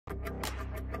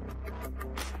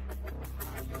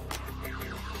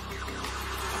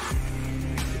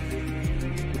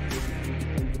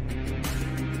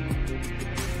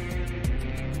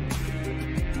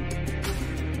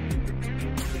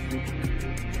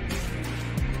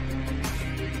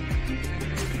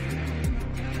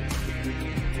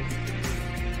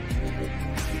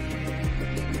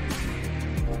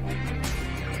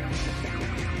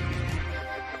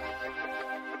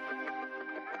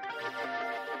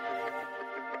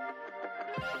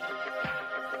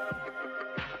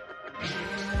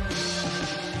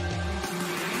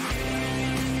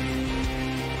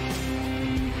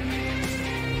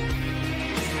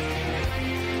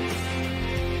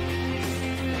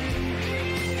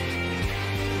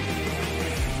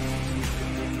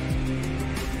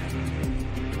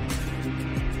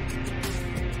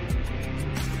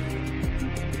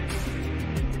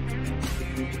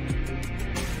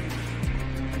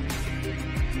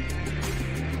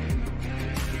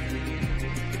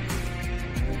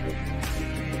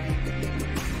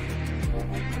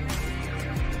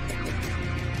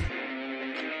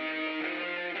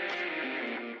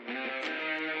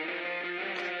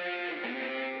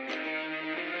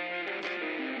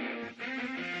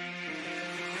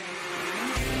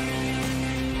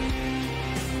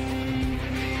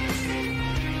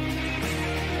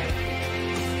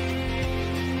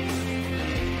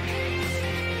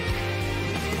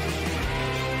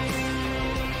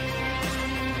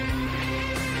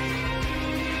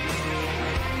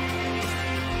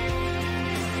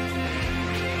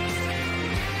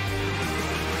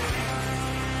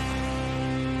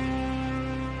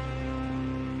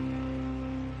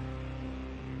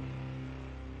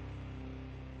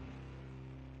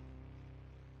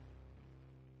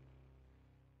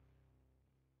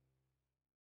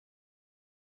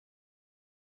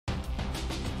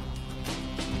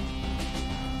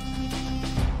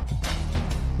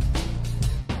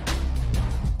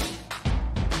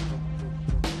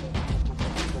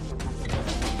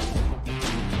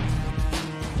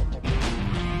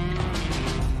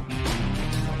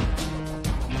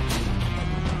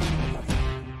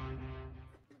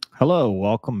Hello,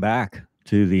 welcome back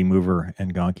to the Mover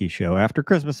and Gonky show after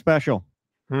Christmas special.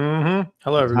 Hello,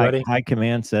 everybody. High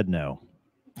Command said no.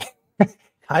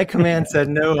 High Command said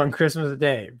no on Christmas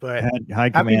Day, but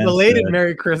happy belated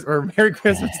Merry Christmas or Merry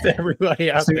Christmas to everybody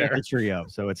out there. The trio,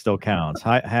 so it still counts.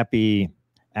 Happy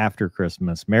after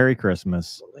Christmas, Merry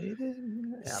Christmas.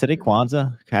 City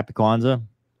Kwanzaa, Happy Kwanzaa.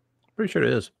 Pretty sure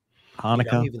it is.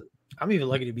 Hanukkah. Yeah, I'm even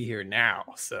lucky to be here now.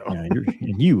 So yeah,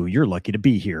 you're lucky to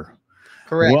be here.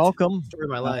 Correct. Welcome. Story of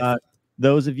my life.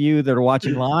 Those of you that are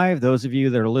watching live, those of you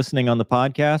that are listening on the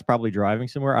podcast, probably driving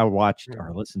somewhere. I watched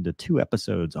or listened to 2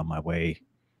 episodes on my way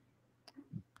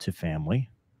to family.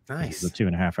 Nice. It's a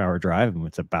 2.5 hour drive, and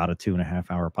it's about a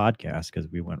 2.5 hour podcast because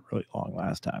we went really long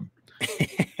last time.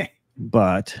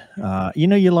 But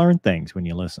you learn things when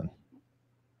you listen.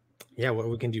 Yeah, what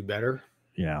we can do better.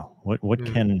 Yeah. What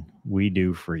can we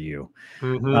do for you?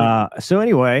 So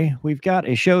anyway, we've got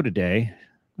a show today.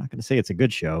 I'm not going to say it's a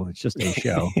good show. It's just a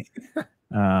show.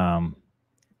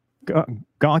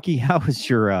 Gonky, how was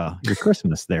your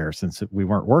Christmas there since we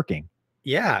weren't working?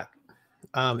 Yeah,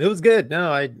 it was good.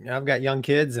 No, I've got young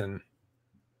kids, and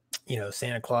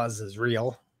Santa Claus is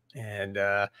real, and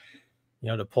to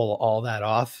pull all that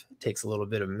off takes a little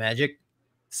bit of magic.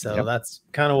 So that's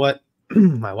kind of what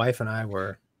my wife and I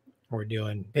were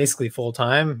doing, basically full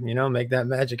time. Make that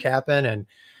magic happen, and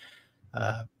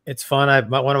it's fun.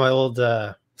 One of my old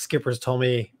skippers told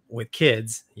me, with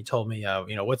kids, he told me,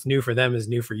 what's new for them is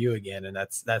new for you again. And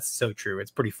that's so true. It's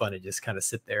pretty fun to just kind of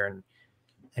sit there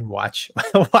and watch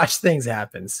things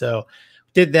happen. So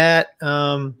did that,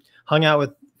 hung out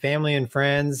with family and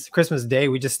friends. Christmas Day,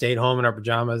 we just stayed home in our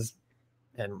pajamas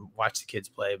and watched the kids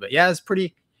play. But yeah, it's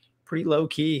pretty low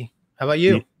key. How about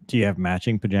you? Do you have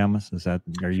matching pajamas?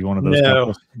 Are you one of those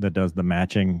couples that does the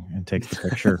matching and takes the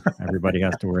picture? Everybody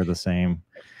has to wear the same.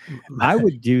 I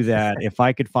would do that if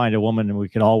I could find a woman and we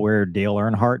could all wear Dale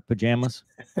Earnhardt pajamas.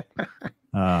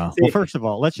 Well, first of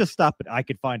all, let's just stop it. I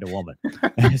could find a woman.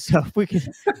 So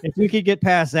if we could get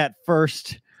past that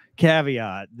first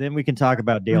caveat, then we can talk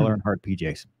about Dale Earnhardt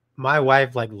PJs. My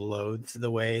wife loathes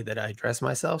the way that I dress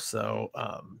myself. So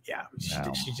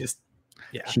she just.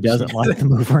 Yeah, she doesn't like the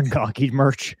Mover and Gonky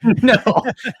merch. No,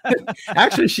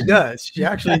 actually, she does. She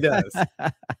actually does.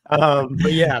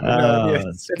 But yeah,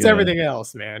 it's everything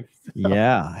else, man.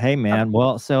 Yeah. Hey, man.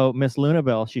 Well, so Miss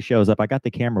Lunabelle, she shows up. I got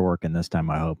the camera working this time,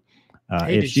 I hope.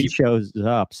 If she shows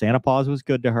up, Santa Claus was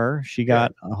good to her. She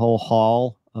got a whole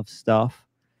haul of stuff.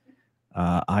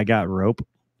 I got rope.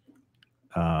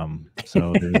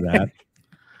 So there's that.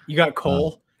 You got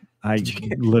coal? I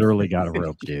literally got a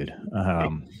rope, dude.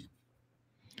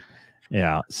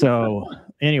 Yeah. So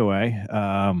anyway,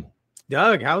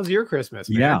 Doug, how was your Christmas,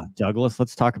 man? Yeah, Douglas,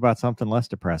 let's talk about something less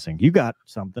depressing. You got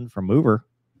something from Mover.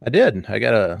 I did. I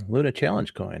got a Luna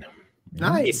Challenge coin.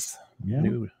 Nice. Yeah.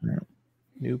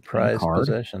 New prize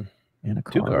possession. And a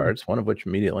card. 2 cards, one of which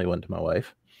immediately went to my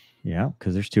wife. Yeah,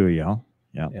 because there's 2 of y'all.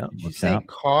 Yeah. Did you say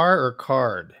car or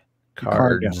card?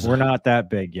 Cards. We're not that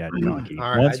big yet, Gonky.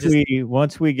 Right,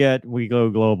 once we go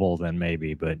global, then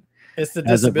maybe. But it's the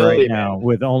disability right now,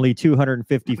 with only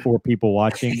 254 people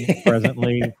watching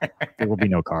presently, there will be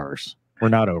no cars. We're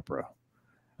not Oprah.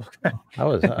 I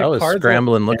was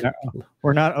scrambling looking.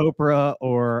 We're not Oprah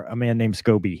or a man named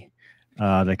Scobie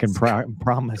that can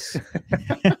promise.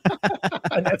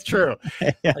 That's true.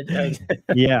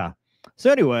 Yeah. So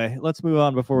anyway, let's move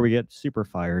on before we get super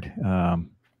fired.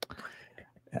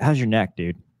 How's your neck,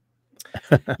 dude?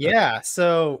 Yeah.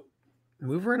 So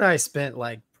Mover and I spent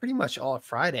like pretty much all of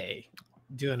Friday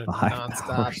doing a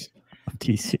nonstop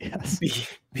TCS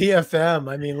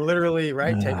BFM. I mean, literally,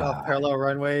 right? Take off parallel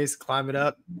runways, climb it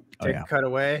up, take a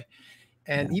cutaway.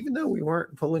 And even though we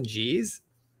weren't pulling G's,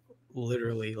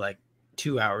 literally like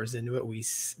 2 hours into it, we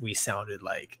sounded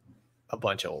like a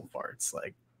bunch of old farts.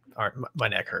 Like my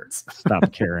neck hurts.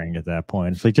 Stop caring at that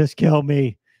point. It's like, just kill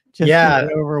me. Just get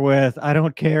it over with. I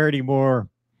don't care anymore.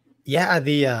 Yeah,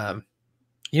 the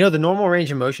the normal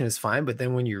range of motion is fine, but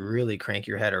then when you really crank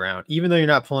your head around, even though you're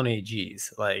not pulling any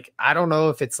G's, like I don't know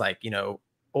if it's like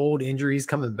old injuries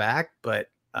coming back, but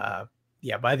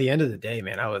yeah, by the end of the day,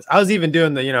 man, I was even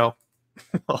doing the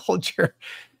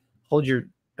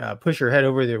push your head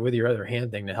over there with your other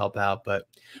hand thing to help out, but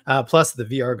plus the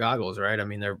VR goggles, right? I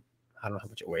mean, I don't know how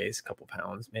much it weighs, a couple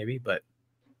pounds maybe, but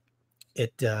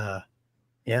it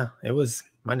was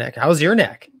my neck. How's your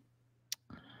neck?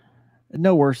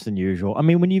 No worse than usual. I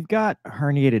mean, when you've got a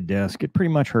herniated disc, it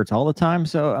pretty much hurts all the time.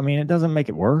 So, I mean, it doesn't make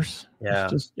it worse. Yeah.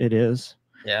 It is.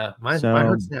 Yeah. Mine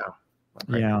hurts now.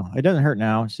 Yeah. It doesn't hurt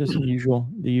now. It's just the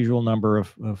usual number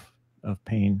of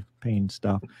pain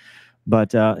stuff.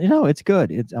 But, it's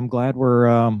good. I'm glad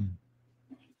we're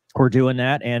doing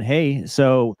that. And hey,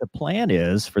 so the plan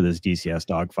is for this DCS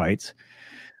dogfights.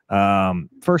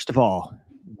 First of all,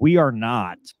 we are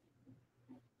not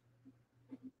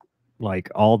like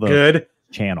all the good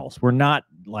channels. We're not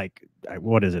like,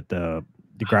 what is it? The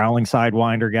growling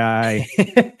sidewinder guy,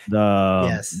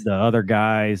 the other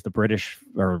guys, the British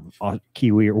or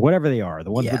Kiwi or whatever they are,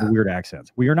 the ones with the weird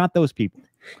accents. We are not those people.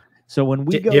 So when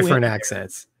we go different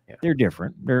accents, they're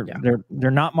different.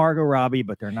 They're not Margot Robbie,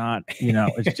 but they're not,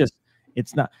 it's just,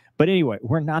 it's not. But anyway,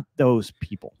 we're not those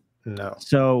people. No.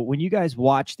 So when you guys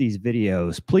watch these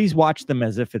videos, please watch them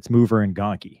as if it's Mover and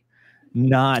Gonky,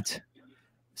 not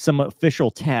some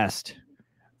official test.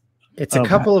 It's a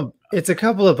couple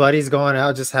of buddies going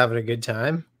out just having a good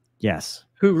time. Yes.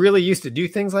 Who really used to do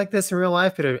things like this in real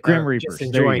life, but Grim Reapers. Just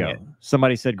enjoying it.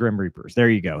 Somebody said Grim Reapers. There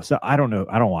you go. So I don't know.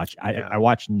 I don't watch. I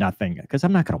watch nothing because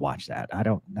I'm not going to watch that.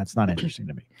 That's not interesting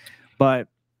to me. But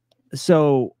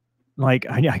so like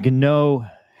I can know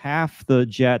half the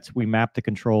jets. We map the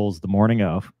controls the morning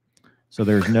of. So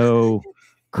there's no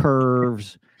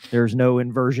curves. There's no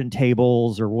inversion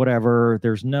tables or whatever.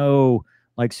 There's no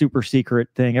like super secret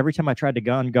thing. Every time I tried to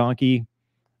gun Gonky,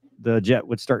 the jet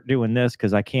would start doing this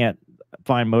because I can't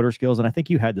find motor skills. And I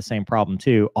think you had the same problem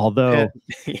too. Although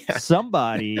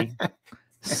somebody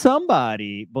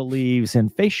believes in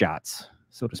face shots,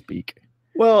 so to speak.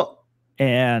 Well,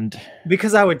 and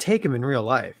because I would take him in real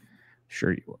life.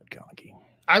 Sure you would, Gonky.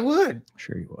 I would.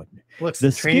 Sure you would. Look, the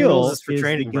skill is for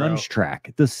training, the guns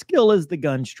track. The skill is the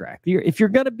guns track. If you're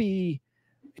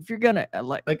gonna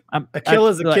like a kill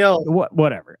is a kill.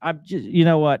 Whatever. I'm just, you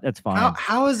know what? That's fine.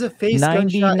 How is a face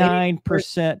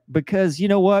 99%? Because you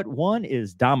know what? One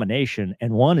is domination,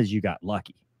 and one is you got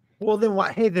lucky. Well, then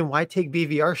why? Hey, then why take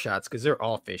BVR shots? Because they're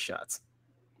all face shots.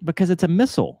 Because it's a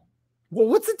missile. Well,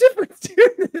 what's the difference,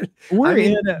 dude?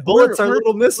 Bullets are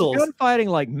little missiles. We're gunfighting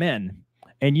like men.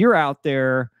 And you're out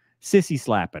there sissy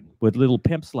slapping with little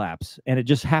pimp slaps, and it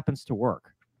just happens to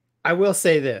work. I will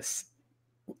say this.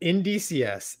 In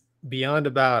DCS, beyond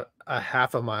about a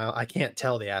half a mile, I can't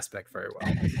tell the aspect very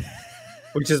well.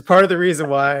 Which is part of the reason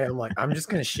why I'm like, I'm just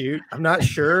going to shoot. I'm not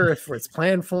sure if it's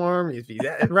planned form.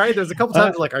 Right? There's a couple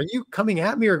times like, are you coming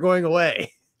at me or going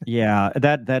away? Yeah,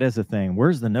 that is a thing.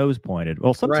 Where's the nose pointed?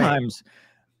 Well, sometimes...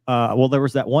 there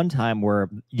was that one time where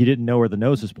you didn't know where the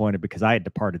nose was pointed because I had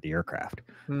departed the aircraft.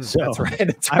 So that's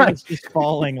right. I was just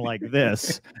falling like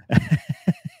this.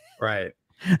 Right.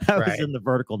 I was in the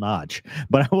vertical notch,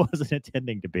 but I wasn't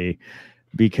intending to be.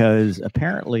 because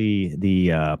apparently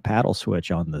the paddle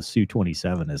switch on the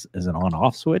Su-27 is an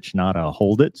on-off switch, not a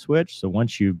hold-it switch. So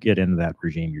once you get into that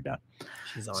regime, you're done.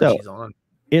 She's on. So she's on.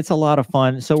 it's a lot of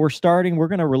fun. So we're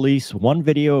going to release one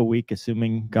video a week,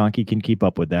 assuming Gonky can keep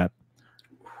up with that.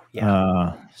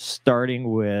 Yeah.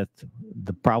 Starting with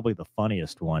probably the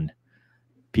funniest one,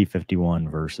 P-51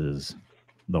 versus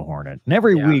the Hornet. And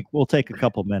every week we'll take a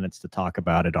couple minutes to talk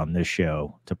about it on this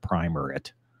show to primer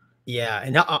it. Yeah.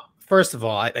 And first of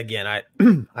all, I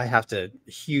have to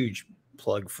huge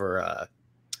plug for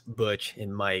Butch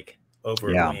and Mike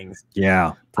over at Wings.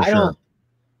 Yeah.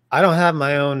 I don't have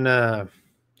my own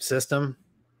system,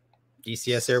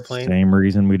 DCS airplane. Same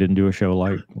reason we didn't do a show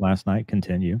like last night.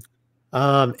 Continue.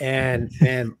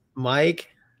 And Mike,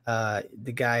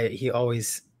 the guy, he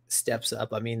always steps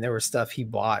up. I mean, there was stuff he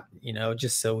bought,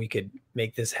 just so we could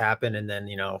make this happen. And then,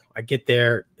 I get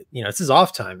there, it's his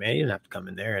off time, man. He didn't have to come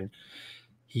in there, and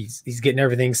he's getting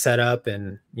everything set up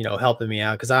and, helping me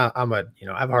out. Cause I have a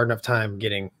hard enough time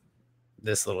getting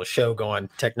this little show going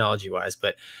technology wise,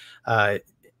 but,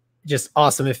 just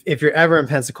awesome. If you're ever in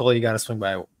Pensacola, you got to swing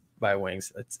by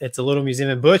Wings. It's a little museum.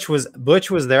 And Butch was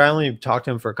there. I only talked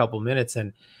to him for a couple minutes,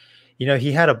 and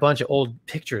he had a bunch of old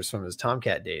pictures from his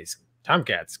Tomcat days,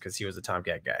 because he was a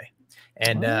Tomcat guy.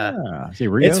 And is he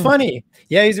real? It's funny.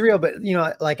 Yeah, he's real. But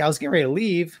like I was getting ready to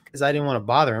leave because I didn't want to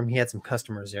bother him. He had some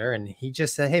customers there, and he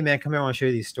just said, "Hey man, come here. I want to show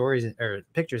you these stories or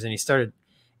pictures." And he started.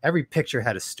 Every picture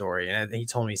had a story, and he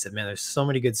told me, he said, "Man, there's so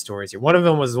many good stories here." One of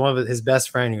them was one of his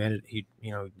best friend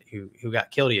who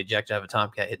got killed. He ejected out of a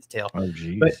Tomcat, hit the tail. Oh,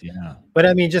 geez, but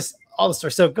I mean, just all the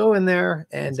stories. So go in there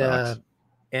and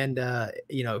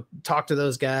talk to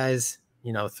those guys.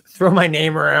 Throw my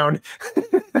name around,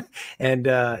 and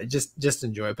just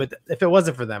enjoy it. But if it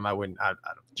wasn't for them, I wouldn't. I don't.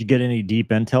 Did you get any deep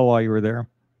intel while you were there?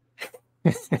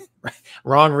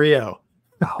 Wrong Rio.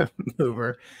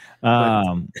 Mover.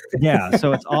 Yeah,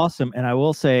 so it's awesome. And I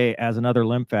will say, as another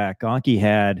limp fact, Gonky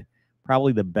had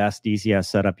probably the best DCS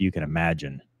setup you can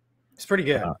imagine. It's pretty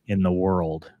good in the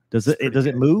world. Does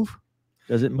it move?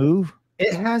 Does it move?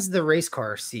 It has the race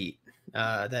car seat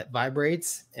that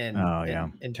vibrates and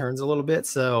turns a little bit.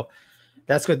 So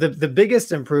that's good. The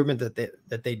biggest improvement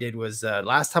that they did was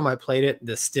last time I played it,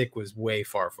 the stick was way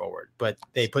far forward, but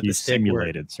they put the stick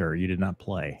simulated, sir. You did not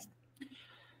play.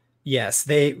 Yes,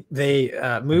 they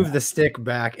moved the stick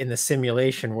back in the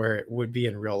simulation where it would be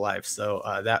in real life. So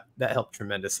that helped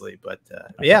tremendously. But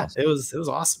awesome. it was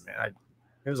awesome, man.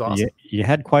 It was awesome. You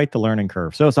had quite the learning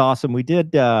curve. So it's awesome. We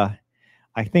did. I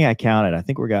think I counted. I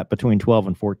think we got between 12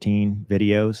 and 14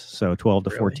 videos. So 12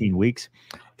 to 14 weeks.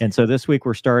 And so this week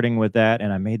we're starting with that.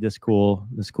 And I made this cool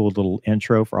little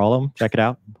intro for all of them. Check it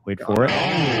out. Wait for it.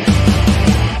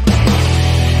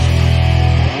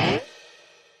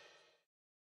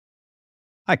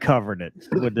 I covered it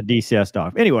with the DCS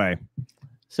stuff. Anyway,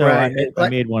 so I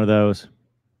made one of those.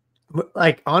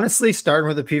 Like, honestly, starting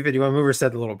with the P-51, Mover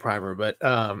said the little primer, but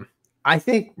I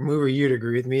think, Mover, you'd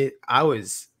agree with me. I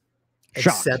was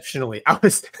shocked. I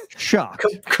was shocked,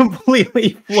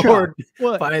 completely floored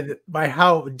by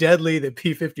how deadly the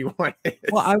P-51 is.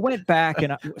 Well, I went back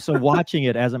and so watching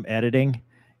it as I'm editing,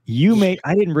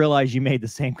 I didn't realize you made the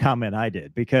same comment I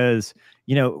did, because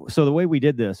so the way we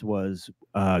did this was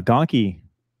Gonky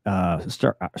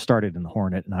started in the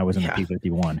Hornet and I was in the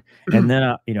P-51, and then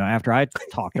after I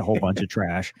talked a whole bunch of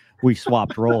trash, we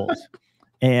swapped roles,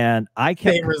 and I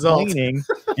kept complaining,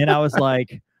 and I was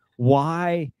like,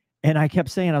 why? And I kept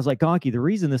saying, I was like, Gonky, the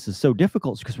reason this is so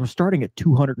difficult is because we're starting at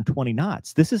 220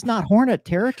 knots. This is not Hornet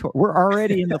territory. We're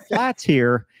already in the flats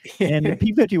here, and the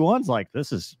P-51's like,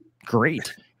 this is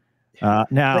great. Now,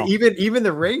 but even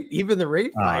the rate,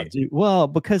 well,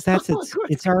 because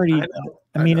it's already.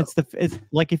 I mean, it's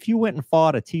like if you went and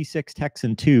fought a T6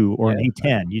 Texan 2 or an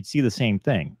A10, you'd see the same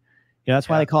thing. That's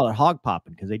why they call it hog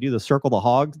popping, because they do the circle the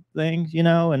hog things,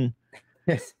 and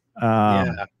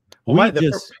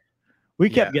we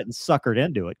kept getting suckered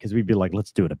into it because we'd be like,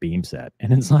 let's do it a beam set,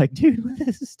 and it's like, dude,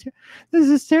 this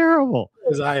is terrible. It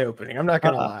was eye opening. I'm not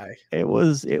gonna lie. It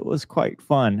was quite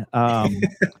fun.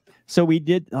 So we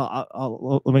did.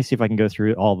 Let me see if I can go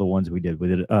through all the ones we did. We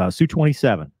did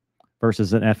Su-27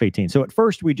 versus an F-18. So at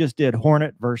first we just did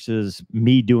Hornet versus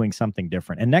me doing something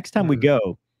different. And next time we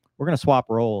go, we're going to swap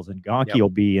roles, and Gonky will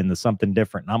be in the something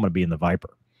different, and I'm going to be in the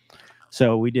Viper.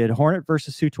 So we did Hornet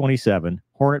versus Su-27,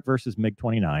 Hornet versus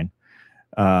MiG-29,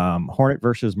 Hornet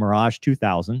versus Mirage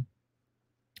 2000,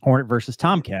 Hornet versus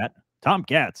Tomcats.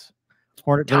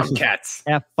 Hornet versus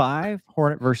F5,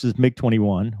 Hornet versus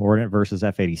MiG-21, Hornet versus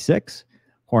F-86,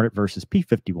 Hornet versus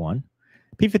P-51,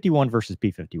 P-51 versus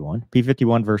P-51,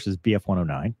 P-51 versus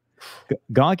BF-109,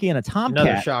 Gonky and a Tomcat.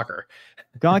 Another shocker.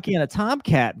 Gonky and a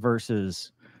Tomcat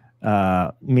versus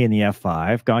me and the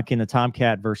F5. Gonky and the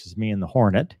Tomcat versus me and the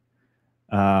Hornet.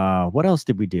 What else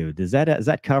did we do? Does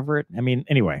that cover it? I mean,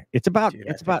 anyway, it's about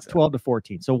 12 to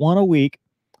 14. So one a week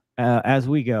as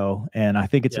we go, and I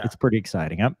think it's pretty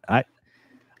exciting. I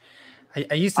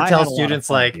used to tell students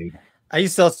I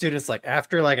used to tell students like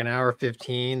after like an hour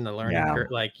 15, the learning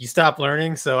curve, like you stop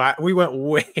learning. So we went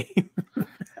way.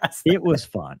 It was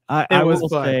fun. I will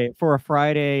say for a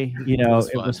Friday, you know,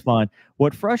 it was fun.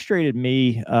 What frustrated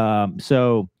me,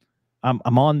 so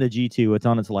I'm on the G2. It's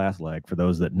on its last leg for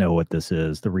those that know what this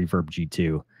is, the Reverb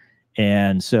G2.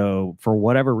 And so for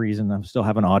whatever reason, I'm still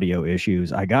having audio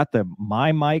issues. I got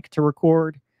my mic to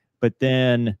record, but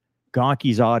then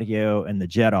Gonky's audio and the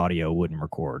Jet audio wouldn't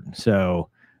record. So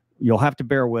you'll have to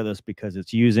bear with us because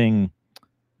it's using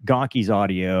Gonky's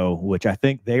audio, which I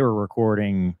think they were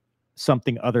recording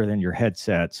something other than your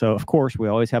headset. So of course we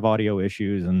always have audio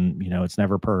issues and, you know, it's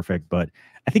never perfect, but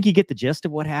I think you get the gist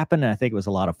of what happened. And I think it was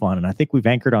a lot of fun. And I think we've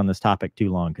anchored on this topic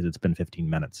too long because it's been 15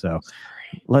 minutes. So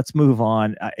let's move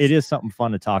on. It is something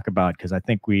fun to talk about because I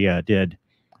think we did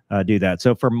do that.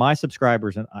 So for my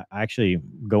subscribers, and I actually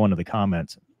go into the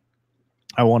comments,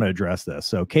 I want to address this.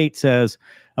 So Kate says,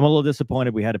 I'm a little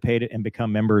disappointed we had to pay to and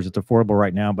become members. It's affordable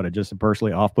right now, but I just am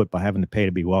personally off put by having to pay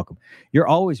to be welcome. You're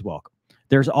always welcome.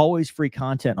 There's always free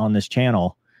content on this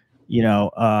channel, you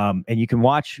know, and you can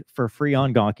watch for free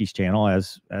on Gonky's channel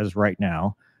as right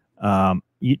now.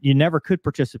 You never could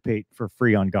participate for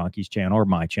free on Gonky's channel or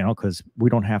my channel because we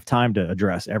don't have time to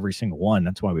address every single one.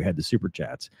 That's why we had the super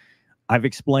chats. I've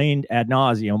explained ad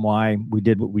nauseum why we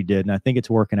did what we did, and I think it's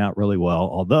working out really well.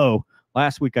 Although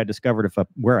last week I discovered if I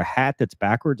wear a hat that's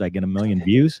backwards, I get 1 million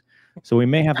views. So we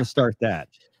may have to start that.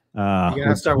 You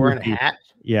gotta start wearing a hat?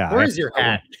 Yeah. Where's your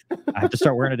hat? I have to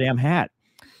start wearing a damn hat.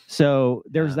 So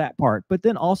there's that part. But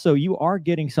then also you are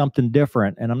getting something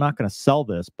different. And I'm not going to sell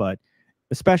this, but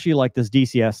especially like this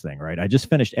DCS thing, right? I just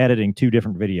finished editing 2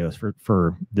 different videos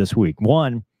for this week.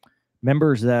 One,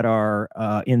 members that are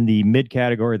in the mid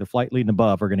category, the flight lead and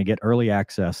above, are going to get early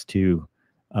access to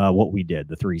what we did,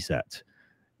 the 3 sets.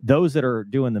 Those that are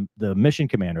doing the mission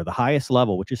commander, the highest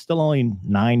level, which is still only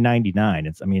 $9.99.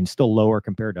 It's still lower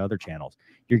compared to other channels.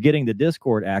 You're getting the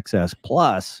Discord access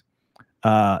plus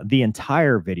the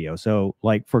entire video. So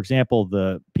like, for example,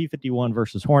 the P-51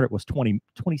 versus Hornet was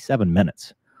 27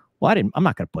 minutes. Well, I'm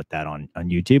not going to put that on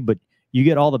YouTube, but you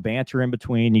get all the banter in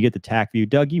between. You get the TAC view.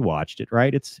 Doug, you watched it,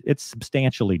 right? It's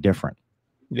substantially different.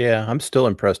 Yeah, I'm still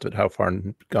impressed at how far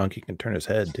Gonky can turn his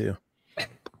head too.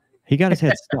 He got his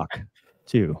head stuck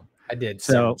too. I did.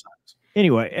 So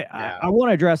anyway, yeah. I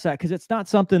want to address that because it's not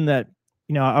something that,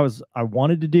 you know, I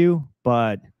wanted to do,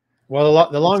 but well,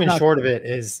 the long and short of it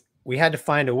is we had to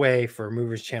find a way for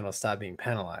Movers Channel to stop being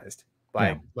penalized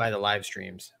by the live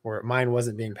streams, where mine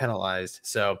wasn't being penalized.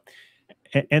 So,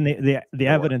 and the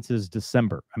evidence is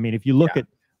December. I mean, if you look at,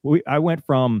 I went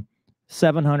from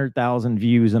 700,000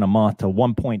 views in a month to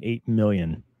 1.8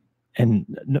 million. And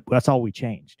that's all we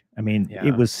changed. I mean,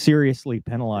 it was seriously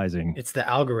penalizing. It's the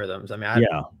algorithms. I mean,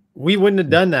 we wouldn't have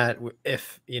done that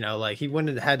if, you know, like he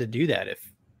wouldn't have had to do that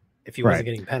if he wasn't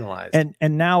getting penalized.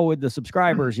 And now with the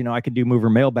subscribers, you know, I could do mover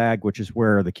mailbag, which is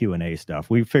where the Q&A stuff.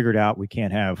 We figured out we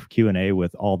can't have Q&A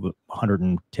with all the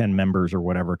 110 members or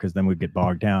whatever, because then we'd get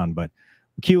bogged down. But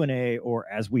Q&A,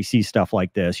 or as we see stuff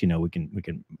like this, you know, we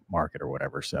can mark it or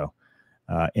whatever. So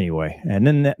anyway, and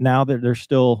then now that there's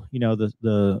still, you know,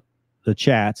 the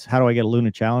chats. How do I get a Luna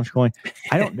challenge going?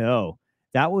 I don't know.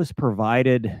 That was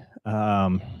provided.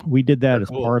 We did that as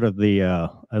part of the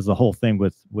whole thing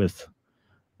with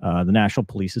the National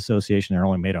Police Association. They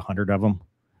only made 100 of them,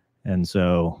 and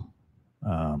so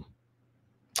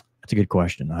that's a good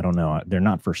question. I don't know. They're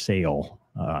not for sale.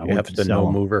 You have to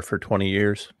know Mover for 20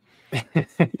 years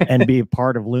and be a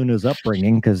part of Luna's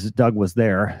upbringing because Doug was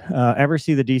there. Ever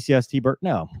see the DCS T-Bird?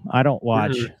 No, I don't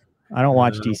watch. I don't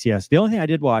watch DCS. The only thing I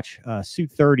did watch,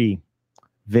 Su-30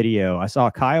 video. I saw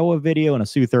a Kiowa video and a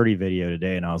Su-30 video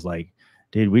today, and I was like,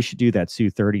 dude, we should do that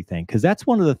Su-30 thing. Because that's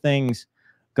one of the things,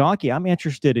 Gonky, I'm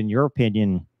interested in your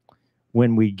opinion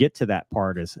when we get to that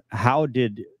part, is how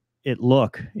did it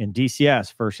look in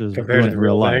DCS versus in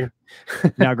real life?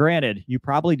 Now, granted, you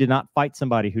probably did not fight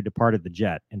somebody who departed the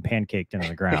jet and pancaked into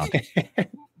the ground.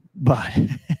 But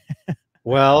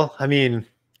well, I mean,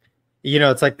 you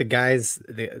know, it's like the guys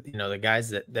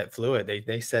that flew it.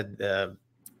 They said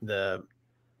the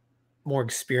more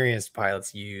experienced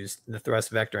pilots used the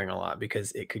thrust vectoring a lot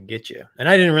because it could get you. And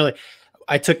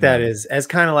I took that as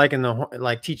kind of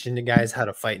like teaching the guys how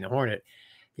to fight in the Hornet.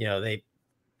 You know,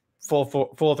 full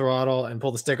throttle and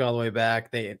pull the stick all the way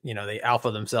back, they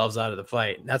alpha themselves out of the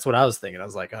fight. And that's what I was thinking. I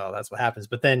was like, oh, that's what happens.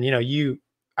 But then,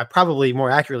 I probably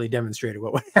more accurately demonstrated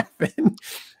what would happen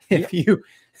if you.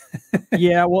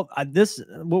 Yeah, well,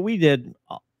 what we did,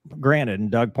 granted,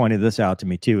 and Doug pointed this out to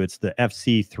me too. It's the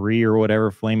FC3 or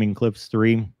whatever, Flaming Clips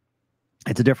 3.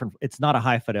 It's not a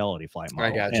high fidelity flight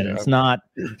model. I got you. And it's not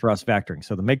thrust vectoring.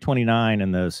 So the MiG-29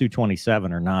 and the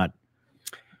Su-27 are not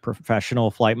professional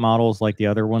flight models like the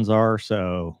other ones are.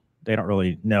 So they don't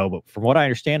really know. But from what I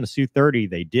understand, the Su-30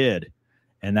 they did,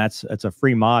 and it's a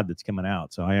free mod that's coming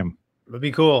out. So it'd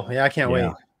be cool. Yeah, I can't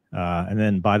wait. And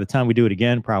then by the time we do it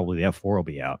again, probably the F4 will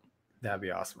be out. That'd be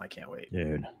awesome. I can't wait.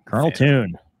 Dude, Colonel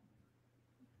Toon.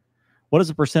 What is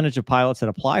the percentage of pilots that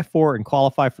apply for and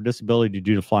qualify for disability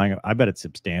due to flying? I bet it's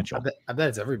substantial. I bet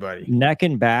it's everybody. Neck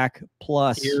and back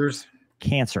plus ears.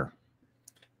 Cancer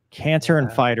and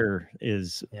fighter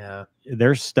is,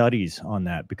 there's studies on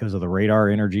that because of the radar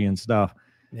energy and stuff.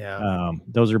 Yeah.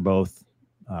 Those are both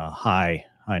high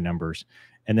numbers.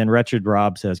 And then Wretched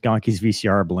Rob says Gonky's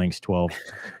VCR blinks 12.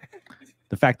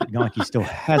 The fact that Gonky still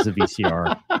has a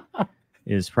VCR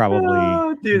is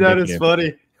probably dude, that is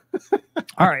funny.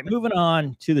 All right, moving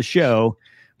on to the show.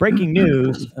 Breaking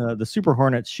news: the Super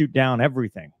Hornets shoot down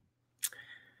everything.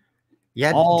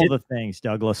 Yeah, all the things,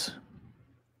 Douglas.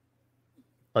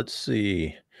 Let's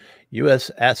see.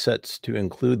 U.S. assets to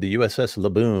include the USS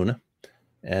Laboon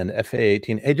and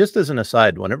FA-18. Hey, just as an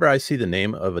aside, whenever I see the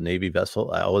name of a Navy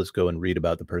vessel, I always go and read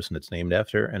about the person it's named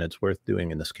after, and it's worth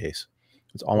doing in this case.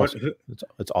 It's always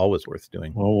worth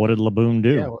doing. Well, what did Laboon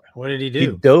do? Yeah, what did he do? He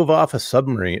dove off a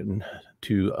submarine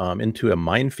to into a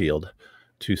minefield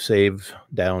to save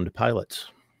downed pilots.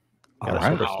 Got a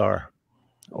silver star.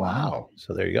 Wow.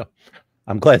 So there you go.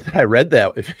 I'm glad that I read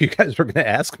that. If you guys were going to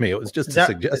ask me, it was just a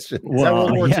suggestion. Is that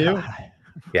World War II?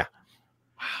 Yeah.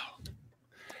 Wow.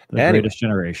 The greatest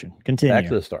generation. Continue. Back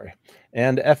to the story.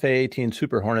 And FA-18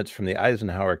 Super Hornets from the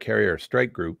Eisenhower Carrier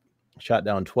Strike Group shot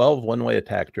down 12 one-way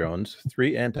attack drones,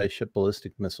 3 anti-ship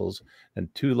ballistic missiles,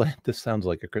 and 2 land. This sounds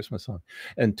like a Christmas song.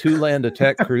 And 2 land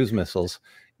attack cruise missiles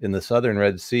in the southern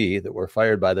Red Sea that were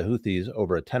fired by the Houthis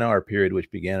over a 10-hour period,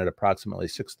 which began at approximately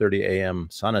 6:30 a.m.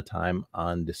 Sana time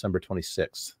on December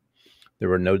 26th. There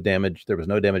was no damage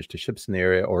to ships in the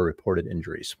area or reported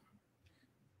injuries.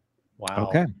 Wow.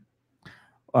 Okay.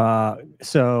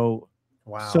 So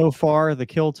far, the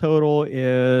kill total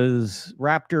is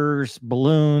Raptors,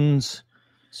 balloons,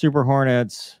 Super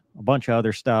Hornets, a bunch of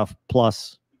other stuff,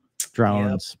 plus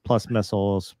drones, plus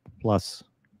missiles, plus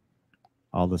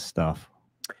all this stuff.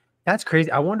 That's crazy.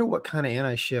 I wonder what kind of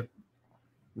anti-ship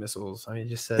missiles. I mean, it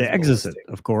just says the Exocet,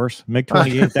 of course.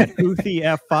 MiG-28, that Houthi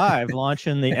F5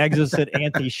 launching the Exocet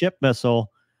anti-ship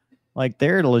missile. Like,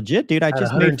 they're legit, dude. I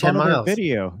just made fun of their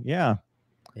video. Yeah.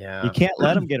 Yeah. You can't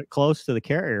let them get it close to the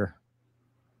carrier.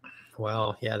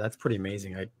 Well, yeah, that's pretty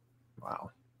amazing.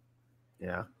 Wow.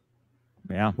 Yeah.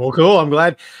 Yeah. Well, cool. I'm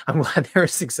glad they were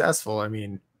successful. I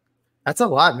mean, that's a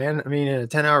lot, man. I mean, in a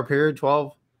 10-hour period,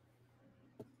 12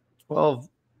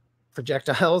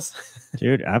 projectiles.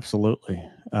 Dude, absolutely.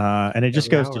 And it just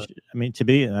goes to,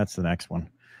 that's the next one.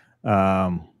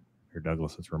 Here,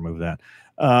 Douglas, let's remove that.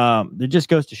 It just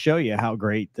goes to show you how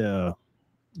great the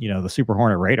Super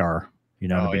Hornet radar,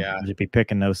 to be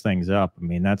picking those things up. I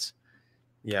mean, that's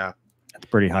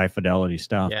pretty high fidelity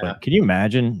stuff. Yeah. But can you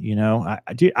imagine,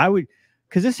 I would,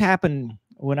 because this happened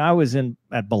when I was at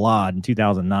Balad in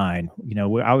 2009,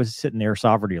 I was sitting there,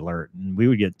 sovereignty alert, and we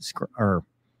would get,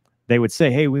 they would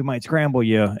say, hey, we might scramble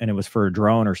you. And it was for a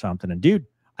drone or something. And dude,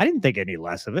 I didn't think any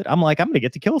less of it. I'm like, I'm going to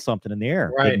get to kill something in the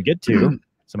air. Right. Didn't get to.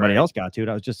 Somebody else got to it.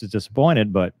 I was just as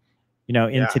disappointed. But,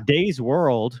 in today's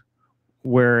world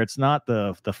where it's not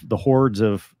the hordes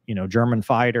of, German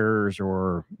fighters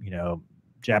or,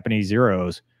 Japanese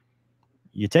Zeros,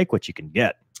 you take what you can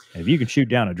get. And if you can shoot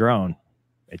down a drone,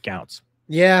 it counts.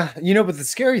 Yeah. But the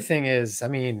scary thing is, I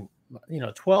mean,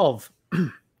 12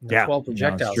 12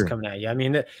 projectiles coming at you. I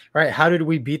mean, right. How did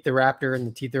we beat the Raptor and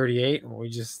the T-38? We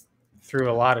just threw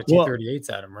a lot of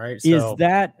T-38s at them, right?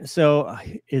 So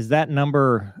is that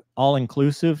number all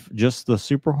inclusive, just the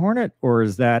Super Hornet, or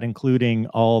is that including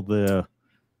all the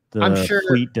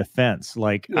fleet defense?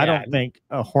 Like, I don't think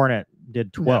a Hornet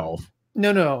did 12.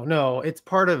 No. It's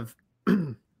part of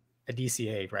a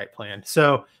DCA, right, plan.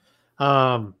 So,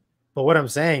 but what I'm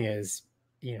saying is,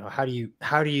 how do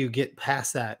you get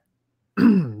past that?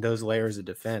 Those layers of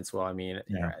defense. Well, I mean,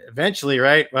 eventually,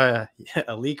 right? A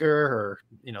leaker or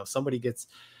somebody gets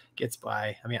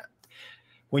by. I mean,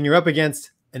 when you're up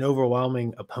against an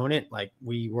overwhelming opponent like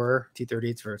we were,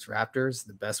 T-38s versus Raptors,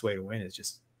 the best way to win is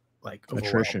just like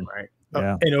attrition, right?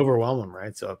 Yeah, and overwhelm them,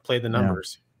 right? So play the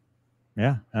numbers.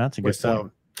 Yeah, that's a good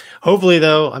point. Hopefully,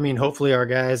 though, I mean, hopefully our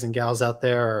guys and gals out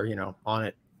there are, you know, on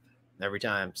it every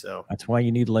time. So that's why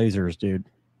you need lasers, dude.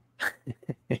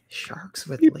 Sharks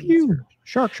with pew, lasers. pew.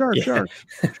 Sharks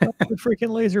with freaking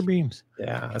laser beams.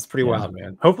 Yeah, that's pretty wild,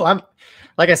 man. Hopefully,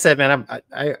 like I said, man,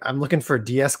 I'm looking for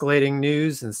de-escalating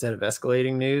news instead of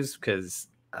escalating news because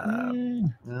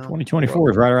 2024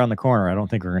 is right around the corner. I don't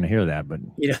think we're going to hear that, but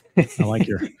yeah,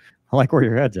 I like where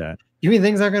your head's at. You mean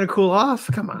things aren't going to cool off?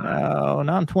 Come on. No,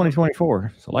 not in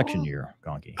 2024. It's election year,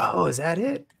 Gonky. Oh, is that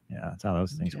it? Yeah, that's how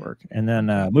those things work. And then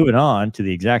moving on to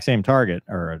the exact same target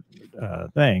or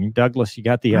thing, Douglas, you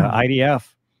got the IDF,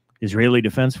 Israeli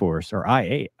Defense Force, or are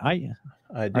they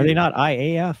not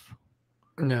IAF?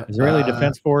 No, Israeli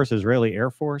Defense Force, Israeli Air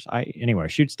Force. Anyway,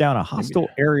 shoots down a hostile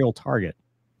aerial target.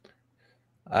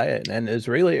 An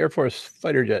Israeli Air Force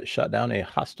fighter jet shot down a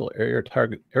hostile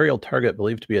aerial target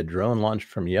believed to be a drone launched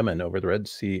from Yemen over the Red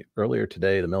Sea earlier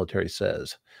today, the military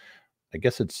says. I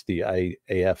guess it's the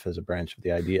IAF as a branch of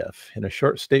the IDF. In a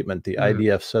short statement, the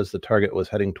IDF says the target was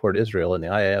heading toward Israel, and the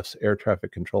IAF's air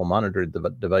traffic control monitored the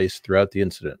device throughout the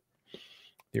incident.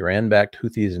 The Iran-backed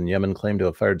Houthis in Yemen claim to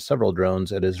have fired several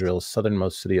drones at Israel's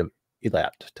southernmost city of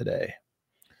Eilat today.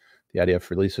 The IDF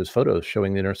releases photos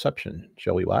showing the interception.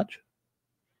 Shall we watch?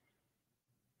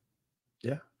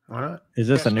 Yeah, why not? Is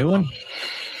this a new one?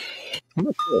 I'm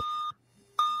not sure.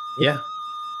 Yeah.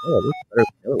 Oh, this is better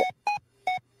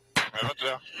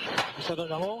than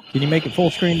the other one. Can you make it full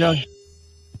screen, Doug?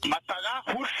 Can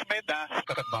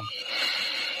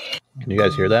you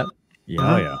guys hear that?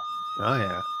 Yeah, yeah.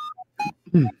 Oh,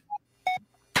 yeah.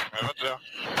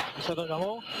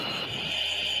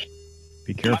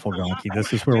 Be careful, Gonky.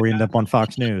 This is where we end up on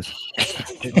Fox News.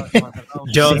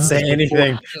 Don't say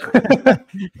anything.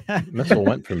 Missile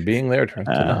went from being there to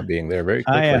not being there very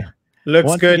quickly.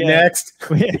 Looks good. Next.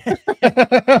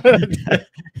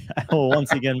 I will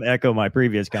once again echo my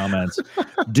previous comments.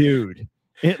 Dude,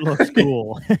 it looks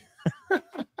cool.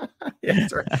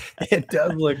 That's right. It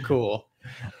does look cool.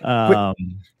 But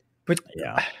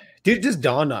yeah, dude, it just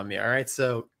dawned on me. All right.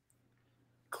 So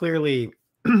clearly,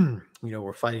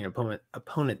 we're fighting an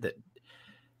opponent that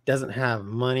doesn't have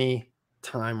money,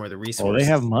 time, or the resources. Well, they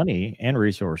have money and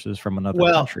resources from another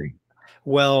country.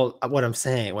 Well, what I'm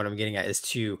getting at is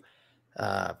to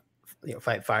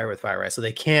fight fire with fire, right? So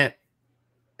they can't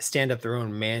stand up their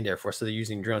own manned air force, so they're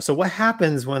using drones. So what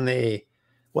happens when they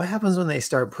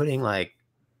start putting like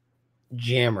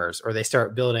jammers or they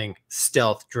start building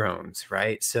stealth drones,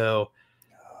 right? So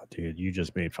dude, you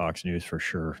just made Fox News for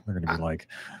sure. They're gonna be like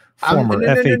former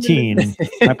F-18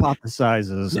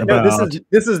 hypothesizes about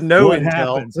this is no what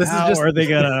intel. Happens. How are they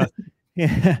gonna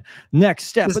next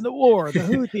step in the war? The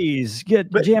Houthis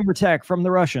get jammer tech from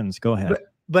the Russians. Go ahead.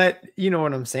 But you know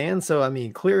what I'm saying? So, I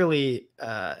mean, clearly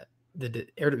the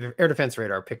air defense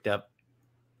radar picked up,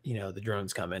 the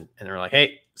drones coming and they're like,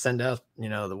 hey, send out,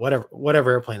 the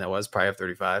whatever airplane that was, probably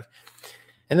F-35.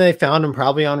 And they found them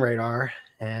probably on radar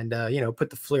and, put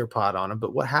the FLIR pod on them.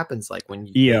 But what happens like when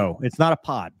you... it's not a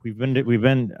pod. We've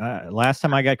been last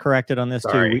time I got corrected on this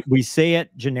too. We say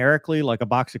it generically like a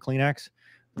box of Kleenex,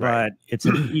 but it's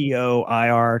an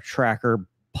EO-IR tracker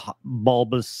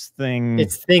bulbous thing.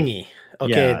 It's thingy.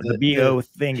 Okay, yeah, the BO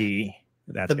thingy.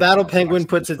 That's the Battle Penguin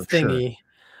puts its thingy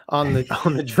on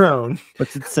the drone.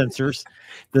 Puts its sensors.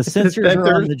 The sensors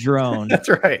are on the drone. That's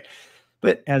right.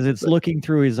 But as it's looking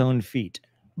through his own feet.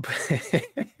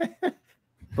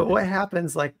 But what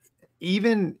happens? Like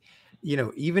even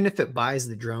if it buys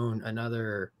the drone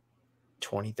another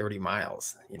 20, 30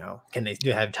 miles, can they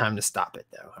have time to stop it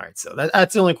though? All right. So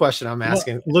that's the only question I'm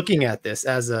asking. Looking at this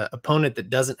as an opponent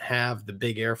that doesn't have the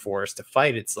big air force to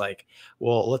fight, it's like,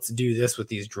 well, let's do this with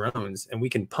these drones and we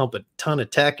can pump a ton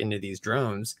of tech into these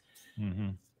drones. Mm-hmm.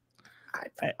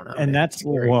 I don't know, and that's,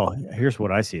 well, here's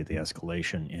what I see at the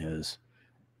escalation is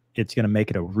it's going to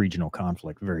make it a regional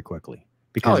conflict very quickly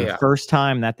because the first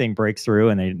time that thing breaks through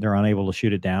and they're unable to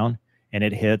shoot it down and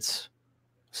it hits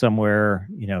somewhere,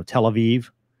 Tel Aviv,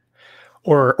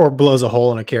 or blows a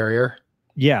hole in a carrier.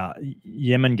 Yeah,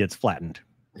 Yemen gets flattened.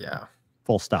 Yeah,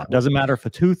 full stop. Doesn't matter if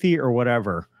it's Houthi or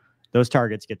whatever; those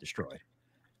targets get destroyed.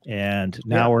 And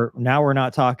now we're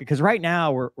not talking because right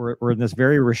now we're in this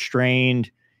very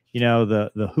restrained. The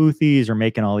Houthis are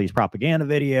making all these propaganda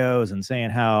videos and saying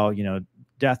how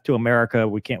death to America.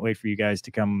 We can't wait for you guys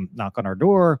to come knock on our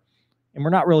door. And we're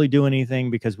not really doing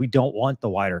anything because we don't want the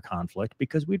wider conflict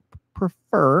because we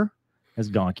prefer,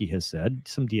 as Gonky has said,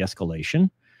 some de-escalation.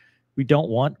 We don't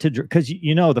want to, because,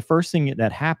 the first thing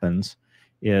that happens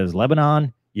is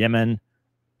Lebanon, Yemen,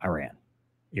 Iran,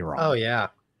 Iran. Oh, yeah.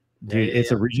 Dude,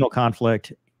 it's a regional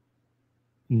conflict.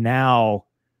 Now,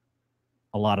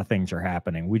 a lot of things are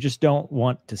happening. We just don't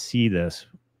want to see this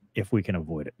if we can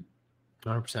avoid it.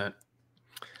 100%.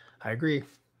 I agree.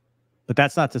 But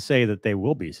that's not to say that they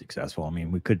will be successful. I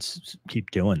mean, we could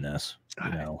keep doing this,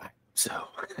 you know. So,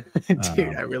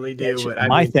 dude, I really do. But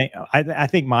I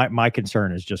think my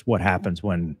concern is just what happens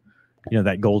when, you know,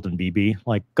 that golden BB,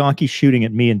 like Gonky shooting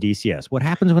at me in DCS. What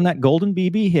happens when that golden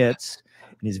BB hits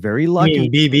and he's very lucky?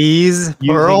 BBs,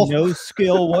 plural, no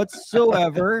skill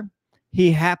whatsoever.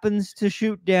 He happens to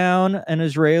shoot down an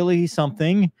Israeli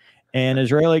something, and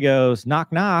Israeli goes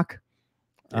knock knock.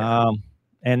 Yeah.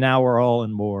 And now we're all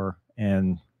in war,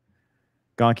 and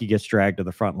Gonky gets dragged to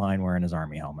the front line wearing his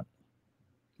army helmet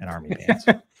and army pants.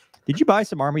 Did you buy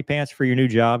some army pants for your new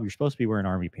job? You're supposed to be wearing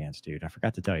army pants, dude. I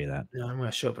forgot to tell you that. No, I'm going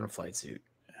to show up in a flight suit.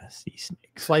 Sea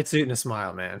snakes. Flight suit and a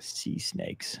smile, man. Sea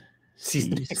snakes.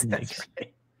 Sea snakes.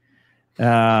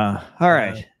 Right. All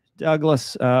right.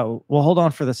 Douglas, well, hold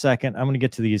on for the second. I'm going to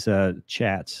get to these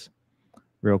chats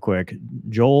real quick.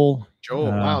 Joel.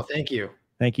 Wow. Thank you.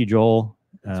 Thank you, Joel.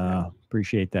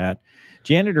 Appreciate that.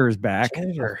 Janitor is back.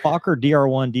 Fokker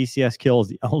DR1 DCS kill is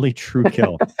the only true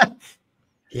kill.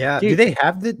 Yeah. Dude, do they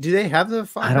have the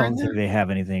Fokker? I don't think they have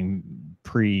anything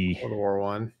pre World War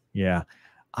I. Yeah.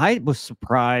 I was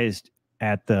surprised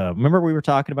at remember we were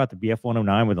talking about the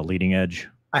BF-109 with the leading edge.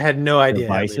 I had no idea.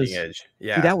 Leading edge.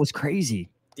 Yeah. Dude, that was crazy.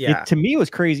 Yeah. To me, it was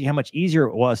crazy how much easier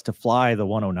it was to fly the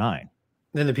 109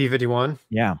 than the P-51.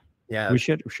 Yeah. Yeah. We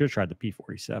should have tried the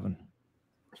P-47.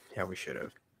 Yeah, we should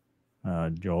have.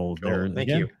 Joel, thank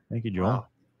you. Thank you, Joel. Wow.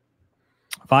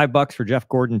 $5 for Jeff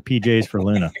Gordon, PJs for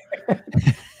Luna.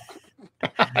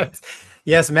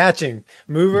 Yes, matching.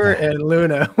 Mover and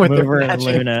Luna. Mover and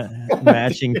Luna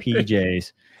matching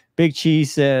PJs. Big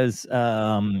Cheese says,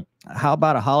 how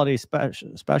about a holiday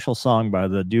special song by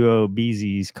the duo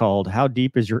Beezies called How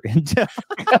Deep Is Your Intel?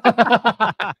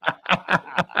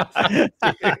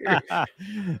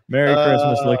 Merry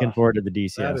Christmas. Looking forward to the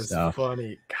DCS stuff.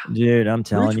 Funny. God. Dude, I'm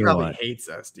telling you what. He hates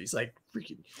us. He's like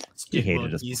freaking He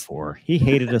hated us before. He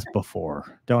hated us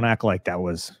before. Don't act like that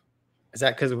was. Is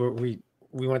that because we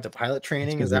went to pilot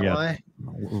training? Is that why?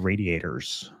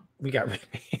 Radiators. We got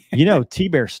you know,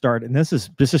 T-Bear started, and this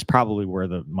is probably where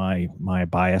my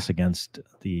bias against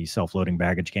the self-loading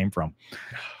baggage came from.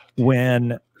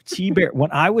 When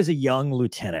I was a young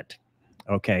lieutenant,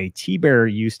 okay, T-Bear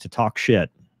used to talk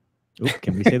shit. Oops,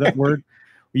 can we say that word?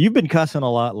 You've been cussing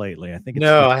a lot lately. I think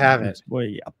I haven't. Well,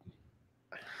 yeah.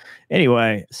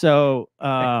 Anyway, so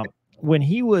when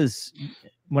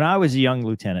I was a young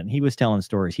lieutenant, he was telling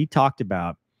stories. He talked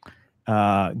about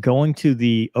going to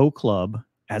the O Club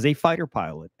as a fighter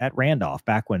pilot at Randolph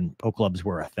back when O Clubs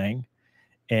were a thing.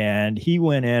 And he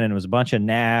went in and it was a bunch of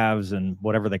navs and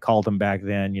whatever they called them back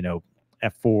then, you know,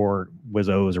 F4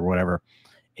 Wizzos or whatever.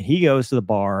 And he goes to the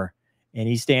bar and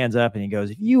he stands up and he goes,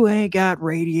 if you ain't got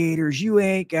radiators, you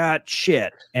ain't got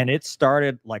shit. And it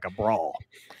started like a brawl.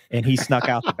 And he snuck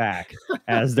out the back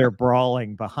as they're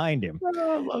brawling behind him.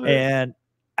 I love it. And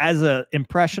as an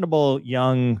impressionable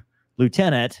young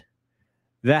lieutenant,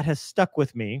 that has stuck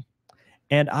with me.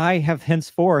 And I have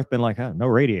henceforth been like, oh, no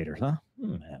radiators, huh?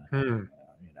 You know,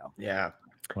 yeah,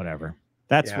 whatever.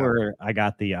 That's where I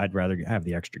got I'd rather have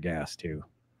the extra gas too.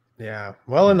 Yeah.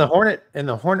 Well, in the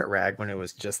Hornet rag, when it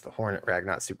was just the Hornet rag,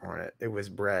 not Super Hornet, it was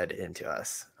bred into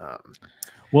us.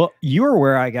 Well, you were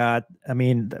where I got,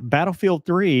 Battlefield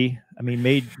 3,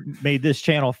 made this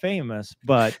channel famous,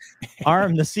 but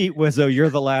Arm the Seat Wizzo, You're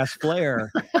the Last Flare,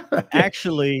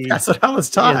 actually that's what I was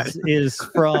taught. Is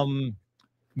from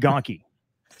Gonky.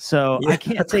 So I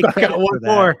can't take credit for that.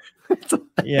 More.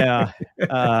 Yeah.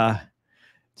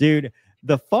 Dude,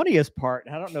 the funniest part,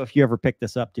 I don't know if you ever picked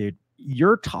this up, dude.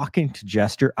 You're talking to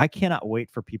Jester. I cannot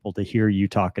wait for people to hear you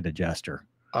talking to Jester.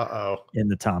 In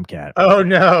the Tomcat. Oh,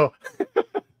 no.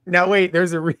 Now, wait,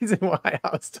 there's a reason why I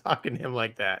was talking to him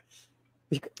like that.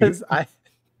 Because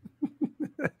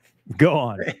Go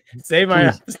on. Say my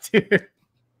ass, dude.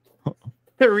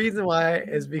 The reason why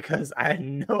is because I had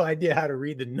no idea how to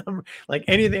read the number, like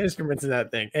any of the instruments in that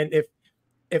thing. And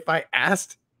if I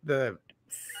asked the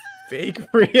fake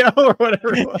Rio or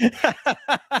whatever it was,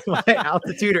 my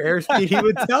altitude or airspeed, he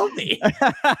would tell me.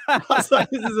 I was like,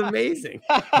 this is amazing.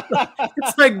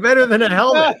 It's like better than a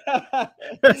helmet.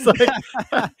 It's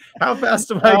like, how fast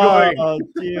am I going? Oh,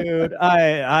 dude,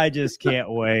 I just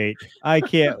can't wait. I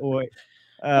can't wait.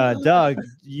 Doug,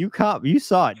 you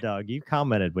saw it, Doug. You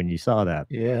commented when you saw that.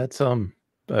 Yeah, it's what'd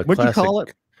you call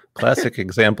it? Classic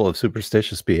example of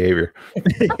superstitious behavior.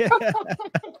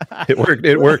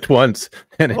 It worked once,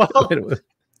 and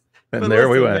there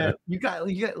we went. Man, you got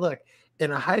look,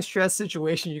 in a high stress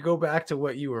situation, you go back to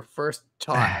what you were first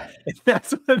taught.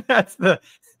 And that's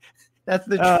That's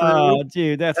the Oh,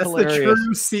 dude, that's hilarious. the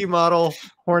true C model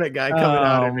Hornet guy coming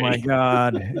out of me. Oh my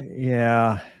God.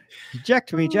 Yeah.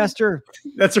 Eject me, Jester.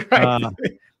 That's right.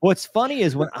 What's funny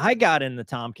is when I got in the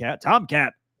Tomcat,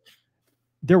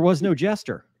 there was no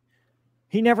Jester.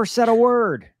 He never said a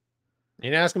word. You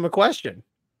didn't ask him a question.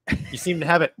 You seem to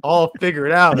have it all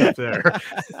figured out up there.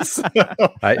 So.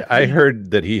 I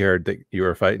heard that he heard that you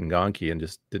were fighting Gonky and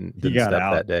just didn't step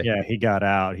out that day. Yeah, he got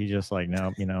out. He just like,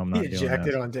 nope, I'm not doing this.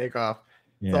 Ejected on takeoff.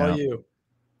 It's all you.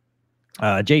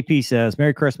 JP says,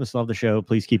 Merry Christmas. Love the show.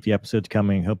 Please keep the episodes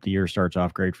coming. Hope the year starts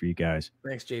off great for you guys.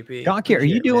 Thanks, JP. Gonky, are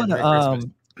you doing,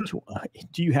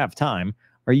 do you have time?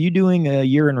 Are you doing a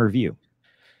year in review?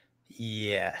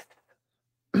 Yeah,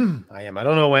 I am. I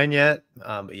don't know when yet.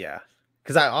 But yeah,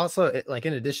 because I also like,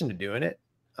 in addition to doing it,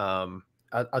 I'll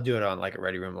do it on like a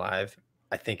Ready Room Live.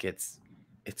 I think it's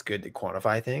good to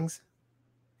quantify things,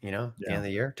 at the end of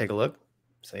the year. Take a look.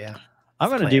 So yeah, I'm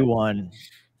going to do one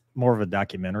more of a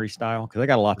documentary style because I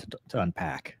got a lot to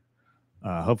unpack.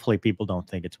 Hopefully people don't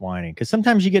think it's whining, because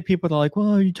sometimes you get people that are like,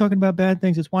 well, are you talking about bad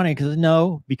things? It's whining.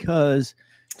 Because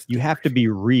you have to be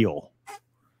real.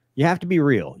 You have to be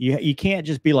real. You can't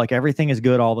just be like everything is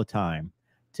good all the time.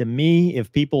 To me, if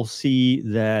people see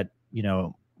that,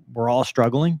 we're all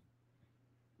struggling,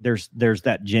 there's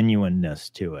that genuineness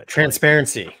to it.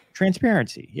 Transparency.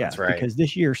 Yeah. That's right. Because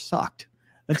this year sucked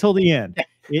until the end.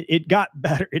 It got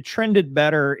better. It trended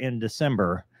better in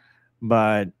December,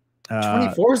 but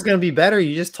 24 is going to be better.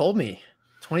 You just told me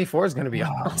 24 is going to be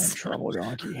awesome. We're in trouble,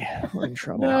 Gonky. We're in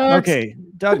trouble. Okay,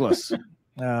 Douglas.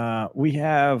 We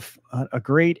have a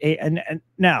great and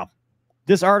now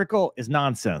this article is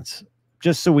nonsense.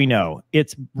 Just so we know,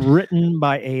 it's written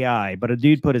by AI, but a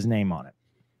dude put his name on it.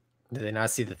 Did they not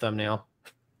see the thumbnail?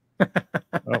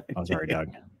 Oh, I'm sorry, Doug.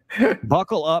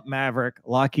 Buckle up, Maverick.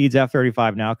 Lockheed's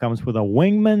F-35 now comes with a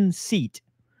wingman seat.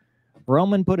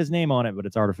 Roman put his name on it, but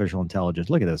it's artificial intelligence.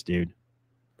 Look at this, dude.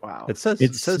 Wow. It says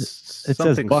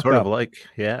something buck sort up. of like,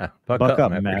 buck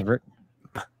up, Maverick.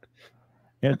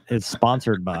 It's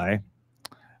sponsored by.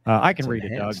 I can read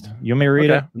enhanced. it, Doug. You want me to read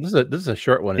it? This is a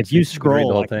short one. If you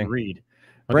scroll, I can thing. read.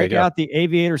 Break out the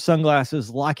aviator sunglasses.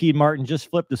 Lockheed Martin just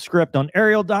flipped the script on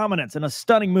aerial dominance in a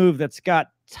stunning move that's got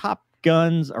Top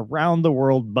Guns around the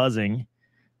world buzzing.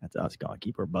 That's us,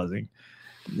 Gonky. We're buzzing.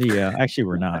 Actually,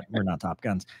 we're not. We're not Top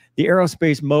Guns. The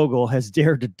aerospace mogul has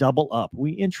dared to double up.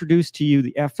 We introduced to you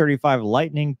the F-35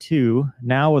 Lightning II,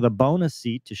 now with a bonus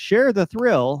seat to share the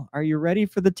thrill. Are you ready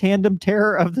for the tandem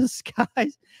terror of the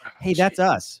skies? Hey, that's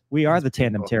us. We are the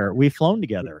tandem terror. We've flown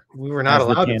together. We were not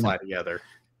allowed to fly together.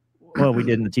 Well, we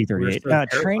did in the T-38.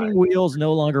 Training wheels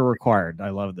no longer required. I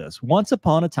love this. Once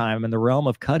upon a time, in the realm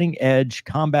of cutting-edge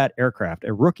combat aircraft,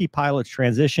 a rookie pilot's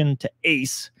transition to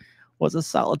ace was a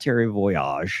solitary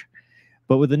voyage.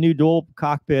 But with the new dual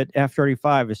cockpit,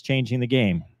 F-35 is changing the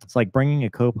game. It's like bringing a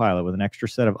co-pilot with an extra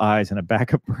set of eyes and a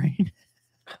backup brain.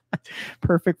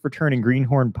 Perfect for turning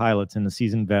greenhorn pilots into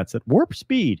seasoned vets at warp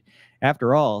speed.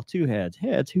 After all, two heads.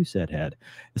 Who said head?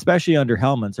 Especially under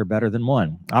helmets are better than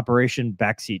one. Operation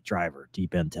Backseat Driver,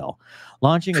 deep intel.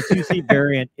 Launching a two-seat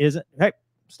variant isn't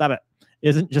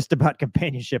just about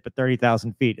companionship at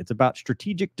 30,000 feet. It's about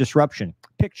strategic disruption.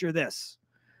 Picture this.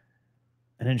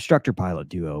 An instructor-pilot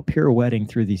duo pirouetting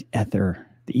through the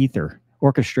ether,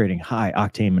 orchestrating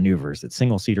high-octane maneuvers that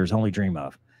single-seaters only dream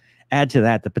of. Add to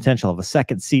that the potential of a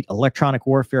second-seat electronic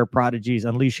warfare prodigies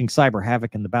unleashing cyber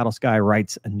havoc, and the battle sky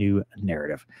writes a new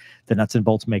narrative. The nuts and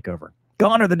bolts makeover.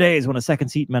 Gone are the days when a second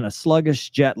seat meant a sluggish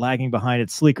jet lagging behind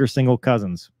its sleeker single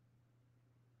cousins.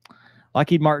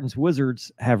 Lockheed Martin's wizards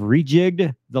have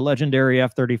rejigged the legendary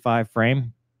F-35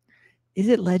 frame. Is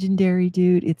it legendary,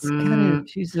 dude? It's kind of,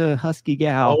 she's a husky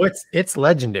gal. Oh, it's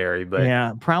legendary, but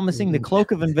yeah, promising the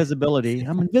cloak of invisibility.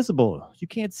 I'm invisible. You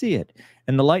can't see it.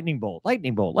 And the lightning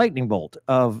bolt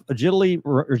of agility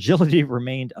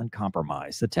remained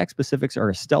uncompromised. The tech specifics are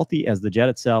as stealthy as the jet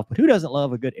itself, but who doesn't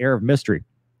love a good air of mystery?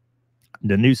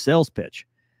 The new sales pitch.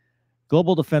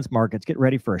 Global defense markets, get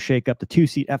ready for a shakeup. The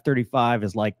two-seat F-35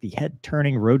 is like the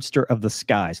head-turning roadster of the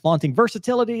skies, flaunting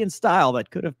versatility and style that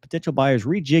could have potential buyers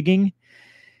rejigging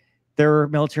their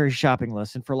military shopping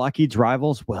list. And for Lockheed's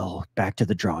rivals, well, back to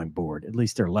the drawing board. At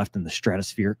least they're left in the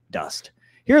stratospheric dust.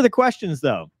 Here are the questions,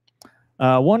 though.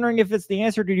 Wondering if it's the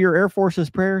answer to your Air Force's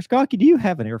prayers. Gonky, do you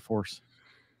have an Air Force?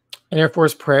 An Air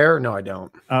Force prayer? No, I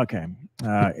don't. Okay.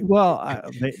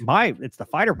 It's the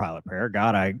fighter pilot prayer.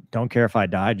 God, I don't care if I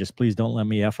die. Just please don't let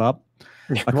me F up.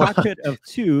 A cockpit of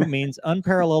two means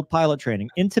unparalleled pilot training.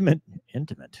 Intimate.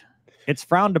 It's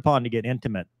frowned upon to get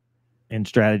intimate in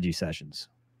strategy sessions.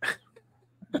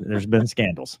 There's been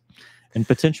scandals and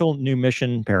potential new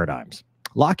mission paradigms.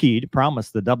 Lockheed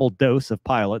promised the double dose of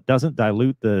pilot doesn't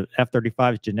dilute the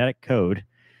F-35's genetic code.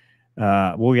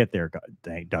 We'll get there.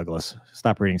 Dang, Douglas,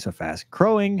 stop reading so fast.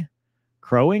 Crowing,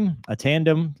 a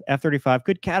tandem F-35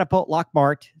 could catapult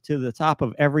Lockheed to the top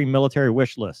of every military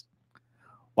wish list.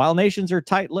 While nations are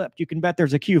tight-lipped, you can bet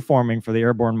there's a queue forming for the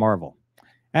airborne marvel.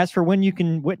 As for when you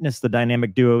can witness the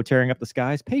dynamic duo tearing up the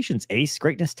skies, patience, Ace.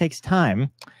 Greatness takes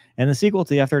time. And the sequel to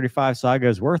the F-35 saga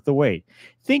is worth the wait.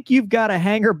 Think you've got a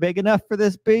hangar big enough for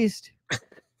this beast?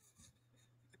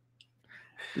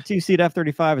 The two-seat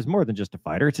F-35 is more than just a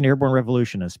fighter. It's an airborne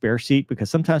revolution, a spare seat, because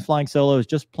sometimes flying solo is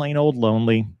just plain old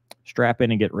lonely. Strap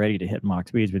in and get ready to hit Mach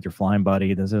speeds with your flying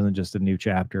buddy. This isn't just a new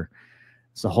chapter.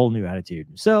 It's a whole new attitude.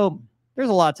 So there's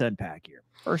a lot to unpack here.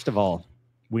 First of all,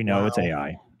 we know it's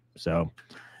AI. So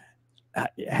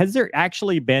has there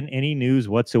actually been any news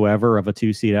whatsoever of a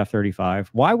two-seat F-35?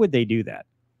 Why would they do that?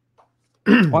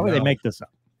 Why would they make this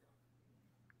up?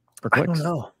 For clicks?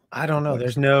 I don't know.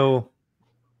 There's no...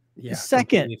 Yeah.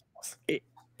 Second,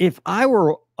 if I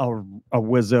were a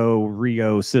Wizzo,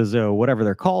 Rio, Sizzo, whatever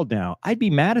they're called now, I'd be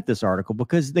mad at this article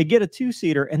because they get a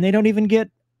two-seater and they don't even get...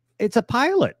 It's a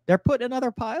pilot. They're putting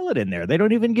another pilot in there. They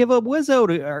don't even give a Wizzo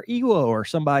or Ewo or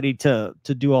somebody to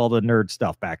do all the nerd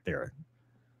stuff back there.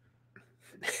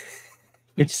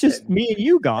 It's just me and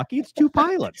you, Gonky. It's two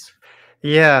pilots.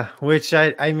 Yeah, which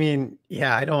I mean,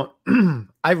 yeah, I don't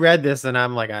I read this and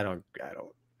I'm like, I don't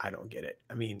get it.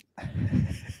 I mean,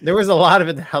 there was a lot of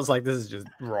it that I was like, this is just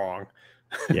wrong.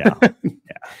 Yeah.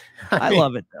 I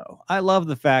love it though. I love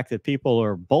the fact that people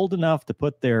are bold enough to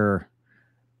put their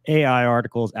AI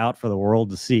articles out for the world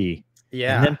to see.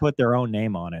 Yeah. And then put their own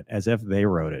name on it as if they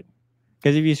wrote it.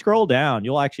 Because if you scroll down,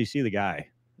 you'll actually see the guy.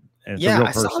 Yeah,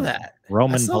 I saw that.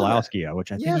 Roman Pulowski,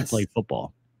 which I think he played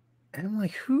football. And I'm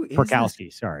like, who is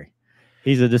Perkowski, sorry.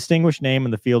 He's a distinguished name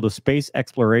in the field of space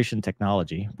exploration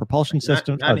technology, propulsion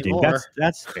systems. Not dude,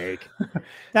 that's fake.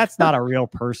 That's not a real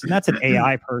person. That's an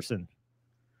AI person.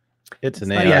 It's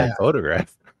an AI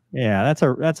photograph. Yeah,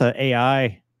 that's a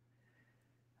AI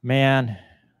man.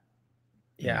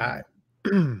 Yeah.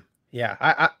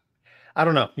 Yeah. I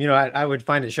don't know. You know, I would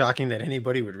find it shocking that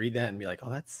anybody would read that and be like, oh,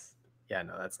 that's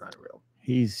not real.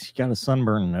 He's got a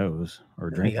sunburned nose or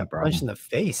a drinking problem. Punched in the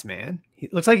face, man. He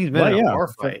looks like he's been in a bar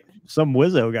fight. Some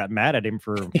Wizzo got mad at him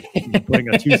for putting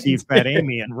a two-seat Fat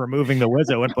Amy and removing the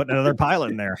Wizzo and putting another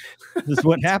pilot in there. This is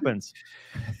what happens.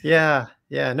 Yeah.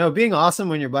 No, being awesome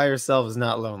when you're by yourself is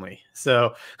not lonely.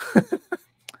 So,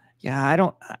 yeah, I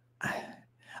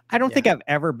don't think I've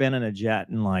ever been in a jet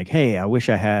and like, hey, I wish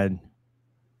I had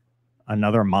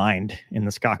another mind in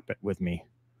this cockpit with me,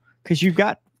 because you've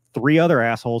got 3 other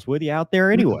assholes with you out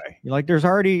there anyway. You're like, there's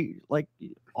already like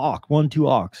 2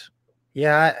 awks.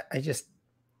 Yeah, I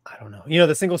don't know. You know,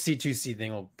 the single seat, 2-seat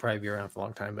thing will probably be around for a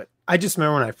long time. But I just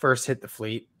remember when I first hit the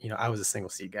fleet, you know, I was a single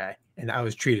seat guy and I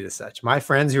was treated as such. My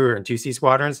friends who were in 2-seat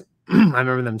squadrons, I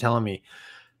remember them telling me,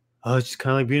 oh, it's just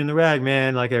kind of like being in the rag,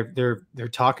 man. Like they're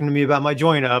talking to me about my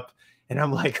joint up. And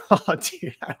I'm like, oh,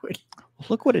 dude,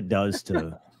 look what it does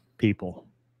to people.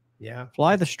 Yeah.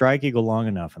 Fly the Strike Eagle long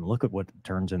enough and look at what it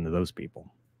turns into those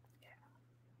people. Yeah.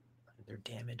 They're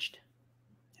damaged.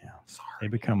 Yeah. Sorry. They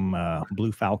become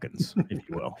Blue Falcons, if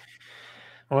you will.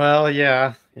 Well,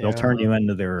 yeah. They'll turn you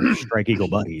into their Strike Eagle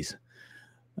buddies.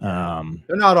 They're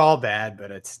not all bad, but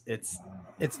it's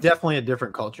definitely a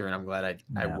different culture, and I'm glad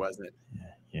I wasn't.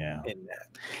 Yeah. In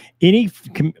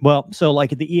that. So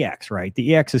like at the EX, right?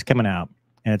 The EX is coming out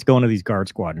and it's going to these guard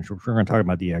squadrons. We're going to talk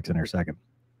about the EX in a second.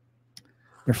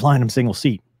 They're flying them single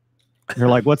seat. They're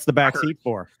like, what's the back seat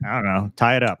for? I don't know.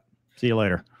 Tie it up. See you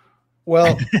later.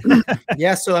 Well,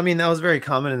 yeah. So, I mean, that was very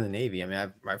common in the Navy. I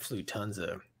mean, I flew tons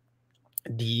of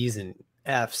D's and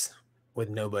F's with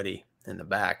nobody in the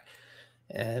back.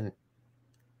 And,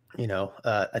 you know,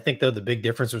 I think, though, the big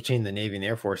difference between the Navy and the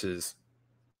Air Force is,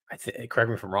 correct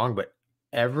me if I'm wrong, but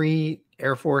every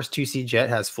Air Force 2-seat jet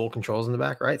has full controls in the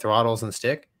back, right? Throttles and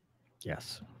stick.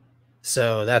 Yes.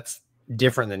 So that's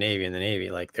different than the Navy. In the Navy,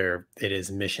 like it is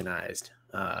missionized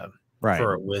right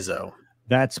for a Wizzo.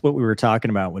 That's what we were talking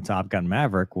about with Top Gun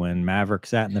Maverick. When Maverick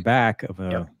sat in the back of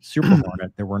a Super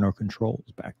Hornet, there were no controls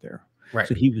back there. Right.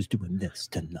 So he was doing this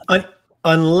to nothing.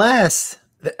 Unless,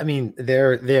 I mean,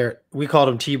 we called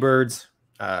them T-birds.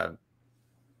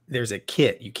 There's a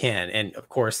kit you can. And of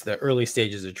course, the early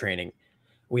stages of training,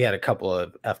 we had a couple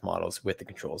of F models with the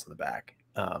controls in the back.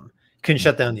 Couldn't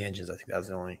shut down the engines. I think that was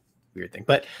the only weird thing.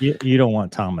 But you don't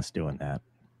want Thomas doing that.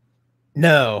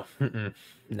 No.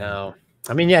 No.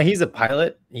 I mean, yeah, he's a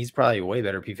pilot. He's probably a way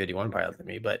better P-51 pilot than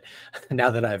me. But now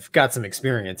that I've got some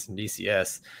experience in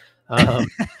DCS,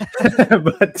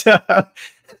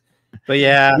 But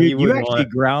yeah, you actually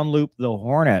ground loop the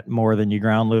Hornet more than you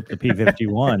ground loop the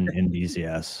P-51 in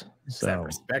DCS. So I have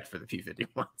respect for the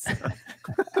P-51s.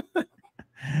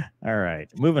 All right,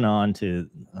 moving on to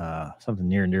something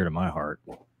near and dear to my heart.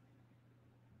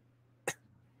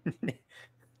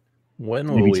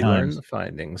 When will we learn the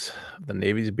findings of the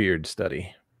Navy's beard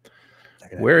study?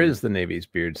 Where is the Navy's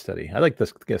beard study? I like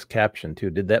this caption too.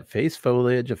 Did that face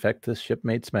foliage affect this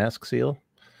shipmate's mask seal?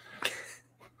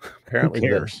 Apparently,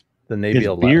 the Navy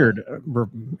His beard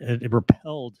it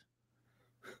repelled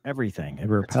everything. It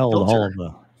repelled all of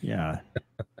the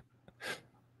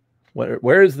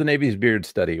Where is the Navy's beard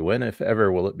study? When, if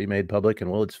ever, will it be made public? And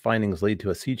will its findings lead to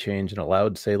a sea change in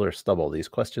allowed sailor stubble? These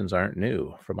questions aren't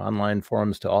new. From online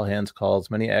forums to all hands calls,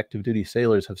 many active duty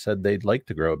sailors have said they'd like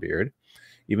to grow a beard,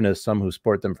 even as some who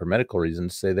sport them for medical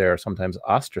reasons say they are sometimes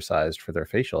ostracized for their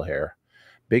facial hair.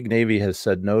 Big Navy has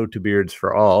said no to beards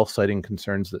for all, citing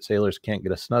concerns that sailors can't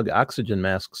get a snug oxygen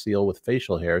mask seal with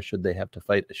facial hair should they have to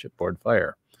fight a shipboard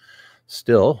fire.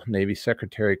 Still, Navy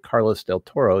Secretary Carlos del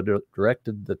Toro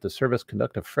directed that the service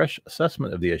conduct a fresh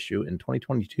assessment of the issue in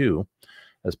 2022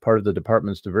 as part of the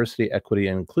department's diversity, equity,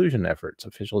 and inclusion efforts.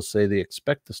 Officials say they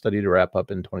expect the study to wrap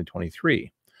up in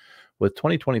 2023. With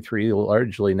 2023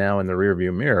 largely now in the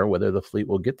rearview mirror, whether the fleet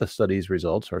will get the study's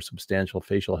results or substantial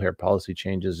facial hair policy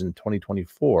changes in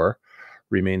 2024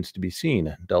 remains to be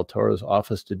seen. Del Toro's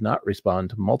office did not respond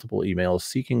to multiple emails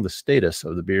seeking the status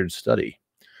of the beard study.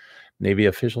 Navy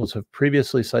officials have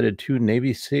previously cited two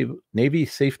Navy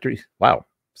safety, wow,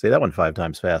 say that one 5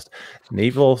 times fast,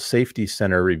 Naval Safety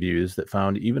Center reviews that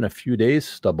found even a few days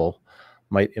stubble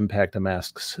might impact a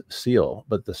mask's seal,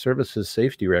 but the service's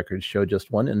safety records show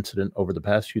just one incident over the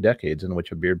past few decades in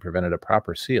which a beard prevented a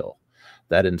proper seal.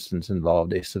 That instance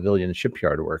involved a civilian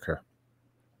shipyard worker.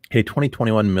 A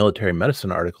 2021 military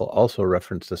medicine article also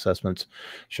referenced assessments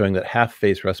showing that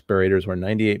half-face respirators were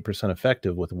 98%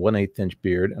 effective with a 1/8-inch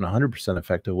beard and 100%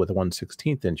 effective with a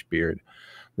 1/16-inch beard.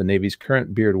 The Navy's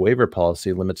current beard waiver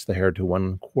policy limits the hair to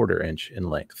 1/4 inch in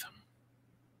length.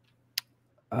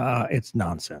 It's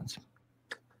nonsense.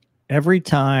 Every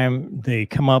time they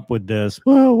come up with this,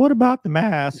 well, what about the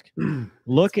mask?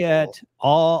 Look at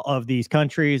all of these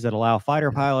countries that allow fighter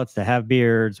pilots to have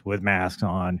beards with masks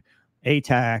on.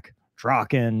 ATAC,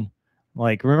 Draken,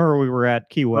 like remember we were at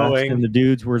Key West Boeing. And the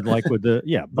dudes were like with the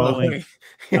Boeing,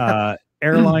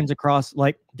 airlines across,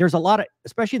 like there's a lot of,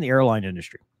 especially in the airline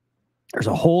industry, there's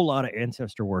a whole lot of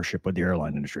ancestor worship with the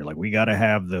airline industry. Like we got to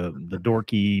have the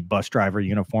dorky bus driver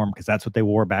uniform because that's what they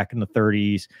wore back in the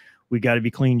 30s. We got to be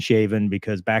clean shaven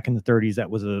because back in the 30s that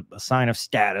was a sign of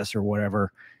status or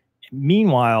whatever.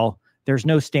 Meanwhile, there's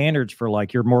no standards for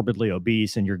like you're morbidly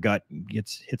obese and your gut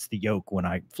hits the yoke when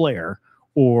I flare,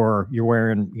 or you're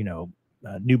wearing,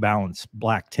 New Balance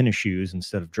black tennis shoes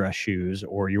instead of dress shoes,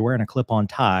 or you're wearing a clip-on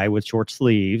tie with short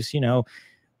sleeves.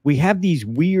 We have these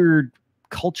weird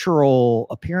cultural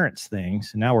appearance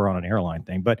things. And now we're on an airline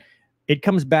thing, but it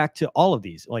comes back to all of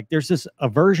these. Like there's this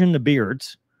aversion to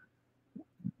beards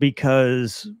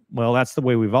because, well, that's the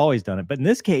way we've always done it. But in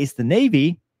this case, the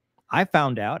Navy, I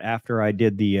found out after I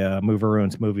did the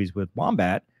Moveruins movies with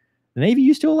Wombat, the Navy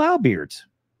used to allow beards.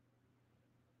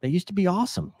 They used to be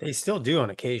awesome. They still do on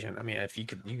occasion. I mean, if you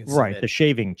can right, the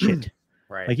shaving chit.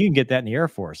 Right. Like you can get that in the Air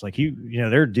Force. Like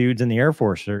there are dudes in the Air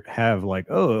Force that have like,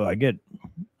 I think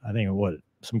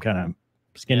some kind of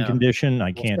skin condition.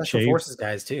 I can't Special shave. Forces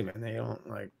guys too, man. They don't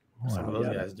some of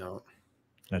those guys don't.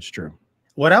 That's true.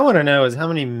 What I want to know is how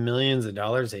many millions of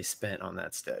dollars they spent on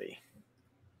that study.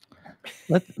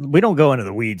 We don't go into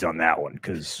the weeds on that one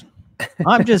because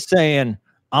I'm just saying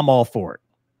I'm all for it.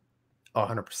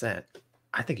 100%.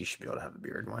 I think you should be able to have a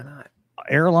beard. Why not?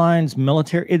 Airlines,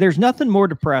 military. There's nothing more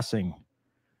depressing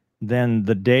than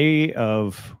the day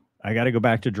of I got to go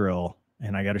back to drill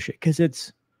and I got to shit because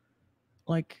it's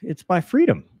my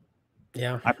freedom.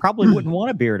 Yeah. I probably wouldn't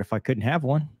want a beard if I couldn't have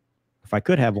one. If I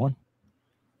could have one.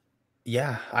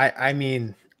 Yeah. I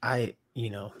mean,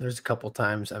 there's a couple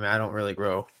times. I mean, I don't really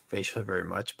grow facial very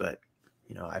much, but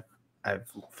I've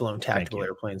flown tactical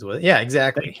airplanes with it. Yeah,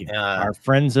 exactly. Our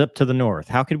friends up to the north.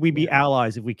 How could we be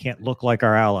allies if we can't look like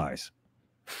our allies?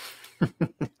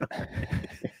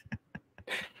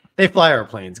 They fly our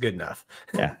planes good enough.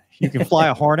 Yeah. You can fly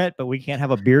a Hornet, but we can't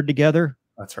have a beard together.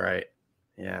 That's right.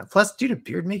 Yeah. Plus, dude, a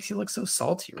beard makes you look so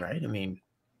salty, right? I mean,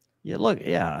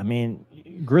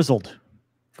 grizzled.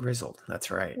 Grizzled. That's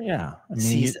right. Yeah. I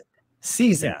mean,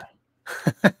 seasoned.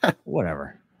 Yeah.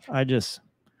 Whatever. I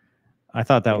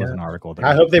thought that was an article.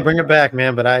 I hope they bring it back,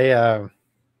 man. But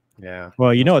yeah.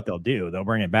 Well, you know what they'll do? They'll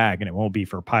bring it back, and it won't be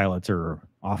for pilots or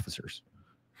officers.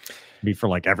 It'll be for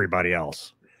like everybody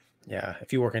else. Yeah.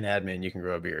 If you work in admin, you can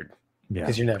grow a beard. Yeah,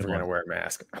 because you're never going to wear a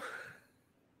mask.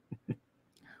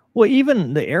 Well,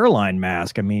 even the airline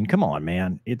mask. I mean, come on,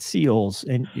 man. It seals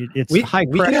and it's high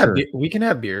pressure. We can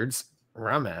have beards where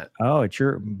I'm at. Oh,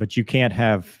 but you can't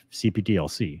have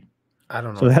CPDLC. I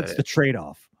don't know. So that's the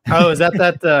trade-off. Oh, is that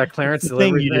clearance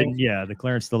delivery thing? Yeah, the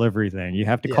clearance delivery thing. You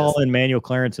have to call in manual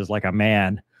clearances like a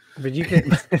man. But you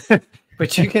can,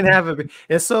 but you can have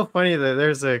it's so funny that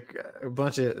there's a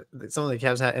bunch of some of the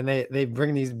cabs and they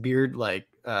bring these beard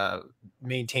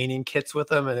maintaining kits with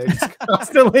them, and they're just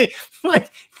constantly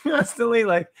like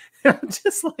I'm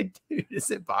just like, dude, is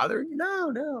it bothering you?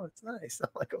 No, it's nice. I'm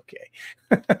like, okay.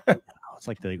 It's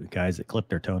like the guys that clip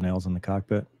their toenails in the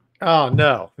cockpit. Oh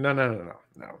no, none of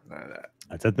that.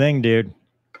 That's a thing, dude.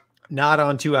 Not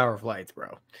on 2-hour flights,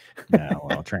 bro. No,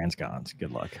 well, transcons.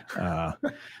 Good luck.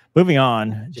 Moving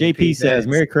on. JP says,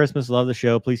 Merry Christmas. Love the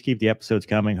show. Please keep the episodes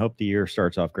coming. Hope the year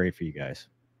starts off great for you guys.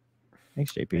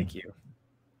 Thanks, JP. Thank you.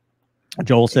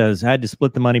 Joel says, I had to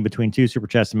split the money between 2 super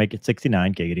chats to make it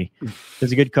 69. Giggity.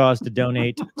 There's a good cause to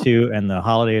donate to, and the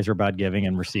holidays are about giving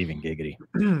and receiving. Giggity.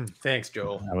 Thanks,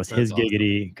 Joel. That was his awesome.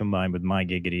 Giggity combined with my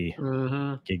giggity.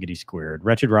 Giggity squared.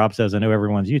 Wretched Rob says, I know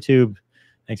everyone's YouTube.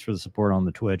 Thanks for the support on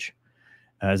the Twitch.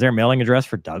 Is there a mailing address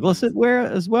for Douglas at where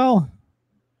as well?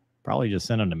 Probably just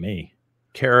send them to me.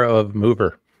 Care of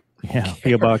Mover. Yeah,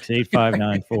 PO Box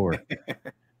 8594.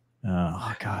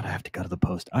 Oh God, I have to go to the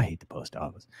post. I hate the post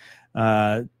office.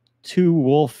 2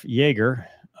 Wolf Jaeger.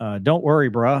 Don't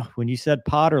worry, bruh. When you said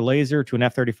pod or laser to an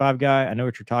F-35 guy, I know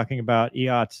what you're talking about.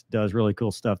 EOTS does really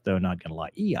cool stuff, though. Not gonna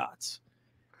lie, EOTS.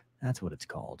 That's what it's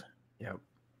called.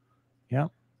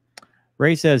 Yep.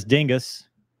 Ray says dingus.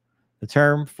 The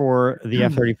term for the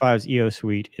F-35's EO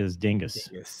suite is dingus.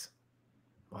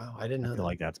 Wow, I didn't know. I feel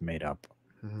like that's made up.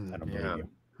 I don't believe you.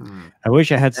 Hmm. I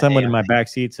wish I had someone in my back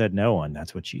seat said no one.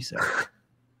 That's what she said.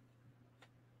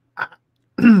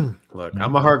 Look,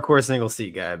 I'm a hardcore single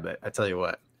seat guy, but I tell you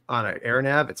what, on an air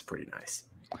nav, it's pretty nice.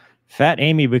 Fat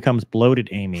Amy becomes bloated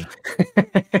Amy.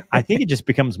 I think it just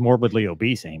becomes morbidly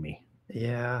obese Amy.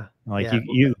 Yeah. Like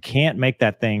you can't make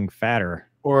that thing fatter.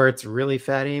 Or it's really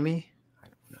fat Amy. I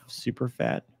don't know. Super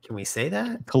fat. Can we say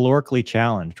that? Calorically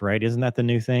challenged, right? Isn't that the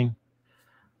new thing?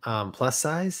 Plus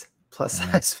size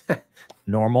fat.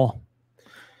 Normal.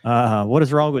 What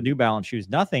is wrong with New Balance shoes?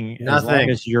 Nothing. As long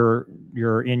as you're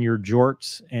in your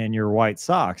jorts and your white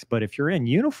socks. But if you're in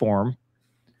uniform,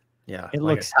 it like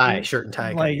looks a tie, shirt and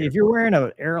tie. Like if you're wearing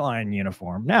an airline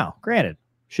uniform. Now, granted,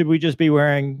 should we just be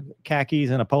wearing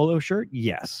khakis and a polo shirt?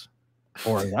 Yes.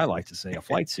 Or as I like to say, a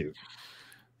flight suit.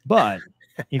 But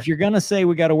if you're gonna say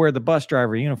we got to wear the bus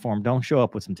driver uniform, don't show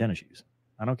up with some tennis shoes.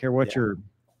 I don't care what your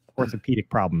orthopedic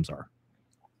problems are.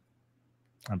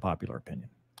 Unpopular opinion.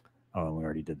 Oh, we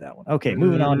already did that one. Okay,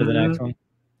 moving on to the next one.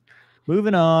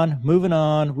 Moving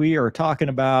on. We are talking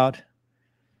about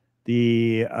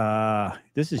the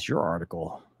this is your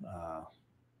article.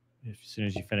 As soon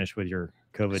as you finish with your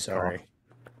COVID. Sorry.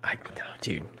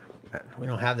 Dude, we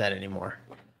don't have that anymore.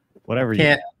 Whatever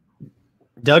you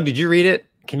Doug, did you read it?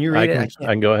 Can you read it? I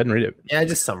can go ahead and read it. Yeah,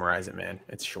 just summarize it, man.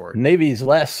 It's short. Navy's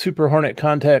last Super Hornet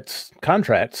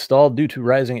contract stalled due to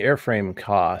rising airframe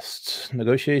costs.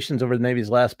 Negotiations over the Navy's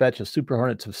last batch of Super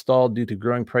Hornets have stalled due to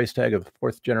growing price tag of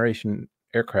 4th-generation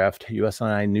aircraft.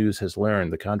 USNI News has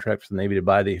learned the contract for the Navy to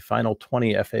buy the final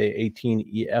 20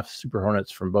 FA-18EF Super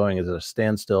Hornets from Boeing is at a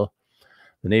standstill.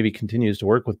 The Navy continues to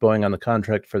work with Boeing on the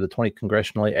contract for the 20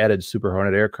 congressionally added Super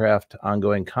Hornet aircraft.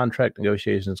 Ongoing contract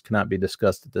negotiations cannot be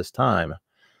discussed at this time.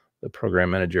 The program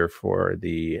manager for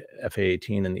the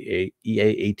FA-18 and the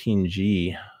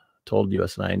EA-18G told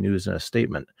USNI News in a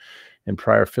statement. In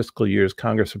prior fiscal years,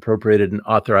 Congress appropriated and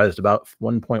authorized about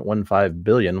 $1.15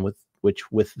 billion,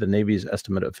 which with the Navy's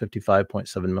estimate of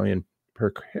 $55.7 million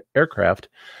per aircraft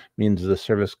means the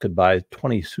service could buy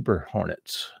 20 Super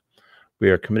Hornets. We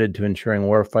are committed to ensuring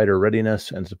warfighter readiness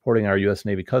and supporting our U.S.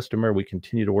 Navy customer. We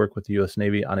continue to work with the U.S.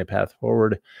 Navy on a path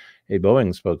forward, a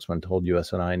Boeing spokesman told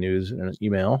USNI News in an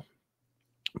email.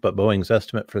 But Boeing's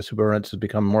estimate for Super Hornets has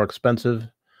become more expensive.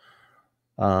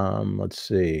 Let's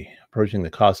see. Approaching the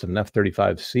cost of an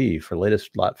F-35C for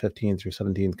latest Lot 15 through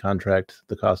 17 contract.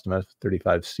 The cost of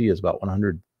F-35C is about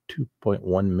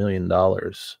 $102.1 million.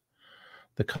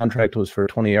 The contract was for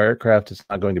 20 aircraft. It's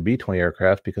not going to be 20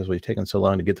 aircraft because we've taken so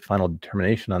long to get the final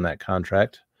determination on that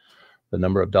contract. The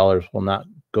number of dollars will not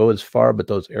go as far, but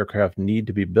those aircraft need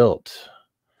to be built.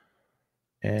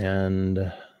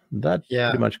 And that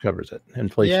pretty much covers it.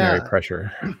 Inflationary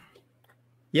pressure.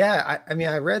 Yeah, I mean,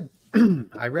 I read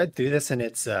through this, and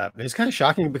it's kind of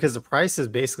shocking because the price has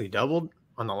basically doubled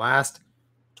on the last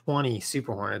 20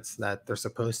 Super Hornets that they're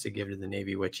supposed to give to the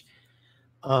Navy, which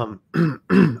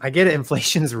I get it,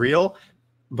 inflation's real,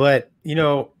 but you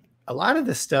know, a lot of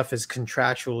this stuff is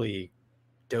contractually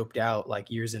doped out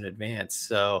like years in advance.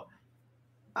 So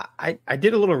I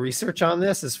did a little research on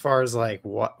this as far as like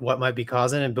what might be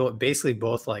causing it. Basically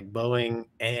both like Boeing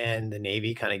and the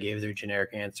Navy kind of gave their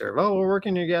generic answer of, oh, we're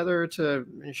working together to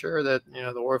ensure that, you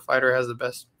know, the warfighter has the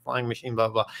best flying machine, blah,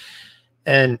 blah.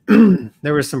 And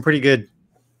there was some pretty good,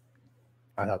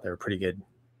 I thought there were pretty good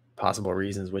possible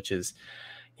reasons, which is,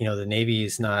 you know, the Navy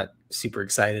is not super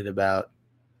excited about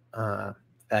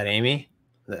that Amy,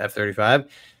 the F-35,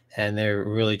 and they're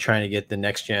really trying to get the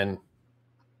next gen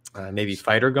Navy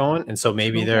fighter going, and so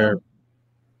maybe that's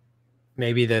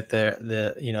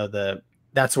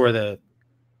where the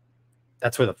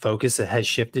focus has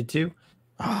shifted to.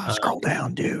 Scroll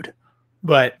down, dude.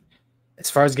 But as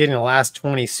far as getting the last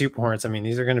 20 Super Hornets, I mean,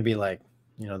 these are going to be like,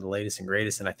 you know, the latest and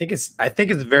greatest, and I think it's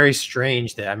very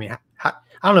strange that, I mean, I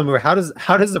don't know, how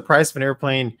does the price of an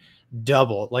airplane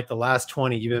double like the last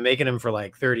 20? You've been making them for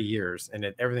like 30 years, and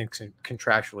everything's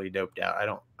contractually doped out. I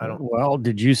don't. Well,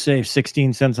 did you save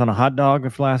 16 cents on a hot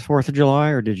dog for last 4th of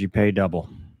July, or did you pay double?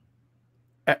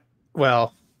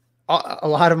 Well, a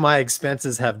lot of my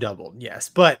expenses have doubled, yes,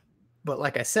 but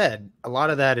like I said, a lot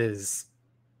of that is,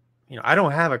 you know, I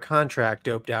don't have a contract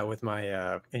doped out with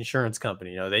my insurance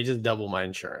company. You know, they just double my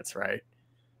insurance, right,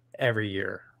 every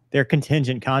year. They're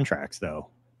contingent contracts, though,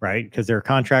 right? Because they're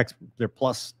contracts, they're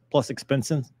plus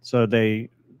expenses, so they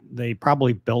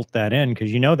probably built that in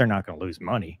because, you know, they're not going to lose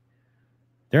money.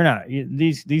 They're not,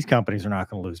 these companies are not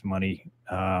going to lose money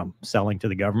selling to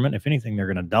the government. If anything, they're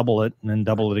going to double it and then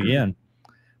double it again.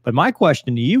 But my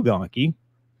question to you, Gonky,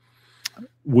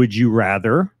 would you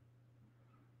rather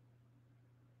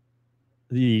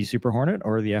the Super Hornet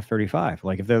or the F-35?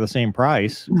 Like, if they're the same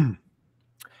price.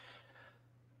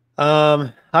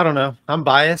 I don't know. I'm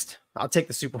biased. I'll take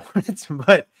the Super Hornets,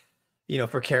 but, you know,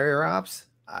 for carrier ops,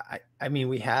 I mean,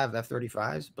 we have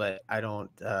F-35s, but I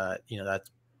don't, you know,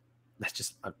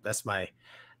 that's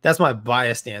my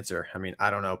biased answer. I mean, I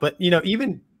don't know, but, you know,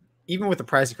 even with the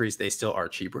price increase, they still are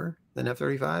cheaper than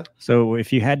F-35. So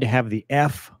if you had to have the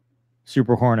F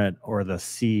Super Hornet or the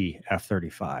C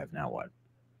F-35, now what?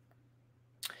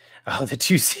 Oh, the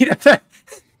 2-seat.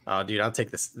 Oh, dude, I'll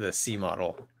take the C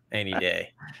model any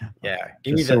day. Yeah,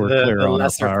 give me the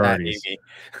lesser priorities.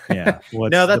 Yeah,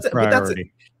 no, that's a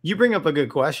priority. You bring up a good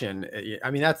question.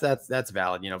 I mean, that's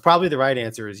valid. You know, probably the right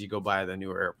answer is you go buy the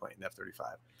newer airplane, the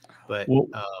F-35. But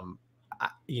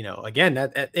you know, again,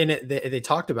 they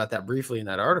talked about that briefly in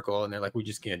that article, and they're like, we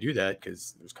just can't do that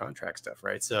because there's contract stuff,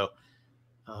 right? So,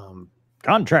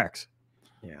 contracts.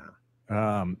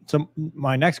 Yeah. So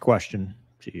my next question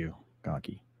to you,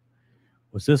 Gonky,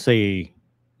 was this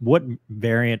what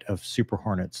variant of Super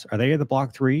Hornets? Are they the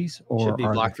Block 3s or should be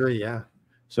Block 3? Yeah.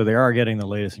 So they are getting the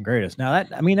latest and greatest. Now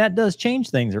that does change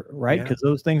things, right? Because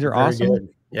those things are awesome. Good.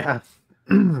 Yeah.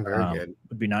 Very good.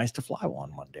 Would be nice to fly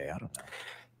one day. I don't know.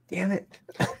 Damn it.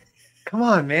 Come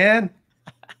on, man.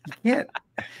 You can't.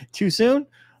 Too soon?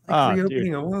 Like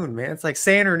reopening a wound, man. It's like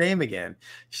saying her name again.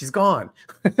 She's gone.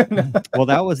 Well,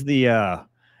 that was the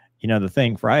you know, the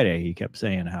thing Friday. He kept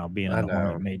saying how being on the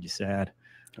Hornet made you sad.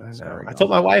 I know. I told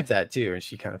my wife that too, and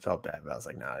she kind of felt bad. But I was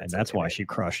like, "Nah." And that's why she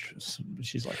crushed.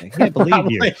 She's like, "I can't believe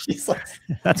you." She's like,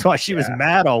 that's why she was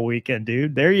mad all weekend,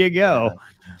 dude. There you go.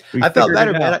 I felt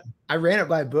better, man. I ran it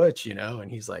by Butch, you know,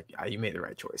 and he's like, "You made the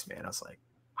right choice, man." I was like,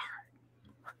 "All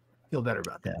right, feel better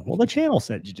about that." Yeah. Well, the channel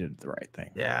said you did the right thing.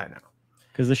 Yeah, I know.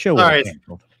 Because the show was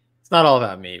canceled. It's not all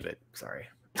about me, but sorry.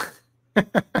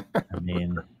 I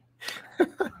mean,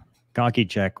 Gonky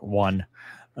check 1.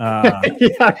 Yeah.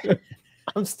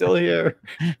 I'm still here.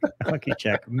 Lucky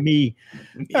check me.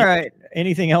 All right.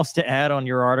 Anything else to add on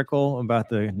your article about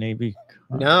the Navy?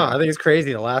 No, I think it's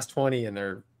crazy. The last 20 and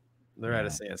they're at a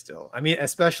standstill. I mean,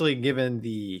 especially given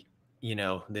the, you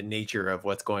know, the nature of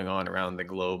what's going on around the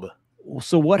globe.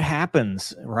 So what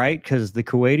happens, right? Because the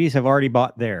Kuwaitis have already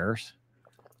bought theirs.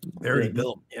 They're already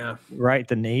built. Yeah. Right.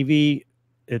 The Navy,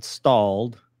 it's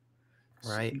stalled.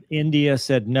 Right. India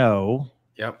said no.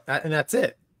 Yep. And that's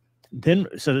it. Then,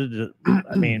 so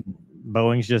I mean,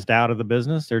 Boeing's just out of the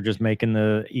business. They're just making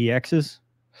the EXs.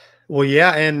 Well,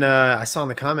 yeah, and I saw in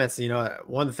the comments, you know,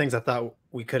 one of the things I thought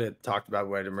we could have talked about,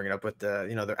 but I didn't bring it up, with the,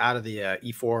 you know, they're out of the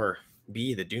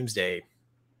E4B, the Doomsday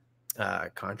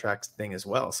contracts thing as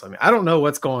well. So I mean, I don't know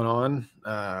what's going on.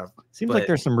 Seems like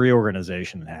there's some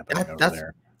reorganization happening over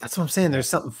there. That's what I'm saying. There's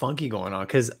something funky going on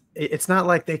because it's not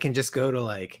like they can just go to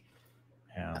like.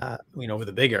 You know, with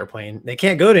a big airplane, they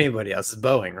can't go to anybody else. It's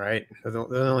Boeing, right? They're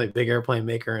the only big airplane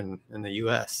maker in the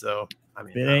U.S. So I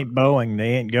mean, it ain't Boeing.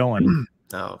 They ain't going.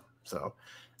 No. So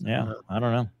yeah, I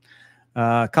don't know.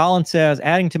 Colin says,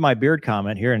 adding to my beard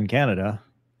comment, here in Canada,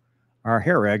 our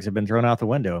hair eggs have been thrown out the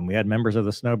window, and we had members of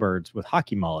the Snowbirds with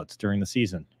hockey mullets during the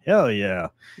season. Hell yeah.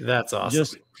 That's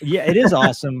awesome. Yeah, it is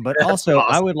awesome, but also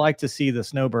awesome. I would like to see the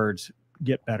Snowbirds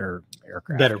get better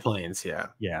aircraft. Better planes, yeah.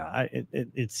 Yeah,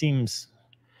 it seems...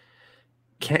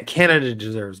 Canada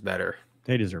deserves better.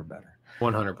 They deserve better.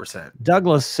 100%.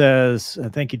 Douglas says,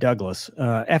 thank you, Douglas.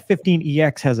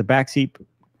 F-15EX has a backseat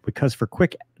because for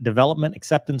quick development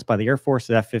acceptance by the Air Force,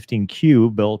 the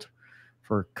F-15Q built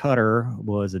for Qatar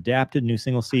was adapted. New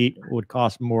single seat would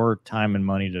cost more time and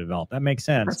money to develop. That makes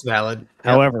sense. That's valid.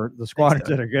 However, the squadrons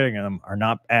that are getting them are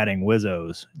not adding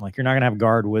Wizzos. Like, you're not going to have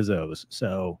guard Wizzos.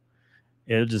 So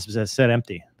it'll just set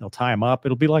empty. They'll tie them up.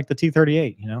 It'll be like the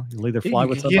T-38. You know, you'll either fly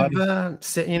with somebody. Give,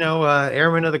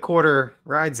 Airman of the Quarter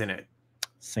rides in it.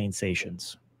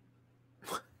 Sensations.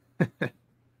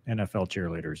 NFL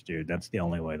cheerleaders, dude. That's the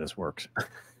only way this works.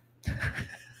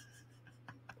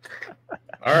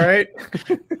 All right.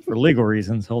 For legal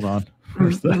reasons. Hold on.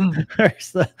 There's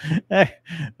that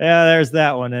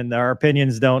one. And our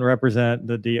opinions don't represent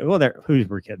the deal. Well,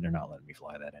 we're kidding. They're not letting me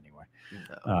fly that anyway.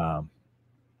 No.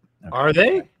 Okay. Are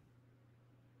they?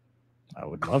 I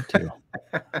would love to.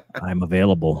 I'm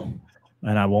available.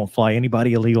 And I won't fly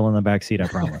anybody illegal in the back seat, I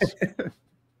promise.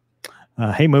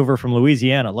 Hey, Mover from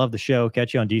Louisiana. Love the show.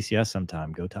 Catch you on DCS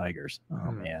sometime. Go Tigers.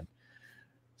 Oh, man.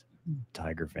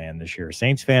 Tiger fan this year.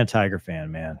 Saints fan, Tiger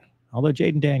fan, man. Although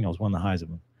Jaden Daniels won the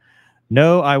Heisman.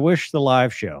 No, I wish the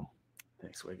live show.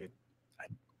 Thanks, Wicked. I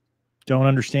don't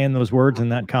understand those words in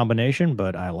that combination,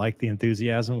 but I like the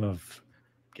enthusiasm of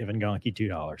giving Gonky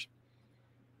 $2. All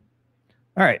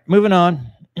right, moving on.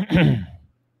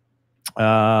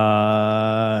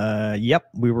 Yep,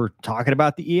 we were talking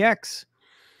about the EX.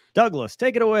 Douglas,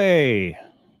 take it away.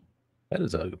 That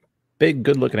is a big,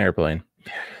 good-looking airplane.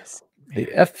 Yes.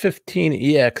 The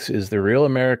F-15EX is the real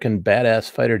American badass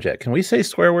fighter jet. Can we say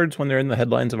swear words when they're in the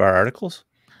headlines of our articles?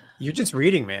 You're just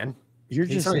reading, man.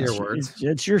 These are your words.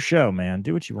 It's your show, man.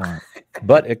 Do what you want.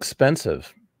 But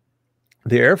expensive.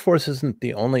 The Air Force isn't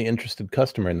the only interested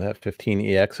customer in the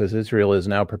F-15EX, as Israel is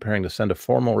now preparing to send a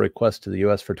formal request to the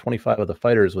U.S. for 25 of the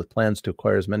fighters, with plans to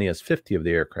acquire as many as 50 of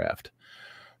the aircraft.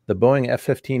 The Boeing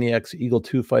F-15EX Eagle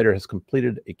II fighter has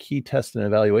completed a key test and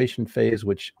evaluation phase,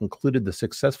 which included the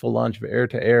successful launch of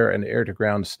air-to-air and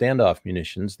air-to-ground standoff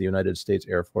munitions, the United States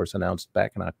Air Force announced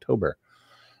back in October.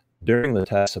 During the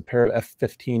tests, a pair of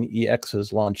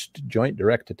F-15EXs launched joint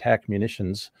direct attack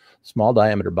munitions, small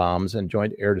diameter bombs, and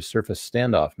joint air-to-surface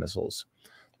standoff missiles.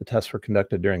 The tests were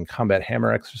conducted during Combat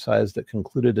Hammer exercise that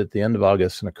concluded at the end of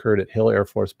August and occurred at Hill Air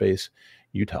Force Base,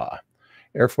 Utah.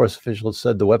 Air Force officials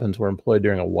said the weapons were employed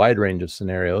during a wide range of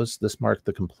scenarios. This marked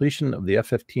the completion of the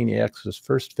F-15EX's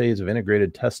first phase of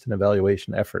integrated test and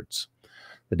evaluation efforts.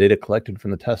 The data collected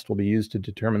from the test will be used to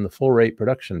determine the full rate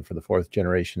production for the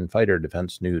fourth-generation fighter,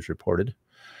 Defense News reported.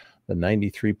 The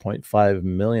 $93.5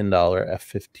 million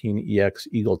F-15EX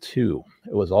Eagle II.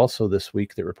 It was also this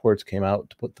week that reports came out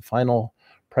to put the final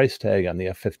price tag on the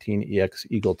F-15EX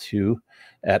Eagle II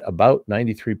at about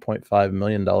 $93.5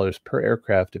 million per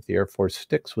aircraft if the Air Force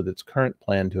sticks with its current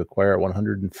plan to acquire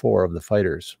 104 of the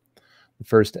fighters. The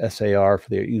first SAR for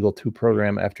the Eagle II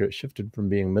program after it shifted from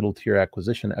being middle-tier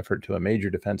acquisition effort to a major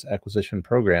defense acquisition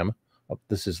program. Oh,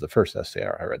 this is the first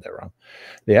SAR. I read that wrong.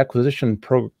 The acquisition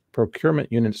procurement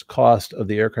unit's cost of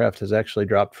the aircraft has actually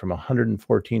dropped from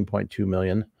 $114.2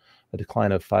 million, a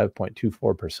decline of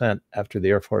 5.24%, after the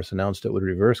Air Force announced it would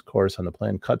reverse course on the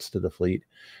planned cuts to the fleet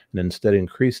and instead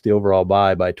increase the overall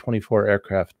buy by 24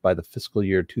 aircraft by the fiscal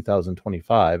year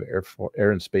 2025,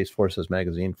 Air and Space Forces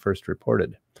magazine first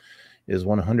reported. Is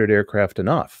 100 aircraft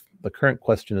enough? The current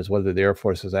question is whether the Air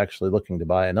Force is actually looking to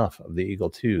buy enough of the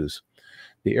Eagle IIs.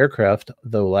 The aircraft,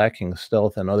 though lacking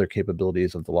stealth and other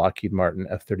capabilities of the Lockheed Martin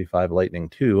F-35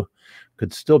 Lightning II,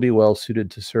 could still be well suited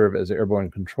to serve as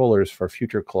airborne controllers for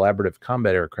future collaborative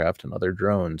combat aircraft and other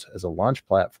drones, as a launch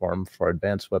platform for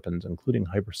advanced weapons, including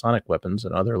hypersonic weapons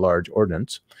and other large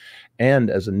ordnance, and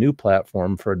as a new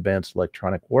platform for advanced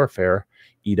electronic warfare,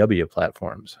 EW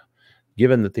platforms.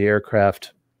 Given that the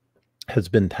aircraft has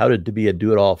been touted to be a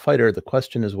do-it-all fighter, the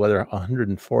question is whether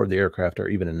 104 of the aircraft are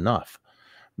even enough.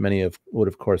 Many would,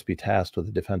 of course, be tasked with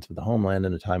the defense of the homeland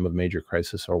in a time of major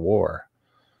crisis or war.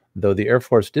 Though the Air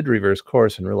Force did reverse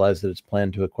course and realized that its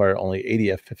plan to acquire only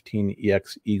 80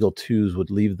 F-15EX Eagle IIs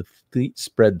would leave the fleet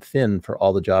spread thin for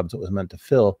all the jobs it was meant to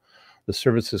fill, the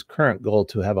service's current goal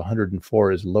to have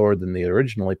 104 is lower than the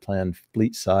originally planned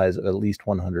fleet size of at least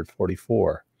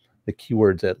 144. The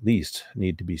keywords "at least"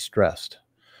 need to be stressed.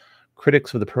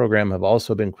 Critics of the program have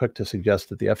also been quick to suggest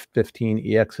that the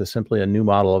F-15EX is simply a new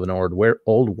model of an old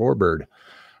warbird.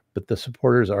 but the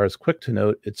supporters are as quick to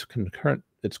note its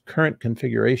current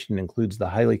configuration includes the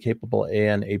highly capable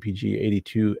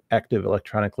AN/APG-82 active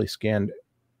electronically scanned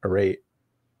array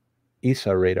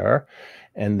ESA radar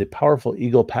and the powerful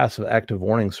Eagle passive active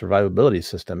warning survivability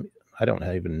system. I don't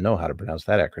even know how to pronounce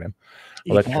that acronym.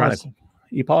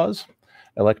 EPAWS,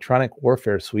 Electronic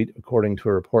Warfare Suite, according to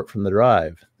a report from the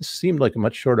Drive. This seemed like a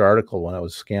much shorter article when I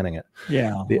was scanning it.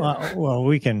 Yeah. We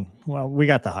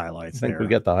got the highlights. I think we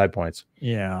get the high points.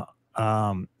 Yeah.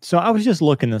 So I was just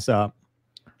looking this up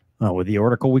with the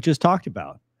article we just talked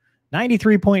about.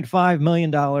 $93.5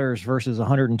 million versus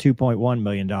 $102.1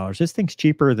 million. This thing's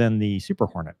cheaper than the Super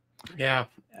Hornet. Yeah.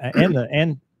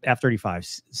 And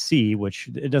F-35C, which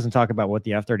it doesn't talk about what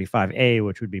the F-35A,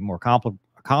 which would be more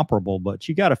comparable, but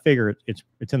you got to figure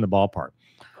it's in the ballpark.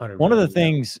 One of the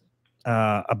things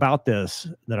about this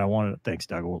that I wanted, thanks,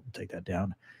 Doug, we'll take that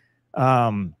down.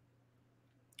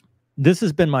 This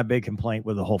has been my big complaint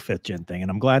with the whole 5th gen thing, and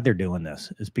I'm glad they're doing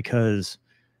this, is because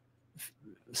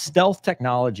stealth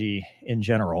technology in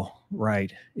general,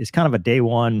 right, is kind of a day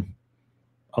one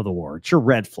of the war. It's your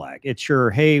red flag. It's your,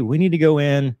 hey, we need to go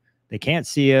in. They can't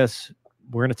see us.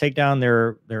 We're going to take down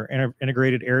their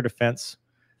integrated air defense,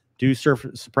 do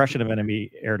suppression of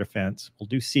enemy air defense. We'll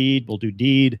do SEED. We'll do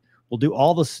DEED. We'll do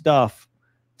all the stuff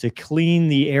to clean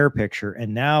the air picture.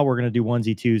 And now we're going to do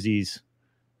onesie twosies.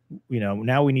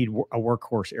 Now we need a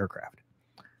workhorse aircraft.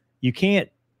 You can't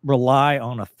rely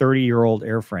on a 30-year-old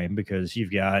airframe because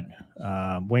you've got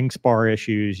wing spar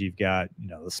issues. You've got,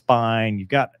 the spine. You've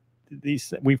got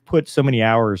these. We've put so many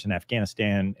hours in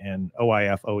Afghanistan and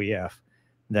OIF, OEF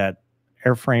that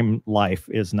airframe life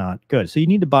is not good. So you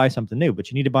need to buy something new,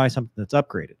 but you need to buy something that's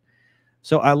upgraded.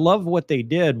 So I love what they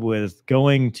did with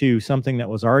going to something that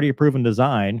was already a proven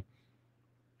design,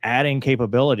 adding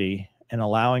capability and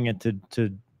allowing it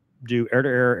to do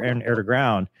air-to-air and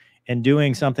air-to-ground, and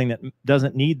doing something that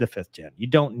doesn't need the 5th gen. You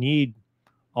don't need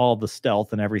all the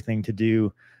stealth and everything to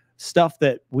do stuff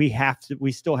that we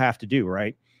still have to do,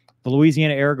 right? The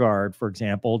Louisiana Air Guard, for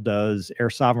example, does air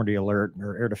sovereignty alert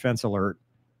or air defense alert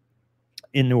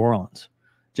in New Orleans.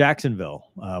 Jacksonville,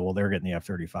 they're getting the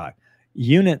F-35.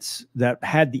 Units that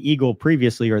had the Eagle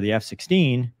previously or the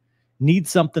F-16 need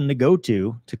something to go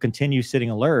to continue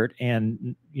sitting alert,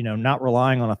 and not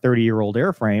relying on a 30-year-old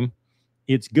airframe.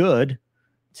 It's good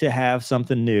to have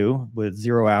something new with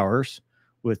 0 hours,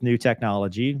 with new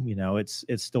technology. It's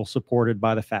still supported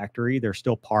by the factory. There's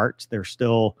still parts. There's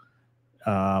still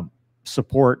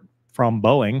support from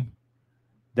Boeing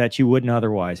that you wouldn't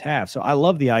otherwise have. So I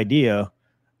love the idea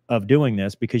of doing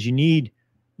this, because you need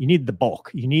the bulk.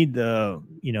 You need the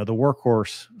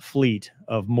workhorse fleet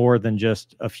of more than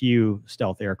just a few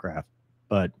stealth aircraft.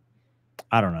 But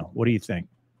I don't know. What do you think?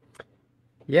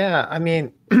 Yeah, I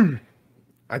mean,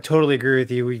 I totally agree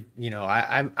with you.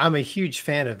 I'm a huge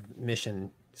fan of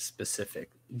mission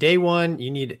specific. Day one,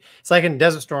 it's like in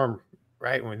Desert Storm,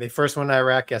 right? When they first went to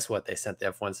Iraq, guess what? They sent the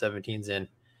F-117s in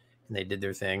and they did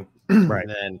their thing. Right. And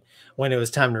then when it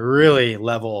was time to really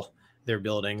level their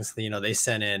buildings, they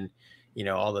sent in,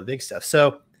 all the big stuff.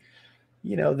 So,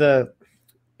 we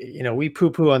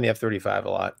poo-poo on the F-35 a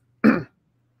lot.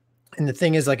 And the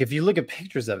thing is, like, if you look at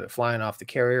pictures of it flying off the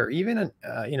carrier, even, in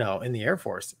the Air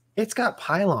Force, it's got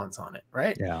pylons on it,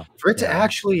 right? Yeah. For it to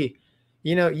actually,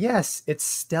 yes, it's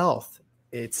stealth.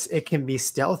 It can be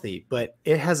stealthy, but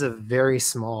it has a very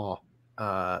small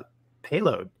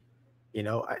payload.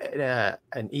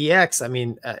 An EX,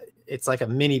 it's like a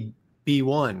mini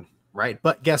B1, right?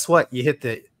 But guess what? You hit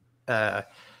the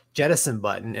jettison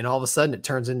button, and all of a sudden it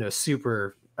turns into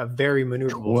a very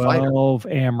maneuverable 12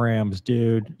 fighter. AMRAMs,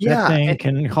 dude. Yeah, that thing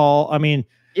can haul.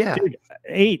 Yeah, dude,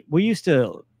 8. We used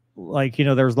to,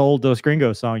 there's the old Dos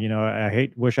Gringos song.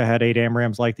 Wish I had 8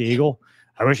 AMRAMs like the Eagle.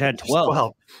 I wish I had 12.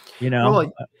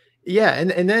 Well, yeah,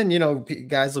 and then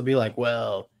guys will be like,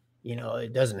 well,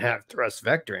 it doesn't have thrust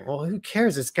vectoring. Well, who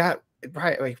cares? It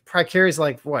probably carries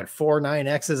like what 4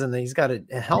 9Xs, and then he's got a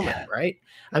helmet, right?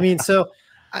 So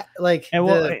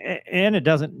and it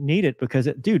doesn't need it because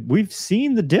we've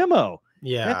seen the demo.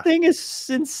 Yeah, that thing is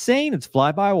insane. It's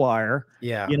fly by wire.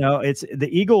 Yeah, it's the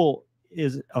Eagle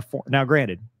is now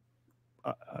granted.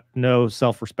 No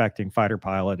self-respecting fighter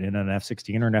pilot in an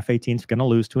F-16 or an F-18 is going to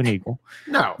lose to an Eagle.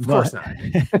 No, of course not.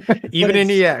 Even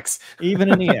in EX. Even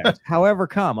in EX. However,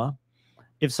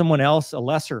 if someone else, a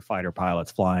lesser fighter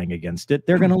pilot's flying against it,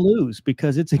 they're going to lose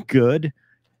because it's a good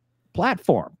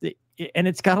platform. And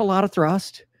it's got a lot of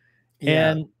thrust.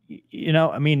 Yeah. And,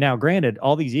 now granted,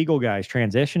 all these Eagle guys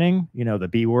transitioning, the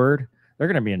B word, they're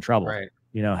going to be in trouble. Right.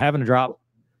 Having to drop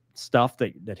stuff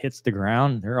that hits the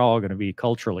ground, they're all going to be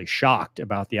culturally shocked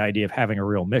about the idea of having a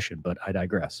real mission, but I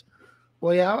digress.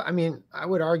 Well, yeah, I mean, I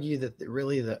would argue that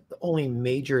really the only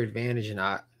major advantage, and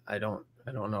I don't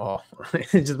know,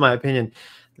 it's just my opinion,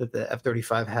 that the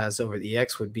F-35 has over the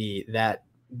EX would be that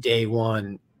day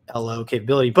one LO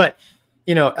capability. But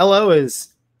LO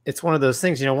it's one of those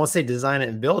things. Once they design it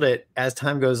and build it, as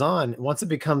time goes on, once it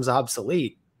becomes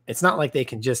obsolete, it's not like they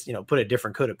can just put a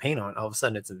different coat of paint on. All of a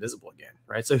sudden, it's invisible again,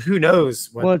 right? So who knows?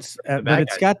 Well, but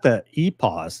it's got the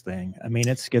EPAWS thing. I mean,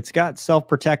 it's got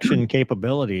self-protection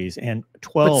capabilities and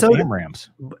 12 AMRAAMs.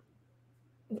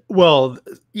 Well,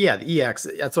 yeah, the EX.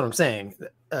 That's what I'm saying.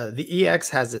 The EX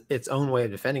has its own way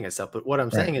of defending itself. But what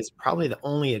I'm saying is probably the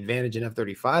only advantage an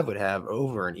F-35 would have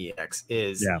over an EX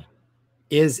is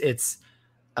its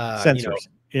sensors.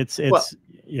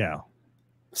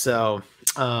 So,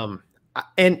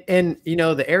 and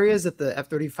the areas that the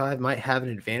F-35 might have an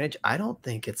advantage, I don't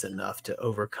think it's enough to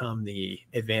overcome the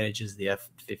advantages the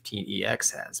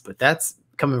F-15EX has. But that's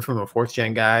coming from a 4th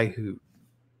gen guy who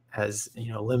has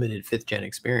limited 5th gen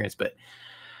experience. But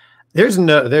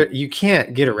you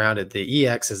can't get around it. The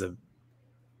EX is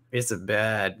it's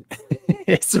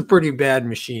a pretty bad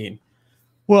machine.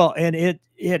 Well, and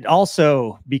it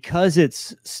also, because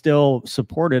it's still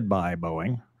supported by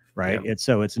Boeing, right? It's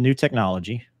a new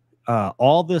technology.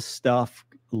 All this stuff,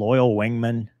 loyal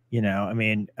wingman, I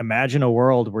mean, imagine a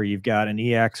world where you've got an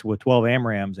EX with 12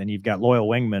 AMRAAMs and you've got loyal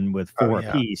wingman with 4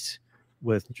 apiece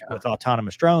with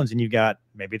autonomous drones, and you've got,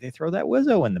 maybe they throw that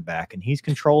Wizzo in the back and he's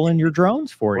controlling your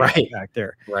drones for you back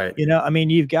there. Right. I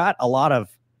mean, you've got a lot of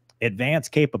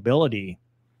advanced capability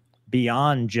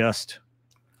beyond just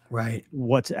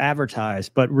what's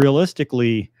advertised, but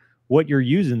realistically, what you're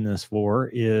using this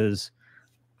for is,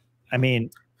 I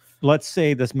mean, let's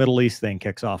say this Middle East thing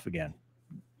kicks off again.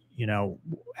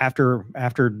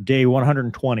 After day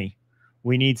 120,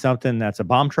 we need something that's a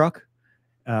bomb truck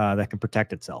that can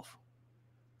protect itself.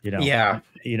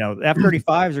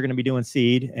 F-35s are going to be doing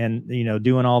seed and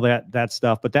doing all that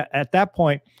stuff. But at that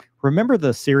point, remember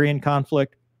the Syrian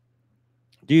conflict,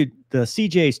 dude. The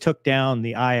CJs took down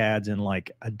the IADs in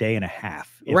like a day and a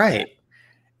half.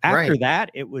 After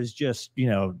that, it was just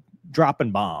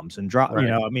dropping bombs and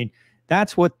I mean,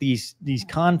 that's what these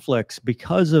conflicts,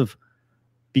 because of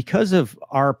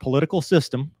our political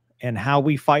system and how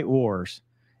we fight wars,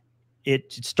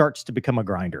 it starts to become a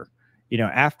grinder.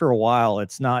 After a while,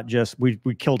 it's not just we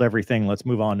killed everything, let's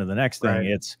move on to the next thing.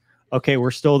 It's okay,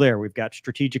 we're still there. We've got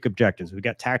strategic objectives, we've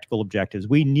got tactical objectives.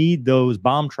 We need those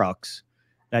bomb trucks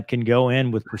that can go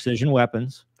in with precision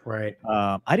weapons.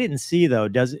 I didn't see though.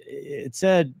 It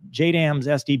said JDAMs,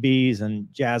 SDBs, and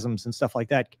JASMs and stuff like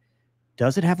that.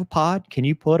 Does it have a pod? Can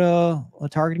you put a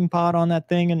targeting pod on that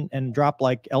thing and drop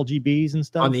like LGBs and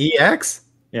stuff on the EX?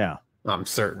 Yeah, I'm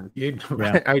certain.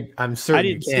 I'm certain. I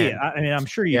didn't see it. I mean, I'm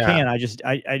sure you can. I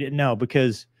didn't know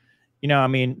because, I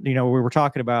mean, we were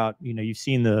talking about, you've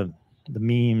seen the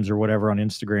memes or whatever on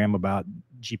Instagram about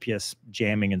GPS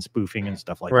jamming and spoofing and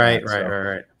stuff like that.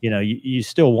 Right. You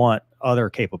still want other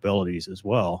capabilities as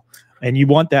well, and you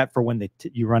want that for when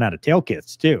you run out of tail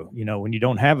kits too. When you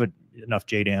don't have enough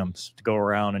JDAMs to go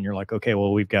around, and you're like, okay,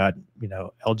 well, we've got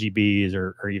LGBs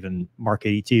or even Mark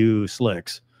 82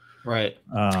 slicks.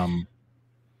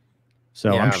 So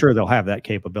I'm sure they'll have that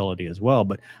capability as well.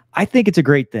 But I think it's a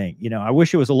great thing. I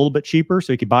wish it was a little bit cheaper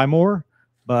so you could buy more.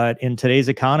 But in today's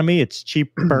economy, it's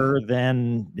cheaper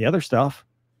than the other stuff.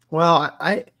 Well,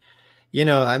 I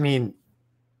mean,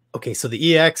 okay, so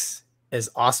the EX is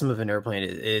awesome of an airplane.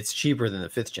 It's cheaper than the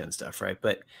 5th gen stuff, right?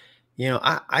 But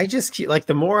I just keep, like,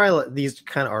 the more these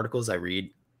kind of articles I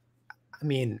read, I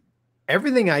mean,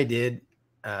 everything I did,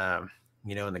 in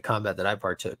the combat that I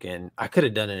partook in, I could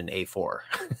have done it in A4.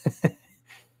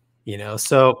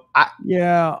 So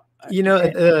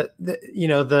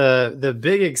the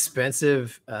big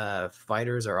expensive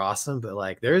fighters are awesome, but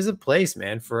like there's a place,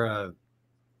 man, for a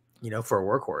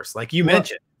workhorse, like you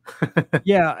mentioned.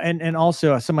 And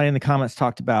also somebody in the comments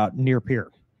talked about near peer.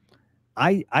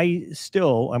 I'm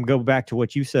going back to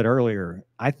what you said earlier.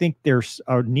 I think there's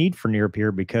a need for near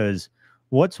peer because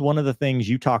what's one of the things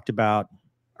you talked about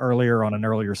earlier on an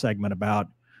earlier segment about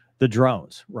the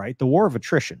drones, right? The war of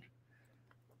attrition.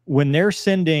 When they're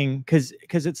sending, because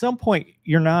at some point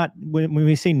you're not, when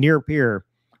we say near peer,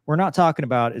 we're not talking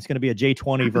about it's going to be a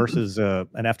J-20 versus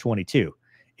an F-22.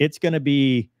 It's going to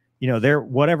be, they're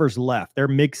whatever's left. They're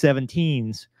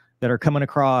MiG-17s that are coming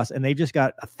across, and they've just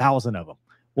got 1,000 of them.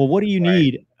 Well, what do you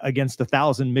need against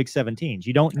 1,000 MiG-17s?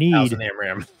 You don't need 1,000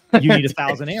 AMRAAM. You need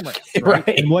 1,000 AMRAAMs, right?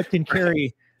 And what can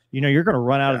carry? You're going to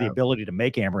run out of the ability to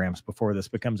make AMRAAMs before this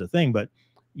becomes a thing, but.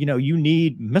 You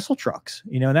need missile trucks,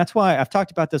 and that's why I've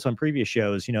talked about this on previous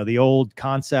shows, the old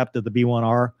concept of the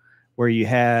B-1R where you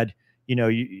had,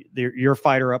 your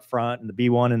fighter up front and the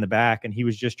B-1 in the back, and he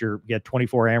was just you had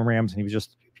 24 AMRAAMs, and he was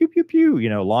just pew, pew, pew,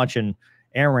 launching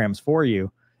AMRAAMs for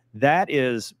you. That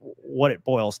is what it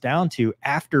boils down to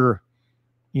after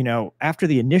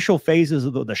the initial phases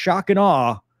of the shock and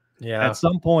awe. Yeah. At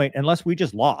some point, unless we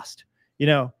just lost, you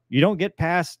don't get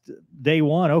past day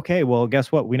one. Okay, well,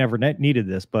 guess what? We never needed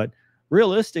this. But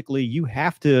realistically, you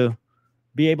have to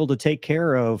be able to take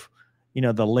care of,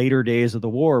 the later days of the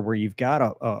war where you've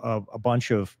got a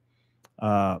bunch of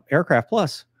aircraft.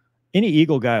 Plus, any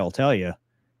Eagle guy will tell you,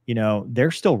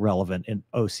 they're still relevant in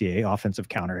OCA, offensive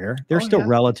counter air. They're still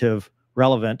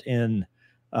relevant in,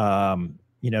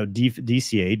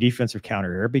 DCA, defensive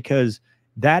counter air, because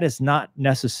that is not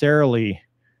necessarily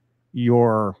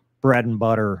your bread and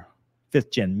butter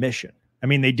 5th gen mission. I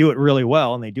mean, they do it really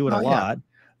well and they do it a lot,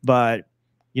 but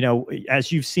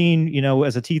as you've seen,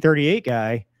 as a T-38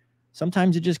 guy,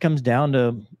 sometimes it just comes down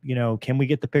to, can we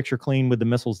get the picture clean with the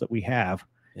missiles that we have?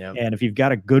 Yeah. And if you've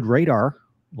got a good radar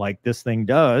like this thing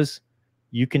does,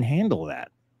 you can handle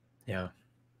that. Yeah.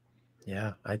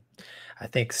 Yeah. I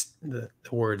think the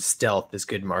word stealth is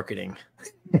good marketing.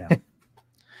 Yeah.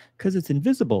 Because it's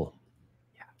invisible.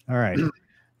 Yeah. All right.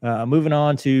 Moving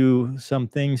on to some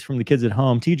things from the kids at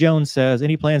home. T. Jones says,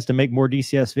 any plans to make more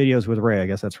DCS videos with Ray? I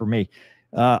guess that's for me.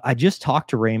 I just talked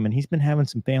to Raymond. He's been having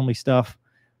some family stuff,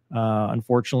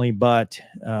 unfortunately, but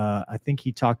I think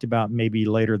he talked about maybe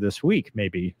later this week,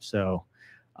 maybe. So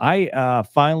I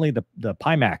finally, the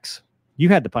Pimax. You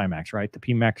had the Pimax, right? The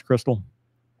Pimax Crystal?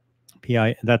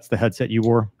 PI, that's the headset you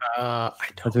wore.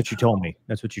 That's what you told me.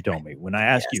 That's what you told me when I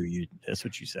asked you. That's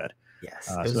what you said.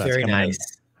 Yes, it was very nice.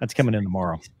 That's coming in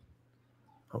tomorrow.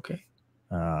 Okay.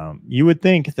 You would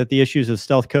think that the issues of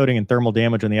stealth coating and thermal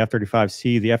damage on the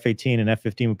F-35C, the F-18, and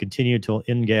F-15 would continue until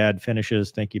NGAD finishes.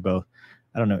 Thank you both.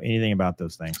 I don't know anything about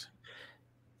those things.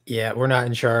 Yeah, we're not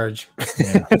in charge.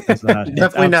 Yeah,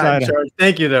 definitely not in charge.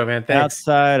 Thank you, though, man. Thanks.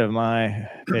 Outside of my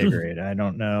pay grade, I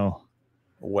don't know.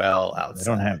 Well,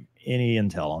 outside. I don't have any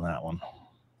intel on that one.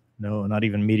 No, not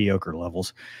even mediocre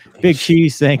levels. Big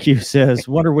Cheese, thank you, says,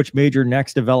 wonder which major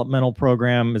next developmental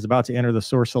program is about to enter the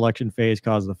source selection phase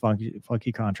cause of the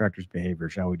funky contractor's behavior.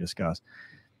 Shall we discuss?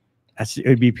 It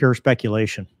would be pure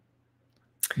speculation.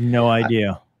 No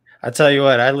idea. I tell you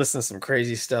what, I listen to some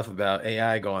crazy stuff about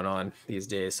AI going on these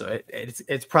days. So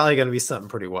it's probably going to be something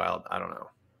pretty wild. I don't know.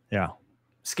 Yeah.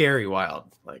 Scary wild.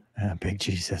 Like Big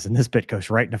Cheese says, and this bit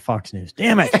goes right into Fox News.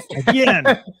 Damn it. Again.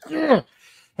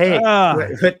 Hey,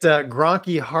 but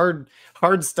Gonky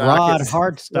Hardstock. Rod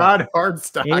Hardstock. Rod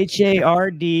Hardstock.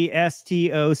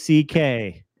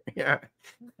 Hardstock. Yeah.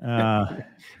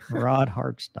 Rod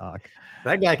Hardstock.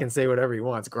 That guy can say whatever he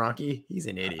wants. Gonky, he's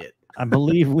an idiot. I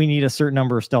believe we need a certain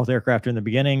number of stealth aircraft in the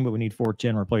beginning, but we need 4th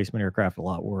gen replacement aircraft a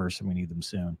lot worse, and we need them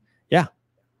soon. Yeah.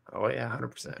 Oh, yeah,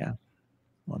 100%. Yeah.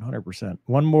 100%.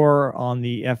 One more on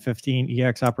the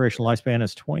F-15EX operational lifespan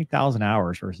is 20,000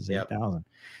 hours versus 8,000.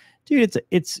 Dude,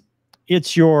 it's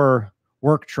your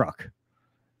work truck.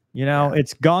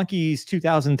 It's Gonky's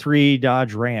 2003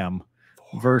 Dodge Ram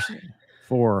versus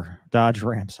 4 Dodge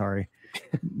Ram. Sorry,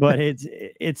 but it's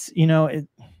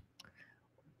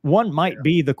one might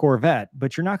be the Corvette,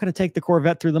 but you're not going to take the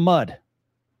Corvette through the mud.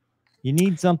 You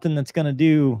need something that's going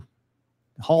to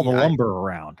haul the lumber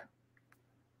around.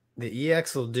 The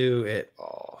EX will do it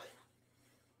all.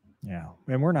 Yeah,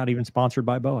 and we're not even sponsored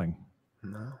by Boeing.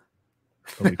 No.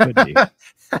 But we could be.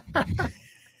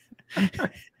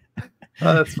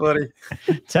 Oh, that's funny.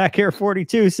 TAC Air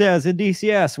 42 says in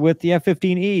DCS with the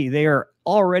F-15E, they are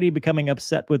already becoming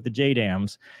upset with the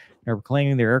JDAMs. They're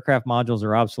claiming their aircraft modules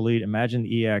are obsolete. Imagine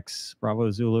the EX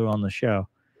Bravo Zulu on the show.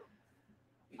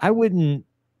 I wouldn't.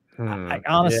 I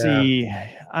honestly,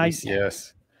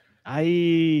 yes.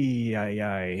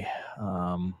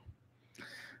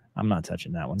 I'm not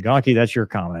touching that one. Gonky, that's your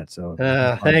comment. So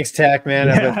thanks, TAC, man.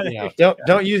 Yeah.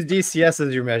 Don't use DCS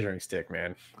as your measuring stick,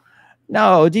 man.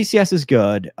 No, DCS is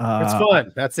good. It's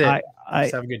fun. That's it.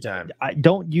 Just have a good time. I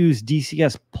don't use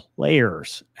DCS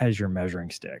players as your measuring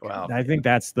stick. Wow. I think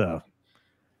that's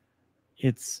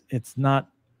it's not.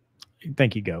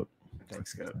 Thank you, Goat.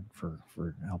 Thanks, Goat, for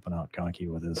helping out Gonky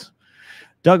with his.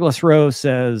 Douglas Rose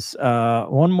says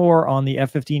one more on the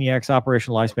F-15EX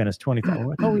operational lifespan is 20,000.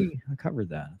 I thought I covered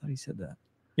that. I thought he said that.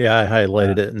 Yeah, I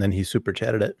highlighted it and then he super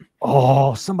chatted it.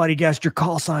 Oh, somebody guessed your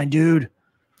call sign, dude.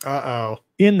 Uh-oh.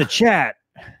 In the chat.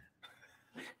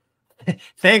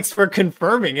 Thanks for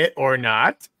confirming it, or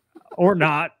not. Or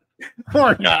not.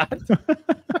 Or not.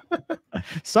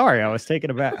 Sorry, I was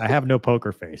taken aback. I have no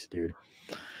poker face, dude.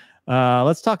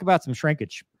 Let's talk about some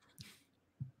shrinkage.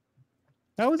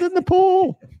 I was in the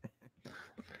pool.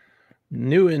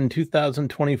 New in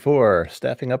 2024,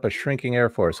 staffing up a shrinking Air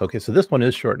Force. Okay, so this one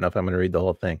is short enough. I'm going to read the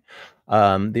whole thing.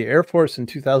 The Air Force in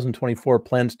 2024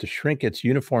 plans to shrink its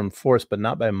uniformed force, but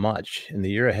not by much. In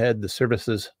the year ahead, the service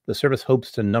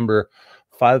hopes to number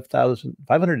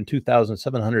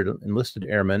 502,700 enlisted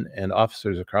airmen and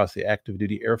officers across the active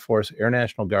duty Air Force, Air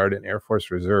National Guard, and Air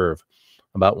Force Reserve,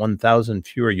 about 1,000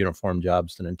 fewer uniform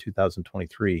jobs than in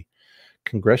 2023.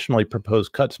 Congressionally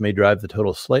proposed cuts may drive the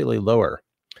total slightly lower.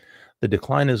 The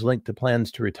decline is linked to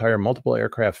plans to retire multiple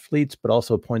aircraft fleets, but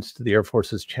also points to the Air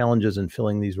Force's challenges in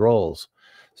filling these roles.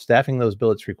 Staffing those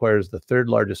billets requires the third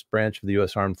largest branch of the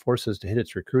U.S. Armed Forces to hit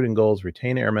its recruiting goals,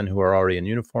 retain airmen who are already in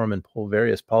uniform, and pull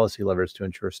various policy levers to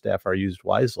ensure staff are used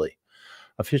wisely.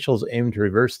 Officials aim to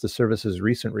reverse the service's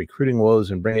recent recruiting woes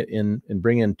and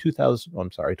bring in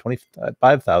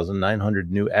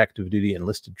 25,900 new active duty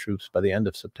enlisted troops by the end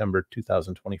of September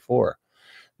 2024.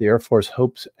 The Air Force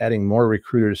hopes adding more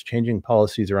recruiters, changing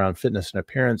policies around fitness and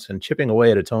appearance, and chipping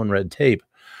away at its own red tape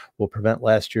will prevent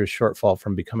last year's shortfall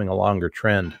from becoming a longer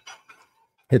trend.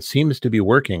 It seems to be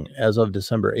working. As of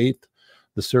December 8th,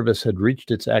 the service had reached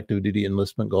its active duty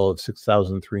enlistment goal of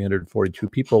 6,342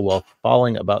 people, while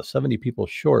falling about 70 people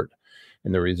short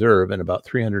in the reserve and about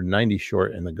 390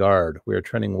 short in the Guard. We are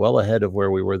trending well ahead of where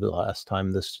we were the last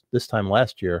time this time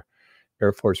last year,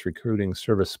 Air Force Recruiting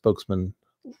Service spokesperson,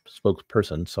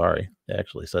 they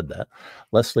actually said that,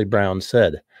 Leslie Brown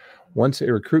said. Once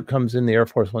a recruit comes in, the Air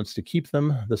Force wants to keep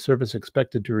them. The service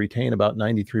expected to retain about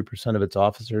 93% of its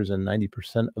officers and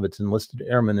 90% of its enlisted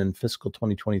airmen in fiscal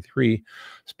 2023,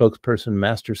 spokesperson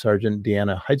Master Sergeant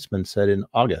Deanna Heitzman said in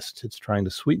August. It's trying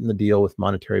to sweeten the deal with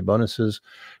monetary bonuses,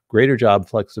 greater job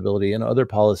flexibility, and other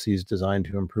policies designed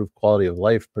to improve quality of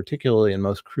life, particularly in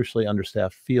most crucially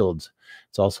understaffed fields.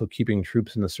 It's also keeping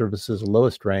troops in the service's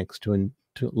lowest ranks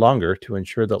longer to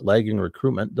ensure that lagging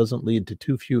recruitment doesn't lead to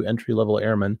too few entry-level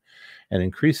airmen, and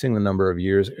increasing the number of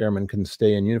years airmen can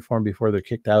stay in uniform before they're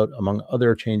kicked out, among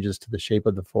other changes to the shape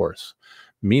of the force.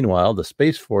 Meanwhile, the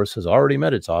Space Force has already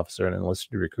met its officer and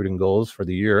enlisted recruiting goals for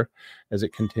the year as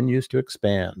it continues to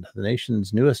expand. The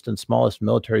nation's newest and smallest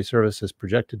military service is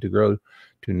projected to grow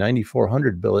to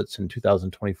 9,400 billets in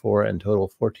 2024 and total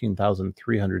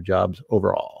 14,300 jobs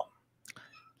overall.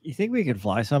 You think we could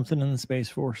fly something in the Space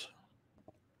Force?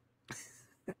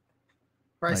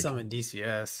 Probably some in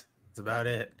DCS. That's about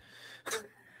it.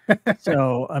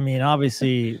 So, I mean,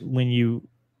 obviously,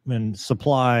 when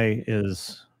supply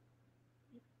is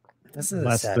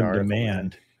less than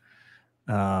demand,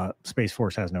 Space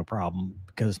Force has no problem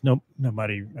because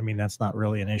nobody. I mean, that's not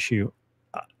really an issue,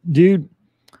 dude.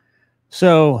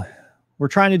 So, we're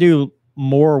trying to do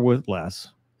more with less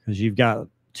because you've got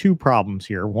two problems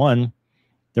here. One,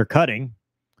 they're cutting,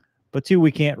 but two,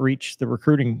 we can't reach the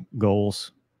recruiting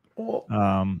goals. Well,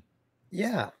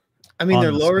 yeah, I mean,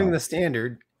 they're lowering the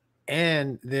standard,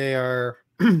 and they are,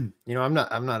 I'm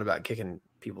not about kicking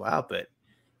people out, but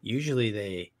usually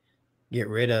they get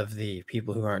rid of the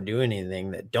people who aren't doing anything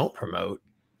that don't promote.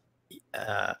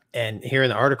 And here in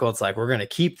the article, it's like, we're going to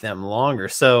keep them longer.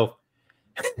 So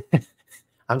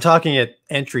I'm talking at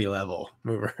entry level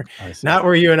mover, not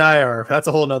where you and I are. That's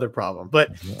a whole nother problem, but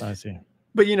I see.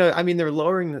 But, I mean, they're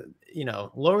lowering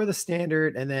lower the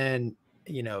standard and then,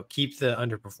 keep the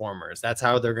underperformers. That's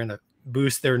how they're going to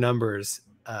boost their numbers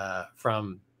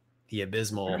from the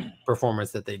abysmal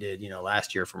performance that they did,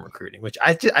 last year from recruiting, which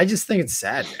I just think it's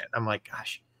sad, man. I'm like,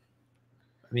 gosh,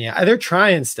 I mean, they're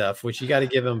trying stuff, which you got to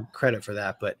give them credit for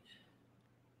that. But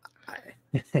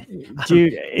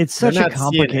dude, it's such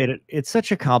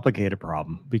a complicated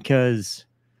problem because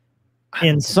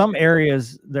in some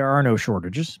areas there are no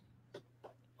shortages,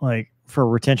 like for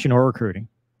retention or recruiting.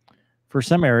 For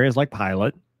some areas like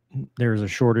pilot, there's a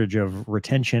shortage of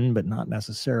retention, but not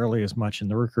necessarily as much in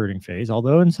the recruiting phase,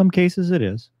 although in some cases it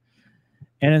is.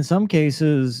 And in some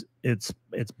cases it's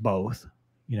both,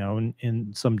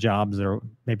 in some jobs they're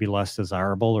maybe less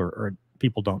desirable or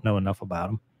people don't know enough about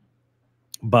them.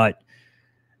 But,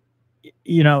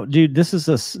 dude, this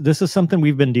is something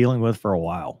we've been dealing with for a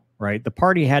while, right? The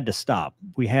party had to stop.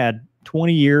 We had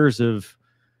 20 years of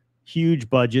huge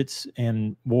budgets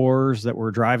and wars that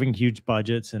were driving huge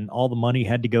budgets, and all the money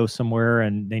had to go somewhere,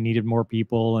 and they needed more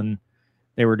people, and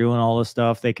they were doing all this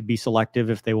stuff. They could be selective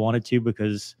if they wanted to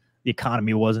because the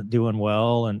economy wasn't doing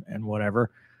well and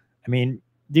whatever. I mean,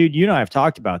 dude, you and I have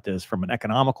talked about this from an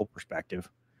economical perspective.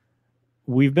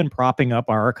 We've been propping up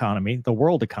our economy, the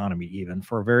world economy even,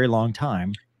 for a very long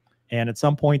time. And at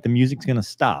some point, the music's going to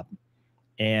stop.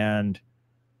 And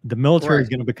the military is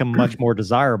going to become much more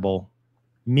desirable.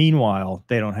 Meanwhile,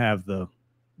 they don't have the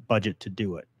budget to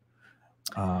do it.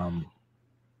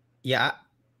 Yeah,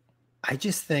 I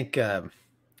just think, I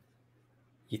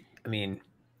mean,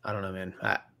 I don't know, man.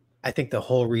 I think the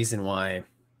whole reason why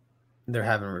they're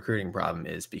having a recruiting problem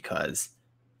is because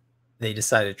they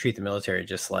decided to treat the military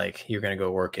just like you're going to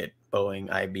go work at Boeing,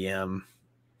 IBM,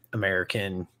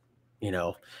 American, you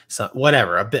know, so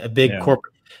whatever, a big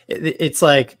corporate. It's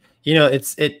like, you know,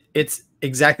 it's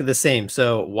exactly the same.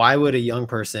 So why would a young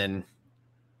person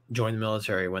join the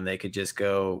military when they could just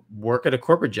go work at a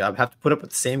corporate job, have to put up with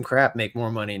the same crap, make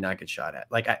more money, and not get shot at?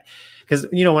 Like, because,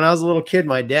 you know, when I was a little kid,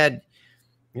 my dad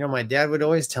would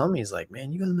always tell me, he's like,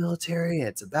 man, you go to the military,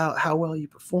 it's about how well you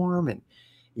perform, and,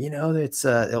 you know, it's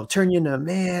it'll turn you into a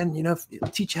man, you know, it'll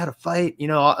teach you how to fight, you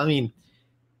know. I mean,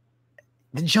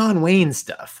 the John Wayne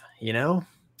stuff, you know.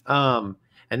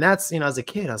 And that's, you know, as a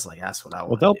kid, I was like, that's what I want.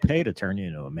 Well, they'll pay to turn you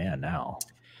into a man now.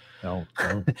 They'll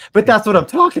but that's what I'm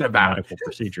talking about. Medical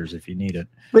procedures if you need it.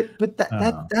 But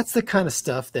that's the kind of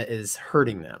stuff that is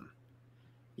hurting them,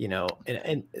 you know.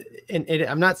 And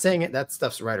I'm not saying that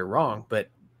stuff's right or wrong, but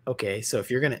okay, so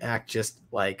if you're going to act just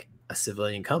like a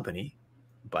civilian company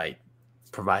by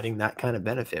providing that kind of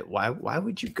benefit, why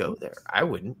would you go there? I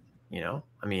wouldn't, you know.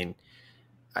 I mean,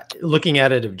 looking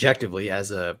at it objectively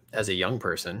as a young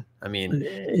person, I mean,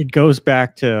 it goes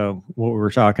back to what we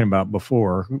were talking about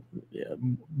before.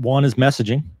 One is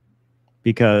messaging,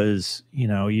 because, you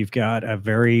know, you've got a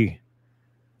very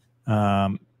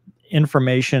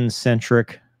information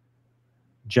centric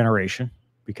generation,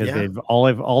 because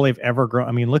all they've ever grown.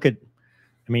 I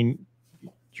mean,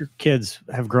 your kids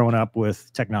have grown up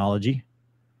with technology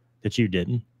that you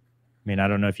didn't. I mean, I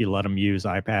don't know if you let them use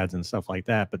iPads and stuff like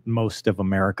that, but most of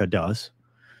America does,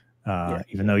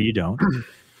 even though you don't.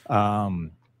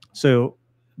 So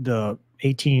the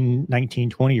 18,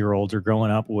 19, 20-year-olds are growing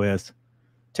up with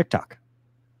TikTok.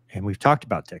 And we've talked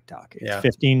about TikTok. It's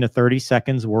 15 to 30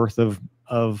 seconds worth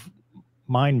of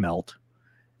mind melt.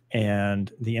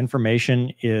 And the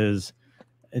information is,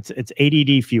 it's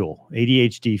ADD fuel,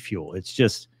 ADHD fuel. It's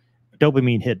just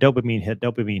dopamine hit, dopamine hit,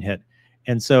 dopamine hit.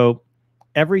 And so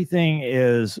everything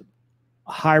is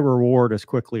high reward as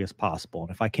quickly as possible.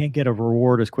 And if I can't get a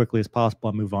reward as quickly as possible,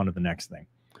 I move on to the next thing.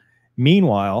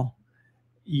 Meanwhile,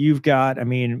 you've got, I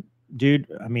mean, dude,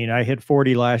 I mean, I hit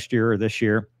 40 last year or this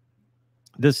year.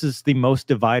 This is the most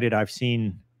divided I've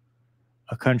seen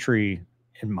a country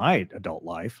in my adult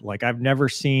life. Like, I've never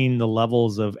seen the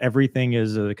levels of everything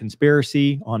is a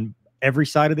conspiracy on every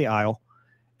side of the aisle.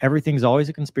 Everything's always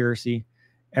a conspiracy.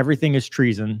 Everything is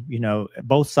treason. You know,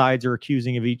 both sides are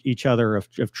accusing of each other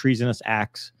of treasonous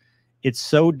acts. It's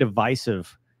so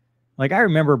divisive. Like, I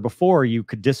remember before, you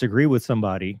could disagree with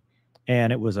somebody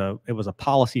and it was a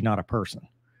policy, not a person.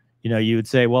 You know, you would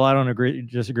say, well, I don't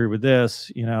disagree with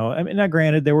this, you know. I mean, now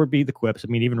granted, there would be the quips. I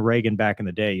mean, even Reagan back in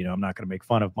the day, you know, I'm not going to make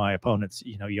fun of my opponent's,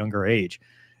 you know, younger age.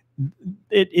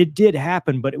 It did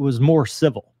happen, but it was more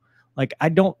civil. Like, I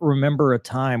don't remember a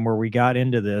time where we got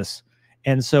into this.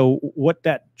 And so what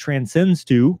that transcends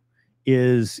to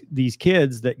is these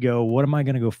kids that go, what am I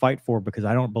going to go fight for? Because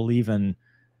I don't believe in,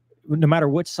 no matter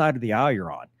which side of the aisle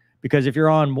you're on. Because if you're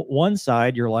on one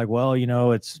side, you're like, well, you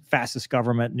know, it's fascist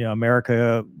government, you know,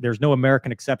 America, there's no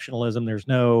American exceptionalism. There's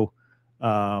no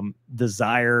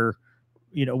desire,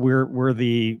 you know, we're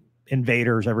the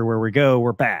invaders everywhere we go.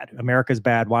 We're bad. America's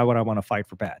bad. Why would I want to fight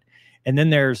for bad? And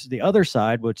then there's the other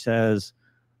side, which says,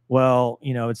 well,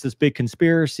 you know, it's this big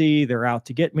conspiracy. They're out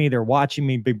to get me. They're watching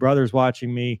me. Big Brother's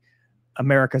watching me.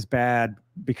 America's bad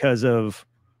because of,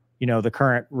 you know, the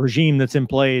current regime that's in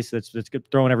place, that's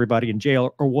throwing everybody in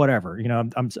jail or whatever. You know,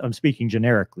 I'm speaking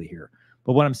generically here,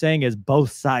 but what I'm saying is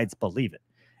both sides believe it.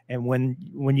 And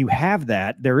when you have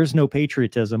that, there is no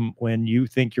patriotism when you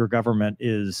think your government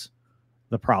is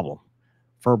the problem,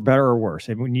 for better or worse.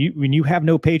 And when you have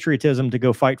no patriotism to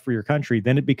go fight for your country,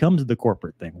 then it becomes the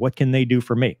corporate thing. What can they do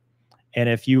for me? And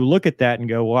if you look at that and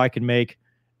go, well, I can make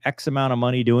X amount of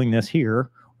money doing this here,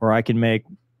 or I can make,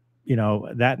 you know,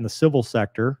 that in the civil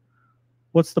sector,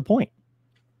 what's the point?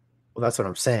 Well, that's what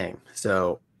I'm saying.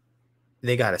 So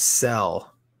they got to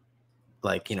sell,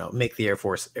 like, you know, make the Air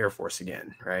Force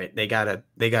again, right? They've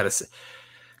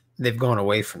gone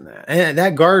away from that. And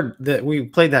that guard that we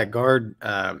played, that guard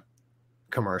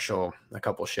commercial a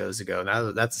couple shows ago,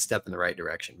 now that's a step in the right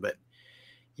direction. But,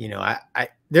 you know,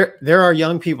 there are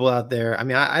young people out there. I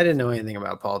mean, I didn't know anything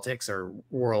about politics or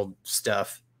world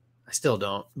stuff. I still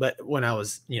don't. But when I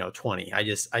was, you know, 20, I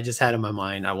just had in my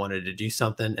mind I wanted to do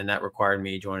something, and that required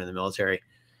me joining the military.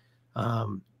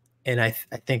 And I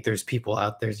think there's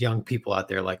young people out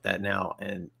there like that now,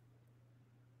 and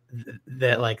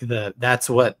that's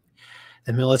what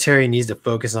the military needs to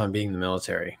focus on, being the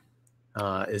military,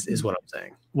 is what I'm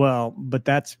saying. Well, but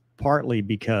that's partly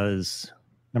because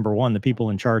Number one, the people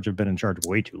in charge have been in charge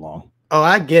way too long. Oh,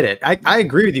 I get it. I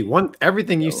agree with you.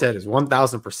 Everything you said is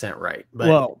 1000% right.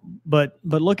 But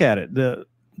but look at it. The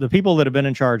people that have been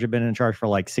in charge for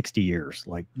like 60 years.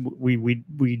 Like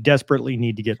we desperately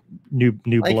need to get new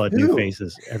like blood, who? new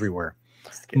faces everywhere.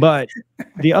 But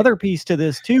the other piece to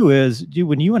this too is, dude,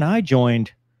 when you and I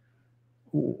joined,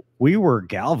 we were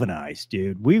galvanized,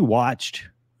 dude. We've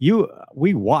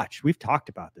talked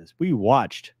about this. We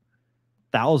watched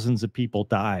thousands of people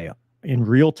die in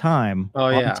real time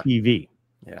on TV.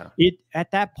 Yeah.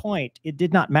 At that point, it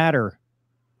did not matter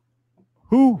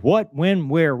who, what, when,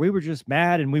 where. We were just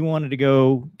mad and we wanted to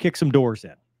go kick some doors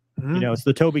in. Mm-hmm. You know, it's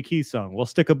the Toby Keith song. We'll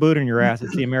stick a boot in your ass.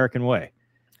 It's the American way.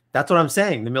 That's what I'm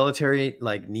saying. The military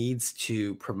like needs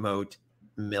to promote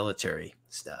military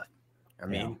stuff. I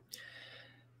mean,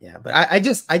 yeah, but I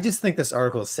just think this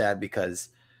article is sad because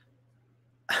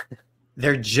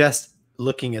they're just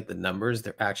looking at the numbers.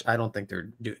 They're actually, I don't think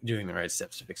they're doing the right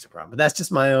steps to fix the problem. But that's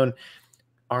just my own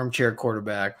armchair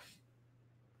quarterback,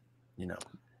 you know.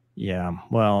 Yeah,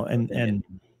 well, and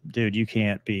dude, you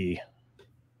can't be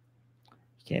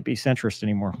centrist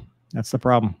anymore. That's the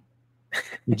problem.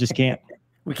 You just can't.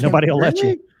 Nobody will let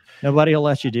you. Nobody will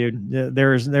let you, dude.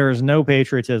 There is no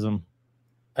patriotism.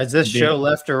 Is this show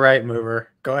left or right, Mover?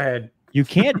 Go ahead. You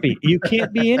can't be. You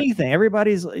can't be anything.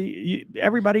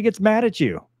 Everybody gets mad at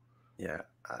you. Yeah,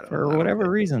 for whatever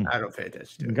reason. I don't pay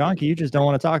attention to it. Gonky, you just don't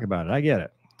want to talk about it. I get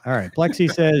it. All right.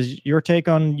 Plexi says, your take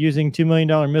on using $2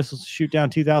 million missiles to shoot down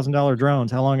 $2,000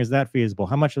 drones. How long is that feasible?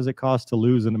 How much does it cost to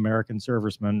lose an American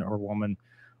serviceman or woman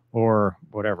or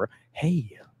whatever?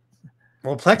 Hey.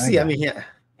 Well, Plexi, I mean, yeah.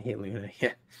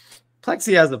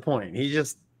 Plexi has a point. He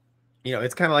just, you know,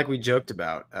 it's kind of like we joked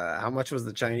about. How much was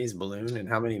the Chinese balloon and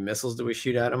how many missiles do we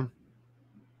shoot at them?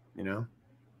 You know?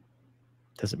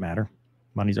 Does it matter?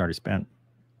 Money's already spent.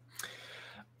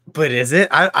 But is it?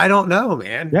 I don't know,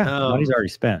 man. Yeah, money's already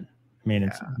spent. I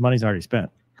mean, money's already spent.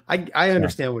 I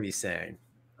understand what he's saying.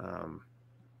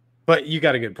 But you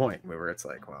got a good point where it's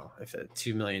like, well, if it's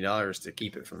 $2 million to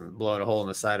keep it from blowing a hole in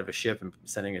the side of a ship and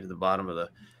sending it to the bottom of the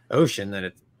ocean,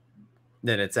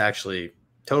 then it's actually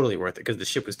totally worth it because the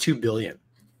ship was $2 billion.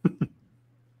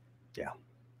 Yeah.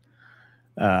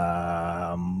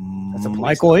 That's a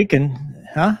Michael Aiken,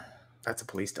 huh? That's a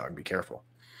police dog. Be careful.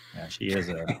 Yeah, she is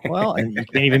well, and you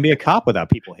can't even be a cop without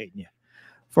people hating you.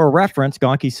 For reference,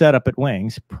 Gonky setup at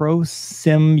Wings,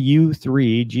 ProSim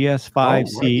U3,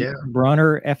 GS5C,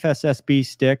 Brunner FSSB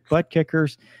stick, butt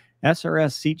kickers,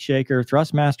 SRS seat shaker,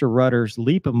 Thrustmaster rudders,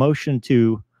 Leap Motion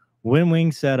 2,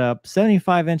 WinWing setup,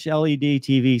 75-inch LED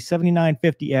TV,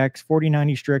 7950X,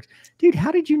 4090 Strix. Dude,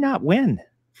 how did you not win?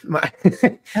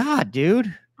 God,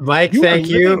 dude. Mike, thank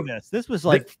you. This was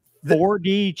like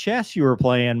 4D chess you were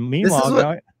playing.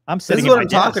 Meanwhile, I'm sitting. This is what I'm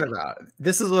talking about.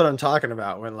 This is what I'm talking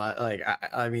about. When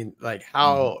I mean,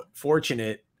 how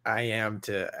fortunate I am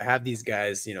to have these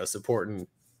guys, you know, supporting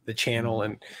the channel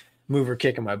and Mover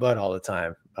kicking my butt all the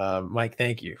time. Mike,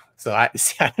 thank you. So I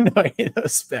don't know any of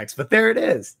those specs, but there it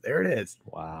is. There it is.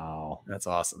 Wow, that's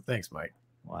awesome. Thanks, Mike.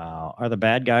 Wow, are the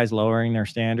bad guys lowering their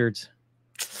standards?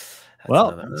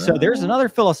 So there's another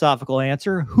philosophical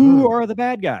answer. Who are the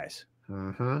bad guys?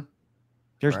 Mm-hmm.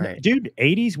 There's dude,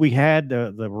 80s we had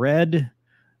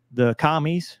the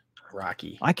commies.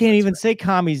 Rocky. I can't even say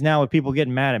commies now with people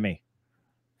getting mad at me.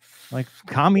 Like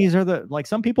commies are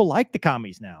some people like the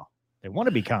commies now. They want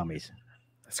to be commies.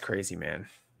 That's crazy, man.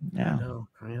 Yeah.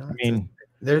 I mean,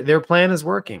 their plan is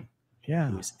working.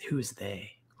 Yeah. Who's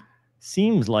they?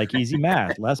 Seems like easy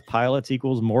math. Less pilots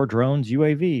equals more drones,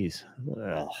 UAVs.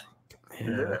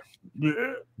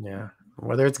 Yeah.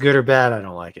 Whether it's good or bad, I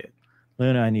don't like it.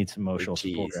 Luna, I need some emotional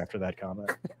support after that comment.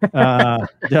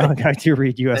 Doug, I do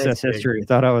read USS history. I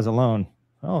thought I was alone.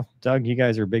 Oh, Doug, you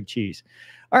guys are big cheese.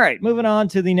 All right, moving on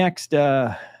to the next. What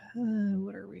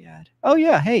are we at? Oh,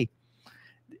 yeah. Hey,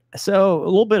 so a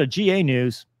little bit of GA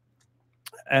news.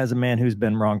 As a man who's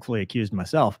been wrongfully accused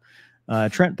myself,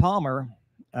 Trent Palmer.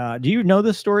 Do you know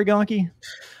this story, Gonky?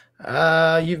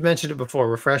 You've mentioned it before.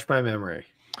 Refresh my memory.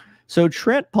 So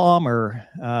Trent Palmer,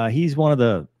 he's one of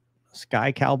the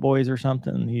Sky Cowboys or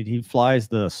something. He flies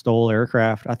the STOL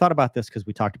aircraft. I thought about this because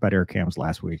we talked about air cams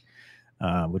last week,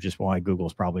 which is why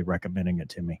Google's probably recommending it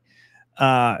to me.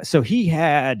 So he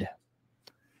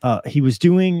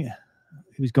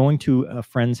was going to a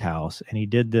friend's house and he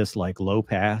did this like low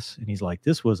pass. And he's like,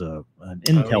 this was an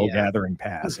intel gathering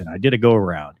pass. And I did a go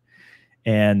around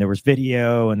and there was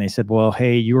video and they said, well,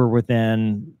 hey, you were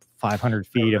within 500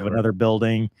 feet of another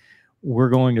building. We're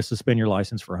going to suspend your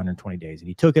license for 120 days. And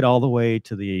he took it all the way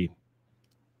to the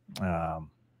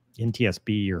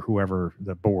NTSB or whoever,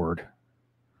 the board.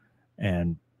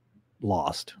 And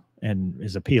lost and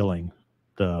is appealing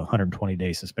the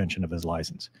 120-day suspension of his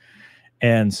license.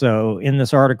 And so in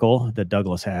this article that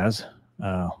Douglas has,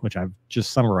 which I've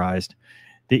just summarized,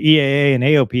 the EAA and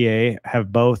AOPA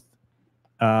have both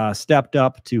stepped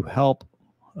up to help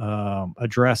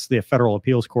address the Federal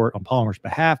Appeals Court on Palmer's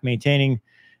behalf, maintaining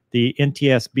the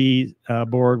NTSB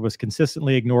board was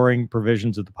consistently ignoring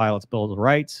provisions of the pilot's Bill of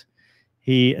Rights.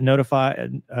 He noted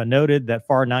that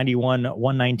FAR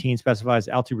 91-119 specifies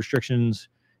altitude restrictions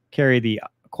carry the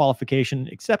qualification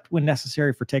except when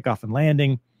necessary for takeoff and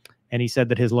landing. And he said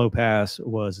that his low pass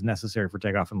was necessary for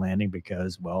takeoff and landing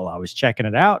because, well, I was checking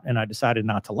it out and I decided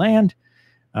not to land.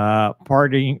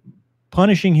 Punishing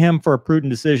him for a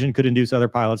prudent decision could induce other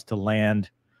pilots to land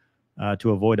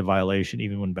to avoid a violation,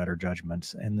 even when better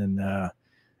judgments. And then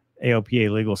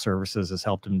AOPA Legal Services has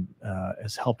helped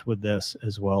with this,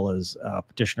 as well as a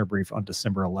petitioner brief on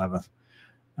December 11th.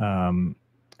 And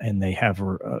they have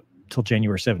till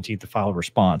January 17th to file a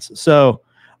response. So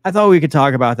I thought we could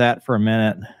talk about that for a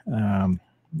minute.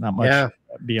 Not much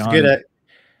beyond.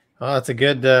 It's a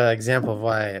good example of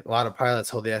why a lot of pilots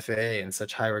hold the FAA in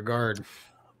such high regard.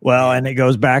 Well, and it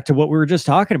goes back to what we were just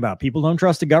talking about. People don't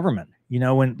trust the government.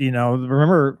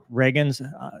 Remember Reagan's,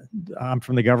 I'm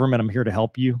from the government, I'm here to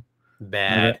help you.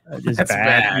 Bad. That's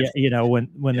bad. Yeah,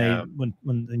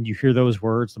 when you hear those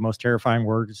words, the most terrifying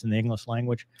words in the English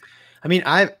language.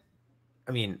 I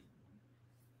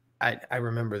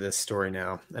remember this story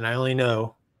now,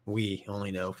 and we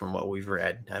only know from what we've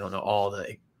read. I don't know all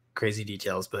the crazy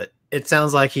details, but it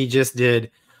sounds like he just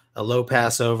did a low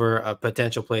pass over a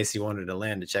potential place he wanted to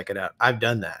land to check it out. I've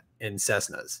done that in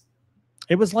Cessnas.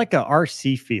 It was like a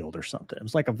RC field or something. It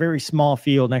was like a very small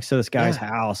field next to this guy's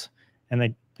house, and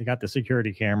they got the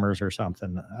security cameras or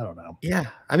something. I don't know. Yeah,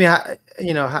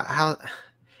 how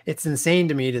it's insane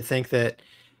to me to think that.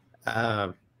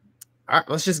 All right,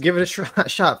 let's just give it a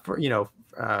shot for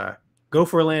go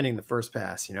for a landing the first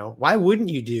pass. Why wouldn't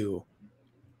you do?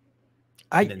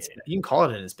 You can call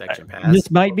it an inspection pass.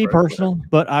 This might be personal,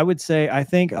 but I would say I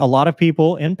think a lot of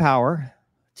people in power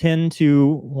tend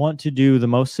to want to do the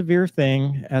most severe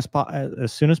thing as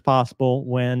soon as possible.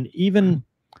 When even,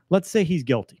 let's say he's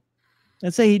guilty,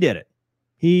 let's say he did it,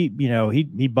 he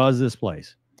buzzed this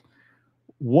place.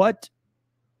 What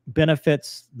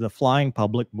benefits the flying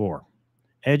public more?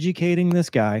 Educating this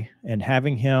guy and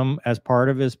having him as part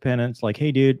of his penance, like,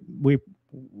 hey, dude,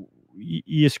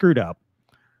 you screwed up.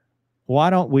 Why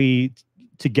don't we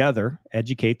together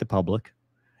educate the public?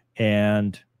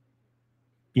 And,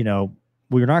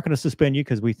 we're not going to suspend you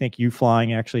because we think you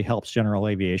flying actually helps general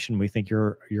aviation. We think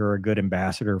you're a good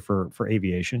ambassador for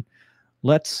aviation.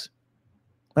 Let's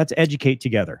educate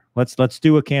together. Let's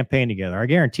do a campaign together. I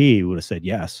guarantee you would have said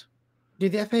yes.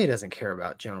 Dude, the FAA doesn't care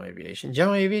about general aviation.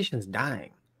 General aviation is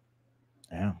dying.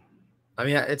 Yeah.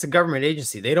 It's a government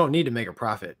agency. They don't need to make a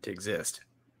profit to exist.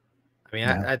 But I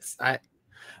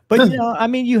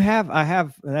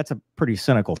have that's a pretty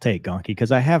cynical take, Gonky,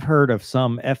 because I have heard of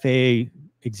some FAA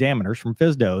examiners from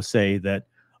FSDO say that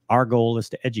our goal is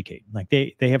to educate. Like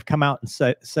they have come out and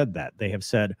said that. They have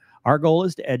said our goal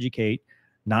is to educate.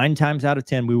 9 times out of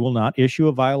 10, we will not issue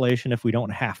a violation if we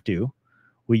don't have to.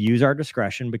 We use our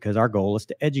discretion because our goal is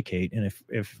to educate. And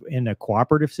if in a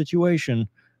cooperative situation,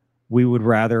 we would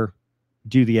rather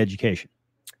do the education.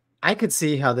 I could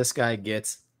see how this guy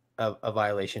gets a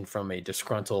violation from a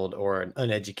disgruntled or an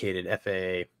uneducated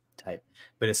FAA type,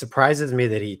 but it surprises me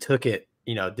that he took it,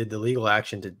 did the legal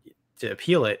action to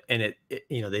appeal it, and it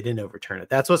they didn't overturn it.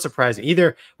 That's what's surprising.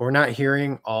 Either we're not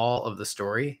hearing all of the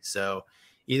story, so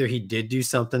either he did do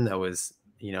something that was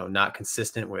not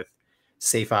consistent with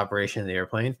safe operation of the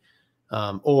airplane,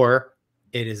 or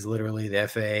it is literally the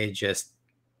FAA just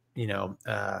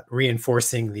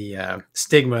reinforcing the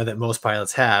stigma that most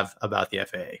pilots have about the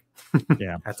FAA.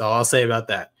 Yeah, that's all I'll say about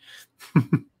that.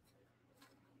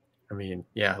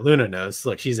 Luna knows.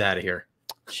 Look, she's out of here.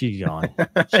 She's gone.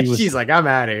 She's like, I'm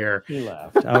out of here. She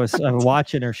left. I was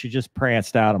watching her. She just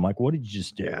pranced out. I'm like, what did you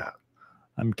just do? Yeah.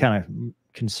 I'm kind of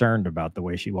concerned about the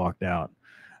way she walked out.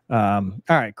 All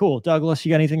right, cool. Douglas, you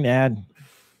got anything to add?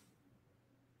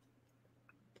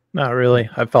 Not really.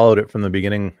 I followed it from the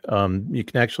beginning. You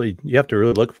have to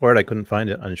really look for it. I couldn't find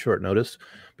it on short notice,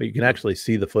 but you can actually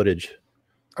see the footage.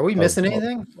 Are we missing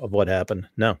anything of what happened?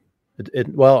 No.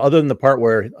 Well, other than the part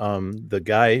where the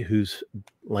guy whose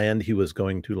land he was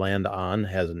going to land on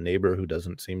has a neighbor who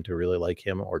doesn't seem to really like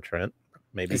him or Trent.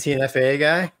 Maybe is he an FAA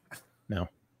guy? No.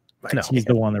 No, he's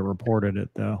the one that reported it,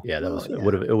 though. Yeah, it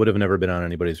would have never been on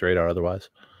anybody's radar otherwise.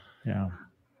 Yeah.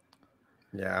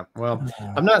 Yeah. Well,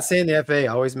 I'm not saying the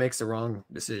FAA always makes the wrong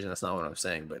decision. That's not what I'm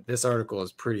saying. But this article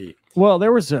is pretty. Well,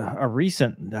 there was a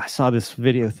recent. I saw this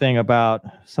video thing about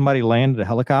somebody landed a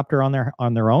helicopter on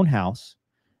their own house,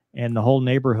 and the whole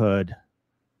neighborhood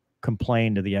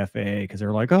complained to the FAA because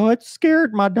they're like, "Oh, it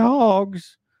scared my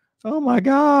dogs. Oh my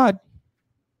God!"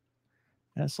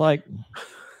 And it's like,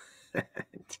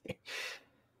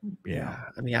 yeah.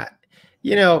 I mean,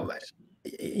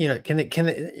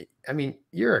 I mean,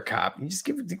 you're a cop. You just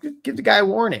give the guy a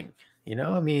warning.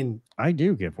 I mean, I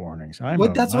do give warnings.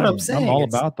 That's what I'm saying. I'm all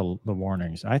about the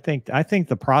warnings. I think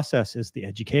the process is the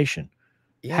education.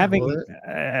 Yeah,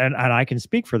 and I can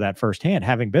speak for that firsthand,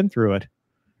 having been through it.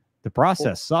 The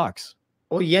process sucks.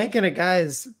 Well, yanking a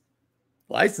guy's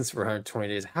license for 120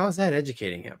 days. How is that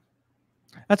educating him?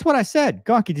 That's what I said.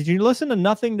 Gonky, did you listen to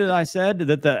nothing that I said?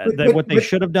 That what they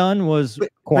should have done was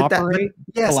cooperate,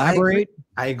 collaborate.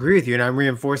 I agree with you, and I'm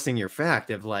reinforcing your fact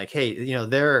of like, hey,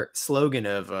 their slogan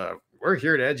of "We're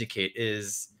here to educate"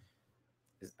 is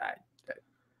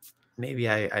maybe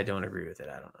I don't agree with it.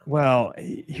 I don't know. Well,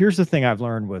 here's the thing I've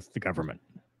learned with the government.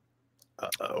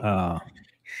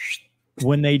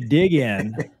 When they dig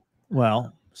in,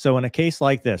 so in a case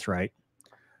like this, right?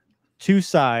 Two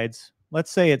sides. Let's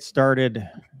say it started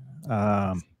in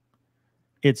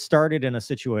a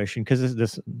situation, because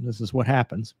this is what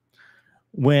happens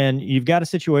when you've got a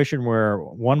situation where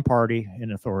one party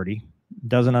in authority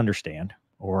doesn't understand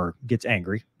or gets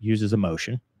angry, uses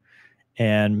emotion,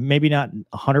 and maybe not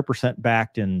 100%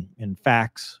 backed in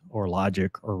facts or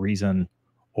logic or reason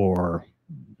or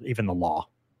even the law.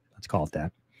 Let's call it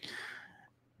that.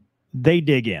 They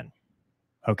dig in,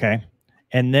 okay?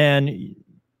 And then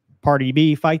party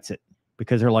B fights it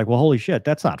because they're like, well, holy shit,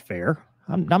 that's not fair.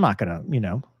 I'm not going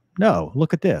to, no,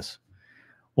 look at this.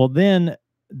 Well, then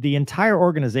the entire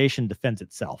organization defends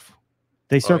itself.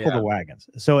 They circle the wagons.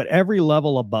 So at every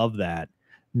level above that,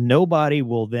 nobody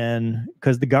will then,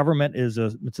 because the government it's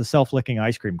a self-licking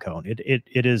ice cream cone. It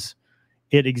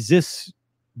exists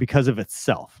because of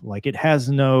itself. Like it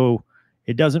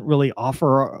doesn't really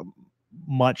offer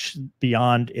much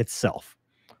beyond itself.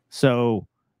 So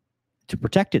to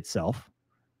protect itself,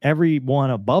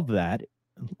 everyone above that,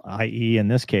 i.e. in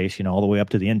this case, all the way up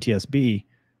to the NTSB,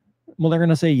 well, they're going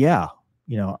to say, yeah,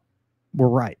 we're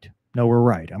right. No, we're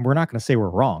right. And we're not going to say we're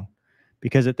wrong,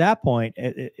 because at that point,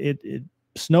 it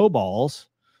snowballs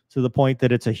to the point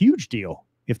that it's a huge deal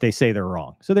if they say they're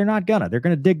wrong. So they're going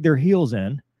to dig their heels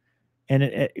in.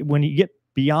 And when you get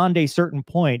beyond a certain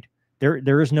point,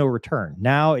 there is no return.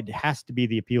 Now it has to be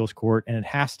the appeals court, and it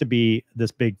has to be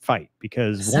this big fight,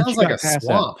 because it sounds like a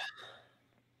swamp.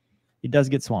 It does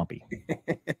get swampy.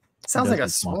 Sounds like a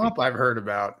swamp I've heard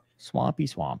about. Swampy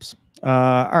swamps.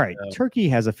 All right. Turkey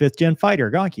has a 5th-gen fighter.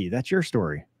 Gonky, that's your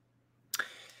story.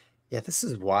 Yeah, this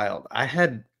is wild. I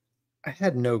had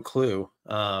no clue.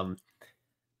 I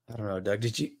don't know, Doug.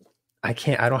 Did you? I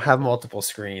don't have multiple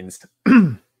screens.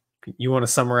 You want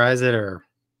to summarize it, or?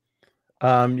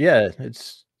 Yeah,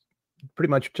 it's pretty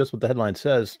much just what the headline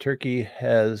says. Turkey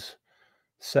has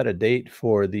set a date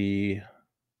for the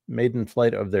maiden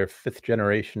flight of their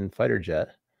 5th-generation fighter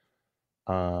jet.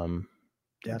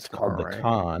 That's called the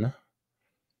Khan.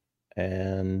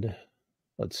 And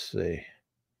let's see.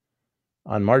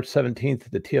 On March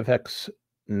 17th, the TFX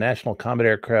National Combat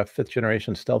Aircraft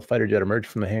 5th-generation stealth fighter jet emerged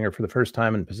from the hangar for the first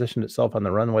time and positioned itself on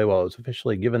the runway, while it was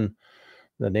officially given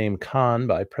the name Khan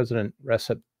by President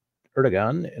Recep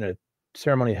Erdogan in a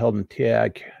ceremony held in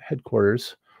TAI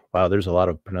headquarters. Wow, there's a lot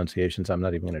of pronunciations. I'm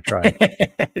not even going to try.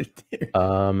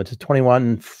 It's a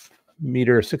 21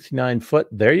 meter, 69 foot.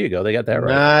 There you go. They got that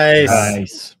right.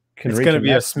 Nice. It's going to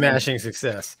be a smashing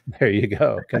success. There you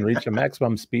go. Can reach a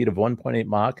maximum speed of 1.8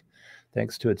 Mach,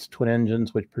 thanks to its twin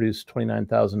engines, which produce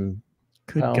 29,000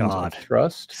 pounds of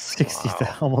thrust. 60,000,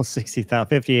 almost 60,000,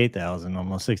 58,000,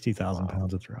 almost 60,000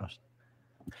 pounds of thrust.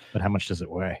 But how much does it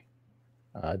weigh?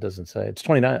 It doesn't say. It's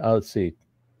 29. Let's see.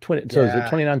 So is it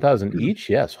 29,000 each?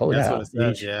 Yes. Holy That's cow. what it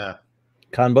says, yeah.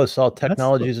 Khan boasts all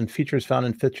technologies and features found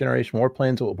in 5th-generation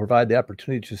warplanes that will provide the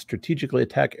opportunity to strategically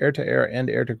attack air-to-air and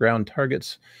air-to-ground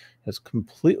targets. Has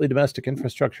completely domestic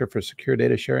infrastructure for secure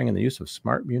data sharing and the use of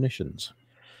smart munitions.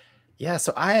 Yeah,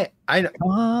 so I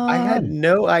had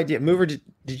no idea. Mover,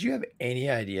 did you have any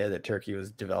idea that Turkey was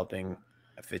developing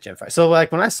a 5th-gen fighter? So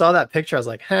like when I saw that picture, I was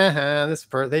like,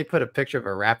 they put a picture of a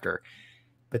Raptor,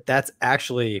 but that's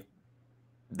actually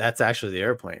the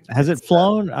airplane. Has it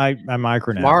flown? I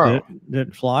micro tomorrow. Did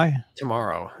it fly?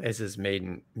 Tomorrow is his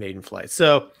maiden flight.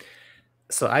 So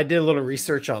I did a little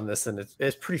research on this, and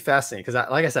it's pretty fascinating because,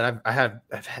 like I said,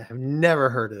 I've never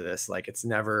heard of this. Like it's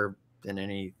never in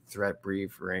any threat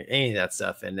brief or any of that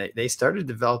stuff. And they started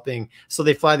developing. So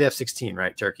they fly the F-16,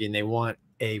 right, Turkey, and they want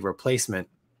a replacement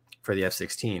for the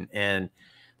F-16, and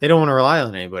they don't want to rely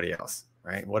on anybody else,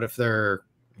 right? What if they're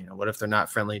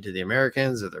not friendly to the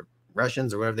Americans or the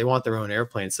Russians or whatever? They want their own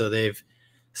airplane. So they've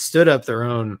stood up their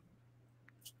own,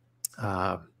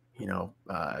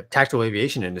 tactical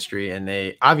aviation industry. And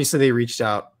they reached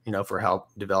out, for help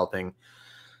developing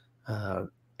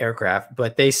aircraft,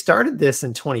 but they started this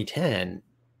in 2010,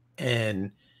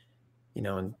 and,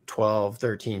 in 12,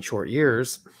 13 short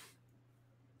years,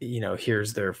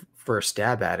 here's their first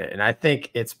stab at it. And I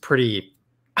think it's pretty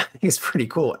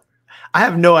cool. I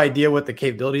have no idea what the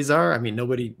capabilities are. I mean,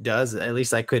 nobody does. At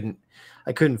least I couldn't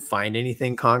find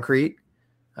anything concrete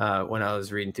when I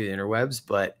was reading through the interwebs,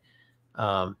 but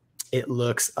it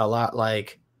looks a lot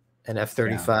like an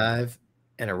F-35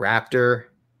 and a Raptor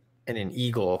and an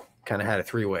Eagle kind of had a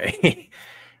three-way.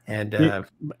 And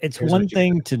it's one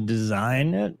thing to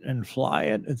design it and fly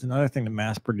it. It's another thing to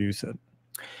mass produce it.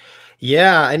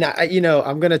 Yeah. And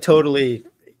I'm going to totally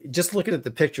just looking at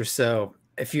the picture. So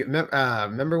if you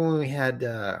remember when we had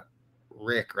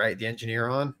Rick, right, the engineer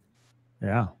on?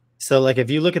 Yeah. So like if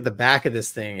you look at the back of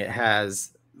this thing, it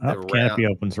has the canopy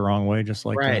opens the wrong way, just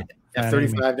like right.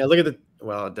 F-35. Now look at it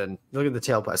doesn't look at the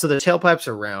tailpipe. So the tailpipes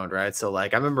are round, right? So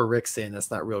like I remember Rick saying that's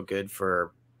not real good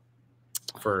for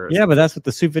yeah, but that's what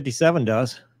the Su-57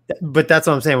 does. But that's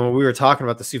what I'm saying. When we were talking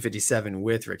about the Su-57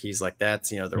 with Rick, he's like, that's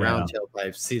the round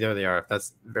tailpipes. See, there they are.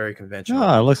 That's very conventional.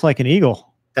 Oh, it looks like an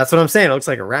Eagle. That's what I'm saying. It looks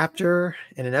like a Raptor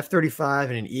and an F-35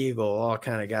 and an Eagle all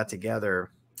kind of got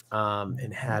together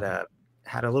and had a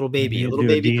little baby,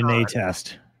 DNA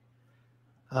test.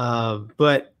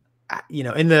 But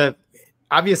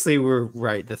obviously we're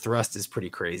right. The thrust is pretty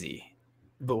crazy,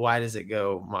 but why does it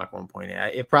go Mach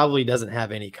 1.8? It probably doesn't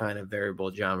have any kind of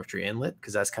variable geometry inlet,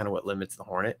 because that's kind of what limits the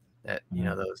Hornet at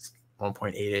those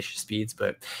 1.8-ish speeds.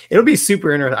 But it'll be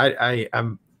super interesting.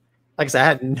 I'm like I said, I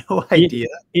had no idea.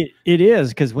 It is,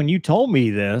 because when you told me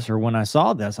this, or when I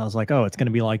saw this, I was like, oh, it's going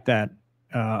to be like that.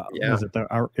 Was it the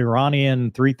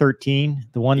Iranian 313,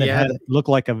 the one that looked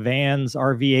like a Vans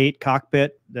RV8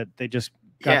 cockpit that they just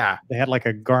got, they had like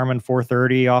a Garmin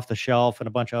 430 off the shelf and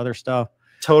a bunch of other stuff.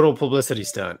 Total publicity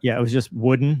stunt. Yeah, it was just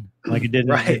wooden, like it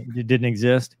didn't it didn't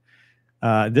exist.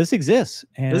 This exists,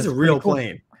 and this is a real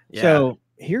plane. Yeah. So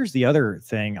here's the other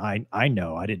thing I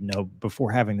know I didn't know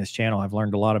before having this channel. I've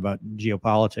learned a lot about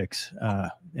geopolitics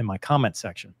in my comment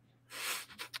section.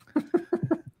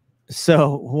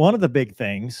 So one of the big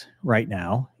things right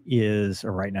now is,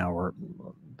 or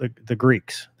the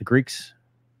Greeks,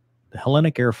 the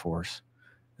Hellenic Air Force,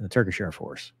 and the Turkish Air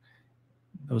Force.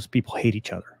 Those people hate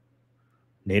each other.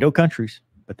 NATO countries,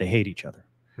 but they hate each other,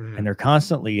 and they're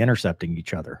constantly intercepting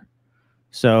each other.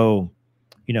 So,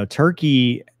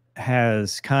 Turkey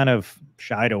has kind of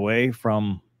shied away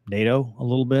from NATO a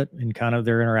little bit in kind of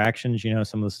their interactions.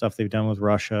 Some of the stuff they've done with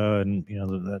Russia, and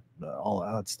all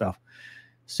that stuff.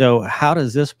 So how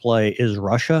does this play? Is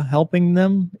Russia helping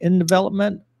them in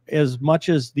development as much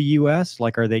as the U.S.?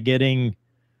 Like, are they getting?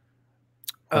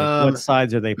 What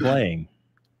sides are they playing?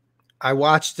 I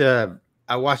watched a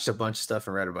bunch of stuff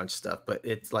and read a bunch of stuff, but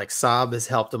it's like Saab has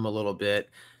helped them a little bit.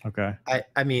 Okay.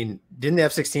 I mean, didn't the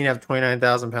F-16 have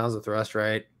 29,000 pounds of thrust,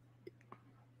 right?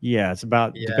 Yeah, it's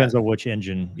about, depends on which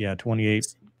engine. Yeah,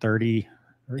 28, 30,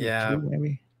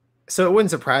 maybe. So it wouldn't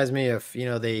surprise me if,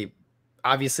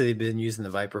 they've been using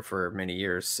the Viper for many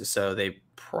years. So they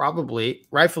probably,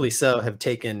 rightfully so, have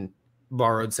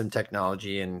borrowed some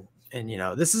technology and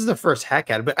this is the first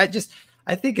hack at it. But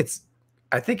I think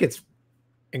it's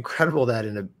incredible that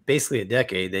in basically a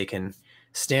decade, they can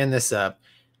stand this up,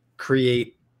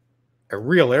 create a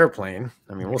real airplane.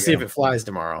 I mean, we'll see if it flies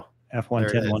tomorrow.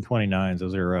 F-110, 129s.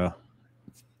 Those are,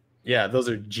 those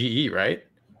are GE, right?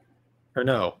 Or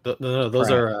no,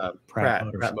 those are Pratt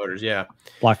motors. Yeah.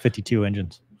 Block 52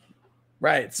 engines.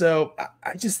 Right. So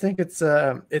I just think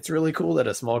it's really cool that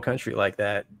a small country like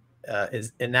that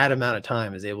is in that amount of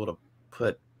time is able to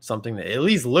put something that at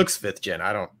least looks 5th gen.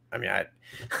 I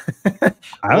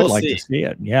would like to see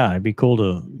it. Yeah, it'd be cool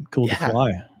to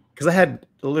fly. Because I had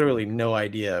literally no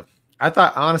idea. I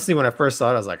thought, honestly, when I first saw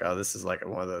it, I was like, oh, this is like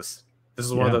one of those. This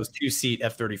is one of those 2-seat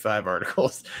F-35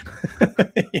 articles.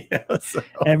 So.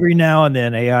 Every now and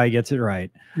then AI gets it right.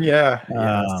 Yeah.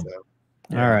 All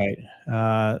right.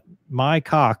 My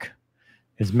cock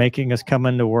is making us come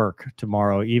into work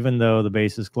tomorrow, even though the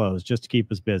base is closed, just to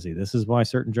keep us busy. This is why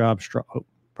certain jobs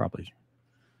probably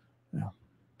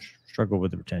struggle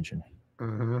with the retention.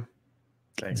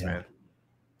 Thanks, man.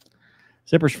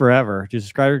 Zippers forever. Do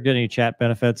subscribers get any chat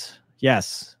benefits?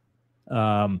 Yes.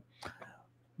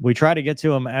 we try to get to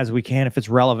them as we can if it's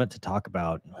relevant to talk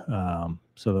about.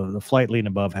 So the flight lead and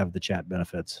above have the chat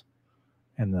benefits,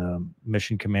 and the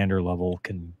mission commander level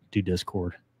can do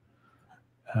Discord.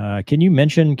 Can you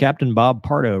mention Captain Bob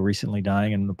Pardo recently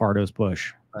dying in the Pardo's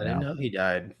push? I didn't know he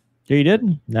died. Yeah, you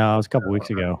did? No, it was a couple weeks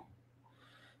ago.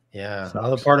 Yeah.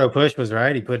 Well, the Pardo push was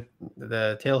right. He put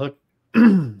the tail hook.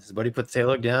 His buddy put the tail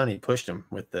hook down. He pushed him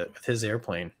with his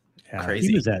airplane. Yeah, crazy.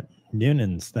 He was at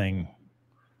Noonan's thing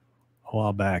a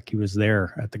while back. He was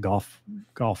there at the golf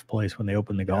place when they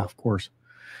opened the golf course.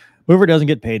 Mover doesn't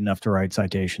get paid enough to write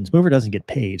citations. Mover doesn't get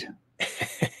paid.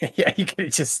 Yeah, you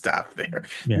could just stop there.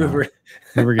 Yeah.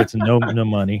 Mover gets no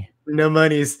money. No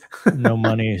monies. No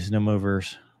monies, no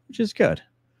movers, which is good.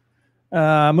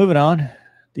 Moving on.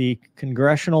 The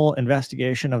congressional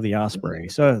investigation of the Osprey.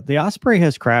 So the Osprey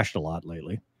has crashed a lot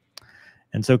lately.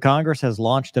 And so Congress has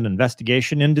launched an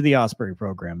investigation into the Osprey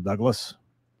program. Douglas,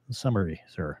 summary,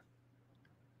 sir.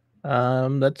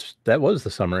 That was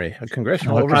the summary. A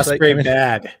congressional oversight Osprey commission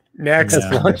bad. Next.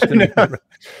 has launched an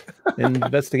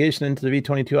investigation into the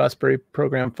V-22 Osprey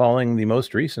program following the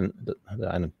most recent,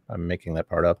 I'm making that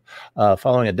part up,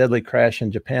 following a deadly crash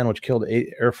in Japan, which killed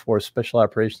 8 Air Force Special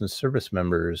Operations Service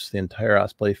members. The entire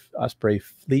Osprey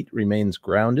fleet remains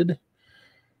grounded.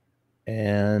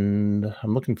 And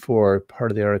I'm looking for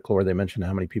part of the article where they mention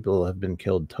how many people have been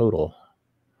killed total.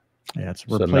 Yeah, it's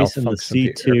replacing the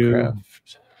C2.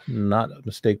 Not a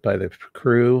mistake by the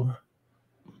crew.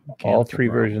 All 3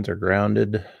 versions are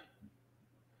grounded.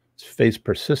 Face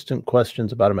persistent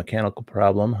questions about a mechanical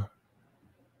problem.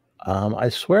 I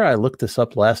swear I looked this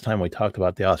up last time we talked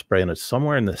about the Osprey, and it's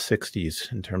somewhere in the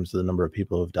 60s in terms of the number of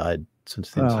people who have died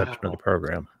since the inception of the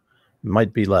program. It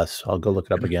might be less. I'll go look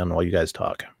it up again while you guys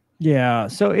talk. Yeah.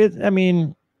 So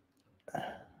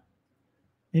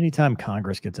anytime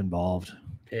Congress gets involved.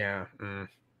 Yeah.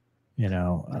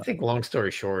 I think long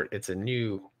story short, it's a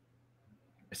new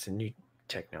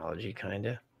technology kind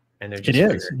of, and they're just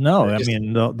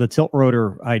the tilt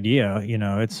rotor idea,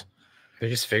 they're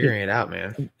just figuring it out,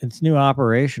 man. It's new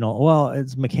operational. Well,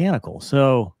 it's mechanical.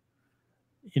 So,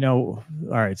 all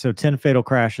right. So 10 fatal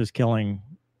crashes killing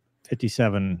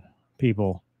 57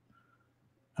 people.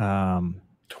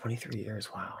 23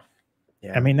 years. Wow.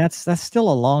 Yeah. I mean, that's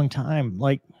still a long time.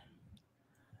 Like,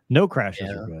 no crashes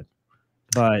are good.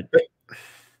 But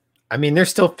I mean, they're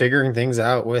still figuring things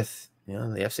out with,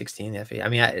 the F-16, the F-8. I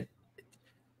mean,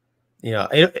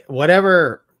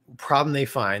 whatever problem they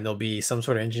find, there'll be some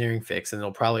sort of engineering fix, and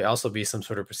there'll probably also be some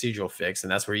sort of procedural fix.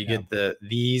 And that's where you get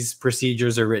these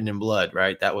procedures are written in blood,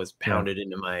 right? That was pounded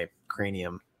into my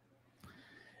cranium.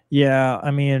 Yeah.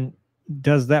 I mean,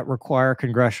 does that require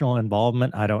congressional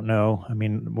involvement? I don't know. I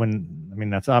mean,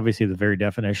 that's obviously the very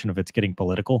definition of it's getting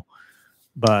political.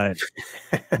 But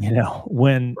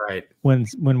when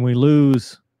we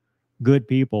lose good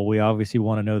people, we obviously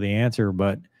want to know the answer.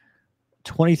 But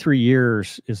 23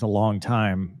 years is a long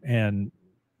time, and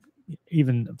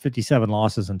even 57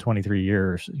 losses in 23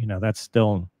 years, that's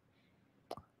still.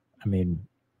 I mean,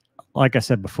 like I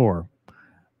said before,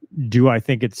 do I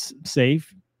think it's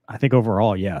safe? I think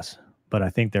overall, yes, but I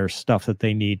think there's stuff that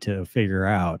they need to figure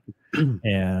out,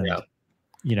 and. Yeah.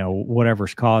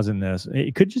 Whatever's causing this,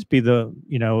 it could just be the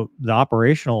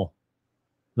operational,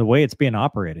 the way it's being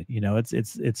operated.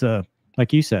 It's a,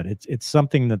 like you said, it's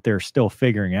something that they're still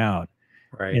figuring out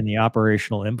in the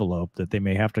operational envelope that they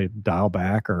may have to dial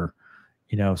back, or,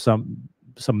 some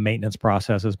maintenance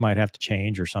processes might have to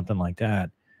change or something like that.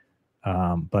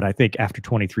 But I think after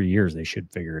 23 years, they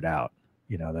should figure it out.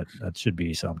 That should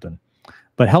be something.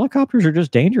 But helicopters are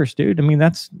just dangerous, dude. I mean,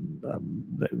 that's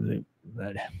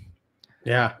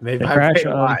yeah, they crash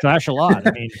a lot.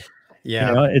 I mean,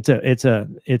 yeah, it's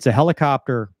a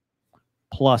helicopter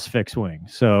plus fixed wing,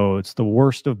 so it's the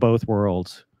worst of both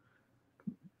worlds,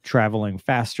 traveling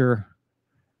faster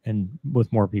and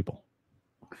with more people.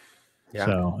 Yeah.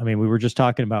 So, I mean, we were just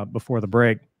talking about before the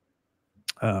break,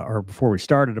 or before we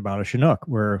started, about a Chinook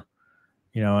where,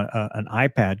 an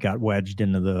iPad got wedged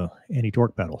into the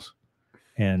anti-torque pedals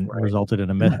and resulted in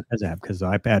a mishap because the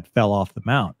iPad fell off the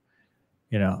mount.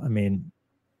 I mean,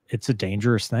 it's a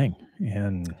dangerous thing.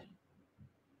 And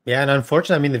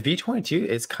unfortunately, I mean, the V-22,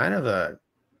 it's kind of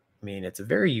it's a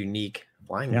very unique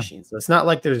flying machine. So it's not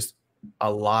like there's a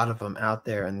lot of them out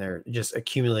there and they're just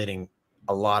accumulating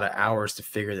a lot of hours to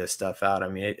figure this stuff out. I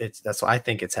mean, that's why I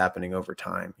think it's happening over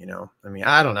time. I mean,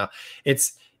 I don't know.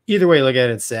 It's either way, look at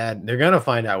it, it's sad. They're going to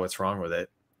find out what's wrong with it.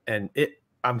 And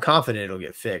I'm confident it'll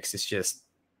get fixed. It's just,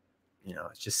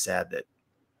 it's just sad that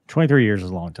 23 years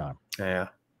is a long time. Yeah.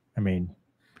 I mean,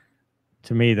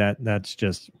 to me, that's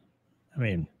just, I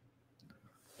mean,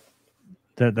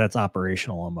 that's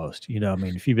operational almost. You know, I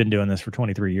mean, if you've been doing this for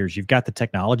 23 years, you've got the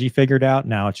technology figured out.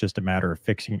 Now it's just a matter of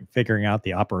figuring out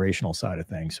the operational side of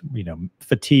things. You know,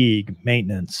 fatigue,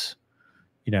 maintenance.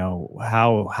 You know,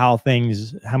 how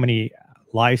things, how many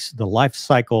the life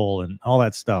cycle and all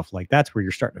that stuff. Like that's where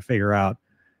you're starting to figure out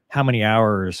how many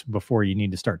hours before you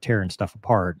need to start tearing stuff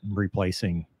apart and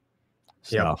replacing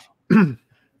stuff. Yep.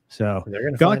 So they're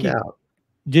going to find out.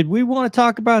 Did we want to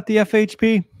talk about the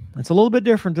FHP? It's a little bit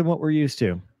different than what we're used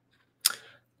to.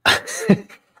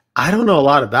 I don't know a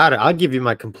lot about it. I'll give you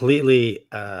my completely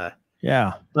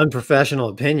unprofessional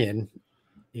opinion.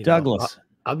 Douglas.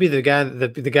 I'll be the guy in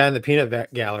the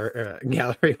peanut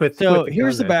gallery with. So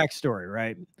here's the backstory,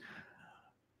 right?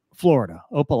 Florida,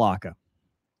 Opelika.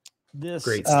 This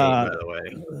great state, by the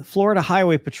way. Florida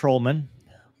highway patrolman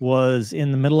was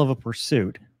in the middle of a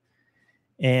pursuit,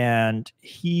 and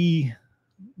he,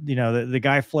 you know, the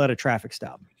guy fled a traffic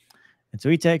stop, and so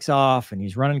he takes off and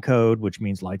he's running code, which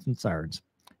means lights and sirens,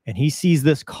 and he sees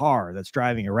this car that's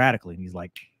driving erratically, and he's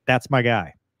like, "That's my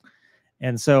guy."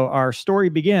 And so our story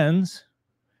begins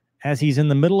as he's in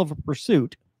the middle of a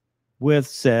pursuit with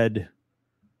said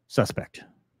suspect.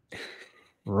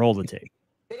 Roll the tape.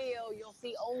 Video you'll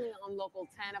see only on Local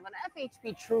 10 of an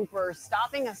FHP trooper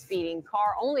stopping a speeding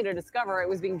car only to discover it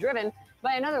was being driven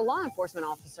by another law enforcement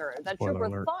officer. That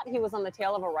trooper thought he was on the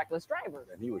tail of a reckless driver.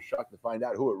 And he was shocked to find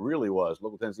out who it really was.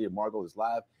 Local 10 of Margot is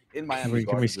live in Miami.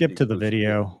 Can we skip to the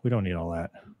video? We don't need all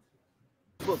that.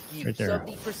 Right there.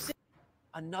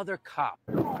 Another cop.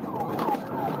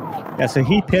 Yeah, so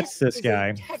he pits this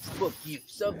guy.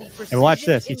 And watch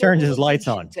this. He turns his lights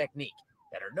on. Technique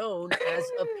that are known as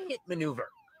a pit maneuver,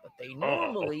 but they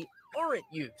normally aren't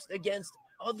used against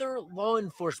other law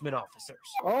enforcement officers.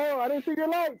 Oh, I didn't see your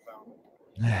lights.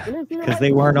 Because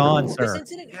they weren't on, sir. This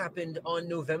incident happened on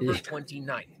November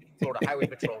 29th. Florida Highway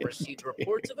Patrol received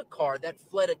reports of a car that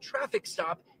fled a traffic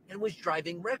stop and was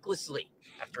driving recklessly.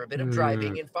 After a bit of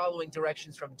driving and following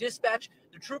directions from dispatch,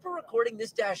 the trooper recording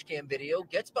this dash cam video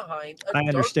gets behind a I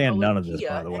understand none of this, Kia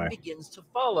by the way. and begins to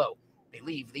follow. They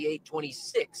leave the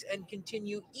 826 and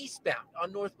continue eastbound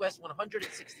on Northwest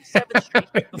 167th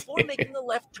Street before making the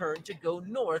left turn to go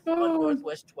north on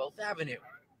Northwest 12th Avenue.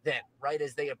 Then, right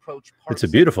as they approach Park It's a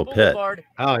beautiful pit. Boulevard,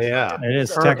 oh yeah, it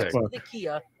is textbook. The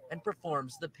Kia and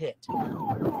performs the pit.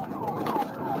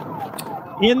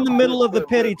 In the middle of the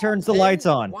pit, he turns the lights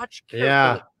on. Watch carefully.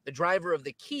 Yeah. The driver of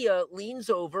the Kia leans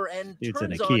over and It's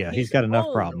turns in a Kia. on He's his got enough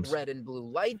own problems. red and blue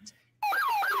light.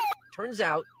 Turns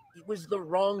out it was the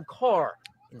wrong car.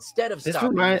 Instead of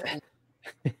stopping,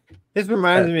 this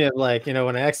reminds me of, like, you know,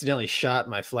 when I accidentally shot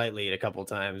my flight lead a couple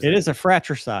times. It is a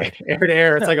fratricide. Air to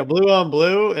air. It's like a blue on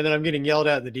blue, and then I'm getting yelled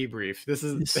at in the debrief. This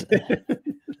is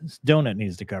This Donut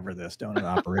needs to cover this, Donut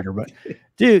operator. But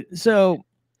dude, so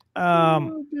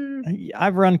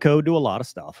I've run code to a lot of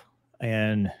stuff,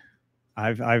 and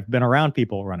I've been around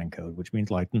people running code, which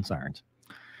means lights and sirens.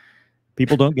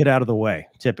 People don't get out of the way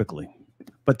typically,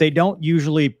 but they don't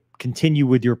usually continue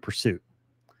with your pursuit.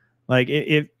 Like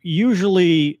if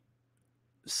usually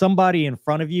somebody in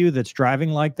front of you that's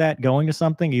driving like that, going to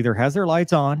something, either has their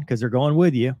lights on because they're going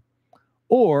with you,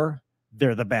 or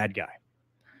they're the bad guy.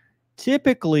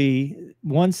 Typically,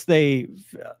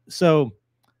 so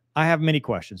I have many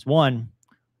questions. One,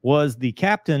 was the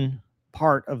captain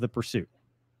part of the pursuit?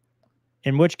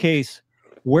 In which case,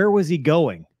 where was he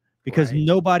going? Because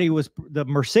nobody was, the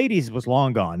Mercedes was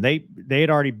long gone. They had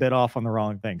already bit off on the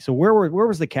wrong thing. So where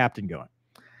was the captain going?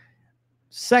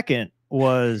 Second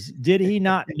was, did he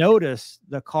not notice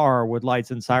the car with lights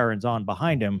and sirens on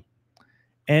behind him?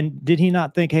 And did he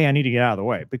not think, hey, I need to get out of the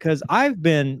way? Because I've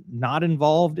been not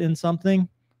involved in something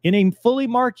in a fully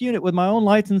marked unit with my own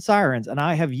lights and sirens, and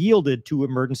I have yielded to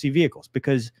emergency vehicles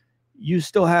because you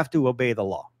still have to obey the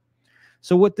law.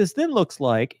 So what this then looks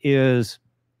like is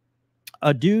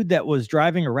a dude that was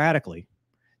driving erratically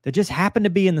that just happened to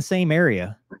be in the same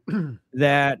area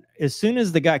that as soon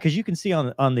as the guy, because you can see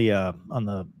on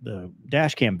the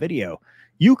dash cam video,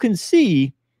 you can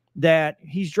see that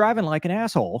he's driving like an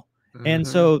asshole. And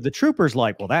so the trooper's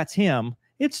like, well, that's him.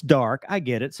 It's dark. I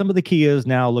get it. Some of the Kias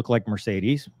now look like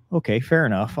Mercedes. Okay, fair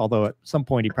enough. Although at some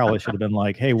point he probably should have been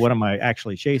like, hey, what am I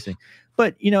actually chasing?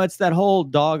 But, you know, it's that whole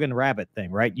dog and rabbit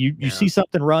thing, right? You see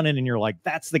something running and you're like,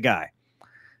 that's the guy.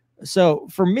 So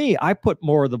for me, I put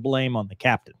more of the blame on the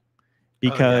captain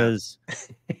because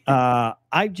I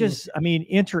mean,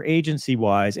 interagency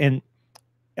wise, and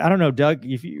I don't know, Doug,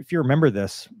 if you remember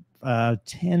this,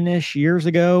 10-ish years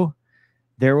ago,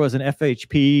 there was an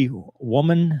FHP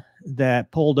woman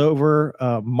that pulled over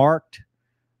marked,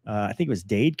 I think it was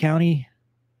Dade County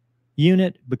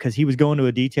unit, because he was going to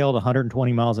a detail at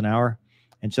 120 miles an hour.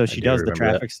 And so she does the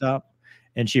traffic stop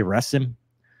and she arrests him.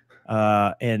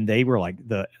 And they were like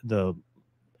the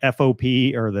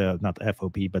FOP or not the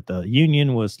FOP, but the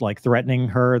union was like threatening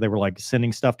her. They were like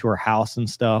sending stuff to her house and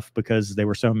stuff because they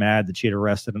were so mad that she had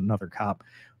arrested another cop.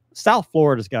 South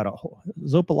Florida's got a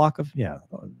Opelika,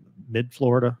 mid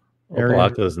Florida area.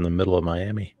 Opelika is in the middle of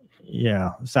Miami.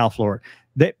 Yeah, South Florida.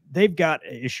 They've got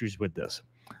issues with this.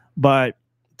 But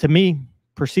to me,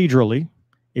 procedurally,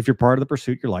 if you're part of the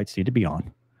pursuit, your lights need to be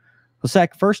on. Well,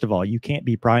 first of all, you can't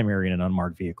be primary in an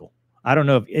unmarked vehicle. I don't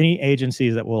know of any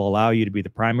agencies that will allow you to be the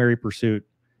primary pursuit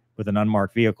with an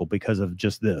unmarked vehicle because of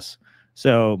just this.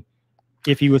 So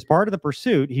if he was part of the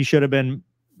pursuit, he should have been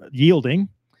yielding.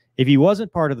 If he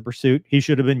wasn't part of the pursuit, he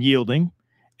should have been yielding.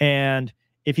 And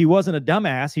if he wasn't a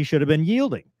dumbass, he should have been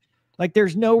yielding. Like,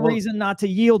 there's no reason not to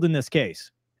yield in this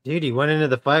case. Dude, he went into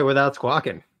the fight without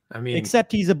squawking. I mean,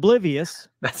 except he's oblivious.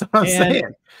 That's what I'm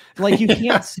saying. Like, you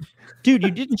can't, dude,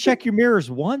 you didn't check your mirrors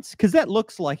once because that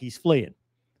looks like he's fleeing.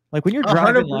 Like when you're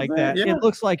driving like that, it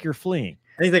looks like you're fleeing.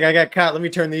 And he's like, I got caught. Let me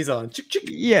turn these on.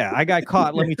 Yeah, I got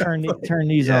caught. Let me turn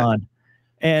these on.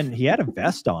 And he had a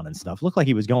vest on and stuff. Looked like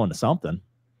he was going to something.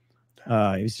 He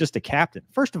was just a captain.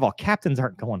 First of all, captains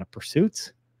aren't going to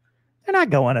pursuits. They're not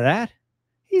going to that.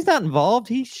 He's not involved.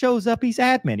 He shows up. He's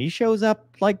admin. He shows up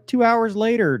like 2 hours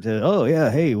later to, oh,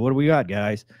 yeah, hey, what do we got,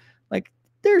 guys? Like,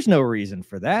 there's no reason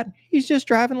for that. He's just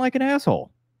driving like an asshole.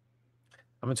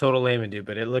 I'm a total layman, dude,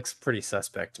 but it looks pretty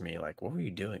suspect to me. Like, what were you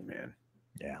doing, man?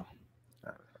 Yeah.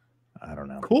 I don't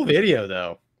know. Cool video,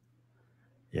 though.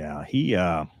 Yeah, he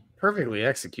perfectly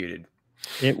executed.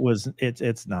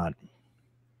 It's not.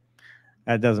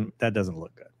 That doesn't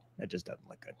look good. It just doesn't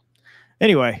look good.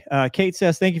 Anyway, Kate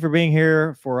says, thank you for being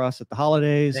here for us at the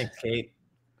holidays. Thanks, Kate.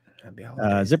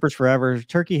 Zippers Forever.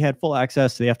 Turkey had full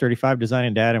access to the F-35 design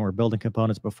and data and were building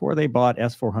components before they bought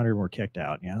S-400 and were kicked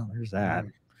out. Yeah, there's that.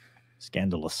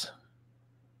 Scandalous.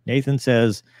 Nathan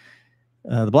says,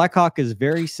 the Black Hawk is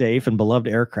very safe and beloved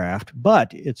aircraft,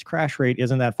 but its crash rate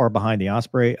isn't that far behind the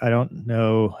Osprey. I don't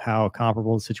know how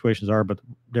comparable the situations are, but the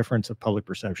difference of public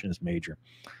perception is major.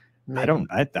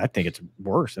 I think it's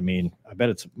worse. I mean, I bet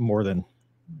it's more than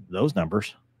those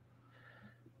numbers.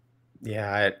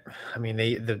 Yeah, I mean,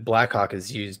 the Black Hawk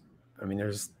is used. I mean,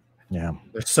 there's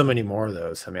so many more of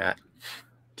those. I mean,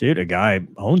 dude, a guy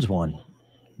owns one.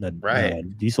 That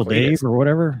Diesel Cletus. Dave or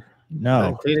whatever.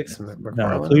 No,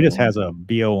 Cletus has a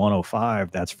BO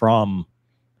 105 that's from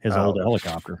his old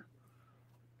helicopter.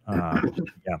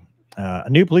 A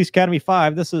new Police Academy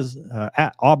 5. This is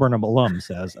at Auburn alum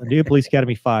says a new Police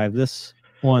Academy 5. This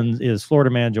one is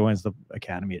Florida man joins the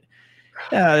academy.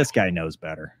 This guy knows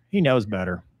better. He knows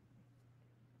better.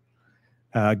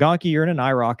 Gonky, you're in an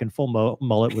IROC and full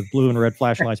mullet with blue and red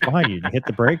flashing lights behind you. You hit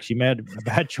the brakes. You made a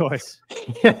bad choice.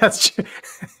 Yeah, that's true.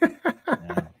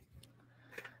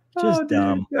 Just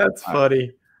dumb. That's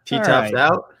funny. T-tops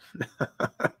out.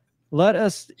 Let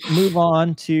us move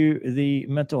on to the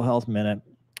mental health minute.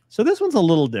 So this one's a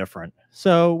little different.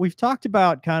 So we've talked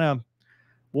about kind of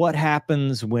what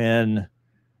happens when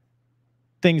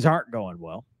things aren't going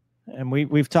well. And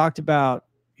we've talked about,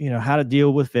 how to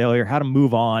deal with failure, how to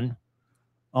move on,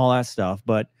 all that stuff.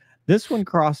 But this one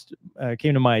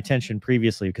came to my attention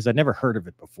previously because I'd never heard of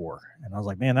it before. And I was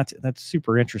like, man, that's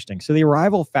super interesting. So the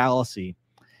arrival fallacy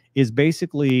is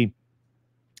basically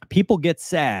people get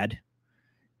sad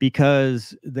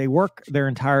because they work their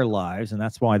entire lives. And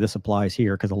that's why this applies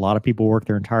here, because a lot of people work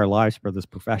their entire lives for this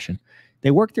profession.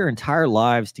 They work their entire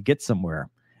lives to get somewhere.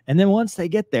 And then once they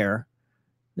get there,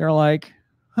 they're like,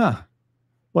 wasn't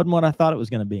what I thought it was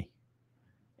going to be.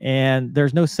 And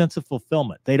there's no sense of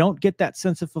fulfillment. They don't get that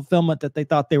sense of fulfillment that they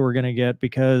thought they were going to get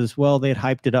because, well, they had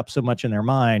hyped it up so much in their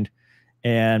mind.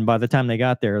 And by the time they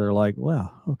got there, they're like,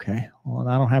 well, okay, well,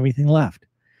 I don't have anything left.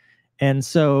 And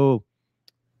so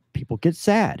people get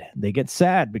sad. They get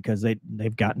sad because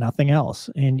they've got nothing else.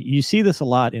 And you see this a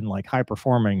lot in like high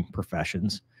performing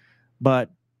professions. But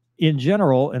in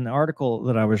general, in the article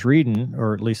that I was reading,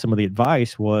 or at least some of the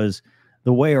advice was,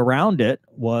 the way around it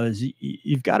was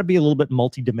you've got to be a little bit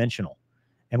multidimensional.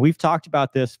 And we've talked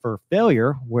about this for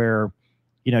failure where,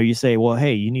 you say, well,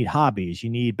 hey, you need hobbies,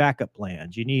 you need backup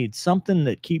plans, you need something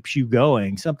that keeps you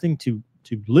going, something to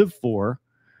live for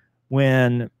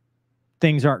when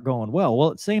things aren't going well.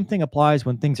 Well, the same thing applies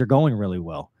when things are going really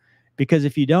well, because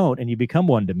if you don't and you become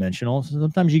one-dimensional,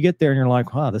 sometimes you get there and you're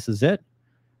like, wow, this is it.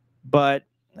 But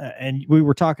and we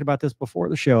were talking about this before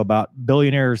the show about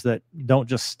billionaires that don't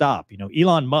just stop.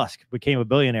 Elon Musk became a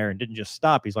billionaire and didn't just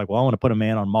stop. He's like, well, I want to put a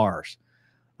man on Mars.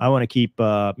 I want to keep,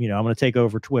 I'm going to take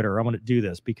over Twitter. I want to do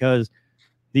this, because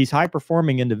these high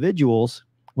performing individuals,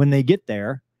 when they get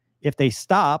there, if they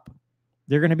stop,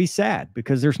 they're going to be sad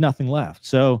because there's nothing left.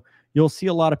 So you'll see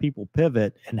a lot of people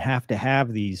pivot and have to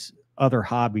have these other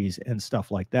hobbies and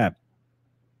stuff like that.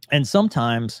 And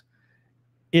sometimes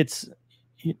it's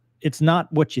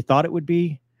not what you thought it would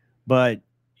be, but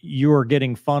you're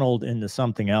getting funneled into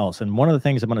something else. And one of the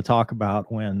things I'm going to talk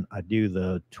about when I do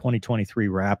the 2023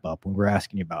 wrap up, when we're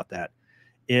asking you about that,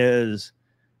 is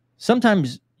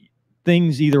sometimes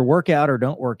things either work out or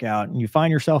don't work out, and you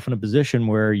find yourself in a position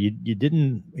where you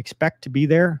didn't expect to be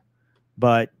there,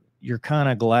 but you're kind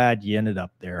of glad you ended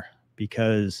up there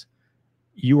because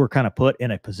you were kind of put in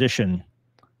a position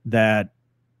that,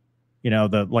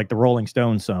 like the Rolling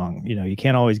Stones song, you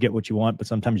can't always get what you want, but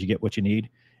sometimes you get what you need.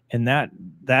 And that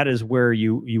is where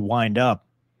you wind up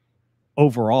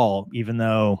overall, even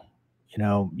though,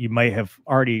 you may have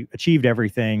already achieved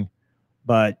everything,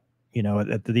 but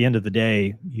at the end of the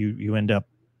day, you end up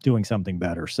doing something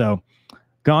better. So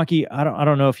Gonky, I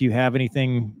don't know if you have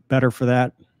anything better for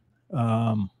that.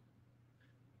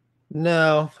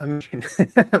 No, I mean,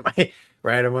 my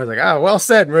random was like, oh, well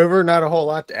said, Mover. Not a whole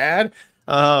lot to add.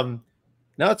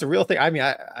 No, it's a real thing. I mean,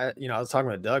 I was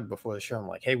talking with Doug before the show. I'm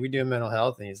like, hey, we do mental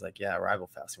health. And he's like, yeah, arrival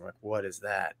fasting. I'm like, what is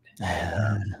that?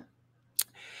 And,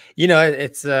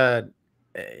 it's,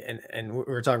 and we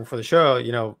were talking before the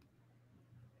show,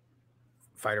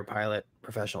 fighter pilot,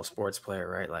 professional sports player,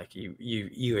 right? Like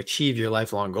you achieve your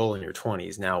lifelong goal in your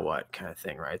 20s. Now what kind of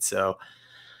thing, right? So,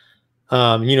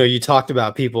 you talked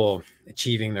about people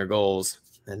achieving their goals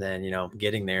and then,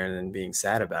 getting there and then being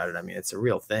sad about it. I mean, it's a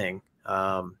real thing.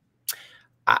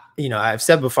 I've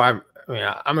said before,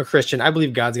 I'm a Christian. I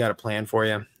believe God's got a plan for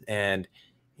you. And,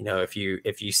 if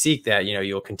you seek that,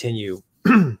 you'll continue,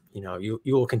 you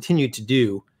will continue to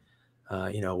do,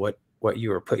 what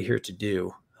you were put here to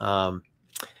do.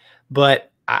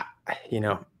 But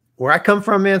where I come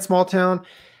from, man, small town,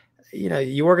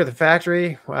 you work at the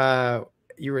factory,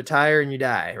 you retire and you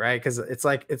die, right? Because it's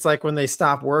like when they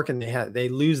stop work and they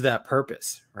lose that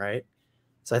purpose, right?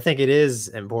 So I think it is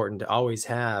important to always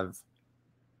have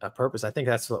a purpose. I think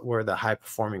that's where the high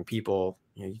performing people,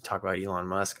 you talk about Elon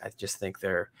Musk. I just think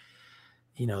they're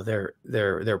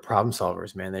problem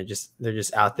solvers, man. They're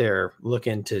just out there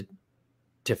looking to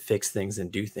fix things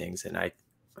and do things. And I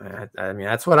mean,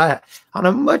 that's what on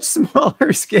a much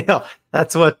smaller scale,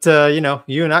 that's what,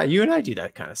 you and I do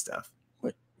that kind of stuff.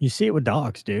 You see it with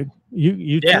dogs, dude.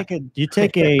 You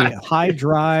take a high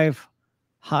drive,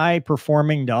 high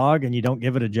performing dog and you don't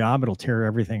give it a job, it'll tear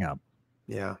everything up.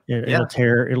 Yeah. It'll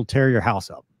tear your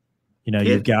house up.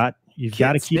 You've got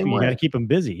to keep them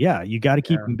busy. Yeah. You got to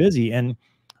keep them busy. And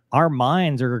our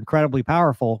minds are incredibly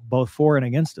powerful, both for and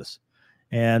against us.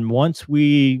 And once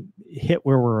we hit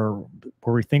where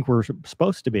we think we're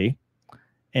supposed to be,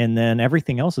 and then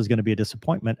everything else is going to be a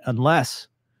disappointment unless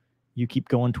you keep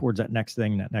going towards that next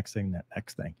thing, that next thing, that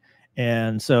next thing.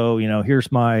 And so, here's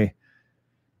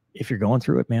if you're going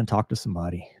through it, man, talk to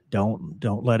somebody.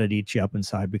 Don't let it eat you up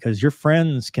inside, because your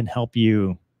friends can help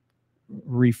you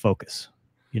refocus.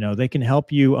 They can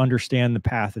help you understand the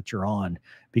path that you're on,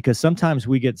 because sometimes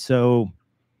we get so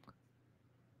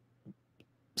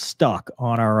stuck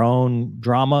on our own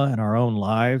drama and our own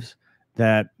lives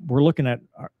that we're looking at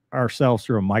ourselves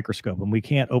through a microscope, and we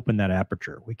can't open that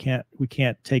aperture. We can't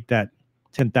take that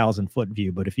 10,000 foot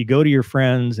view. But if you go to your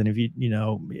friends, and if you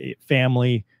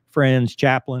family, friends,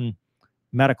 chaplain,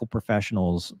 medical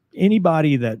professionals,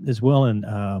 anybody that is willing,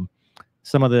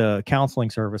 some of the counseling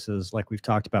services, like we've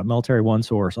talked about, Military One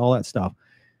Source, all that stuff,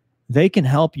 they can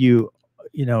help you,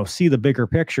 see the bigger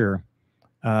picture,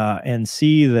 and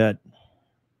see that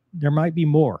there might be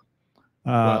more.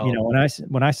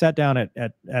 When I sat down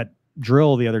at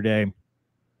drill the other day,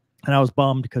 and I was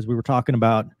bummed because we were talking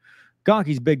about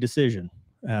Gonky's big decision,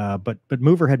 but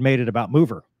Mover had made it about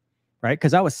Mover, right?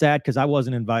 Because I was sad because I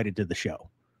wasn't invited to the show,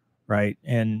 right?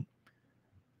 And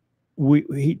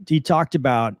he talked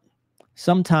about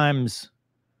sometimes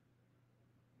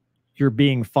you're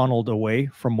being funneled away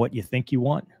from what you think you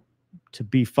want to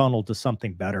be funneled to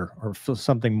something better or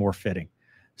something more fitting.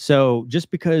 So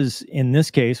just because in this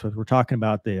case, we're talking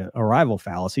about the arrival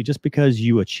fallacy, just because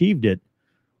you achieved it,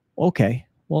 okay,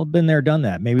 well, been there, done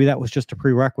that. Maybe that was just a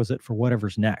prerequisite for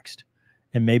whatever's next.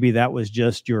 And maybe that was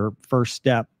just your first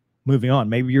step moving on.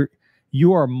 Maybe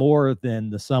you are more than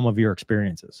the sum of your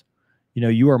experiences.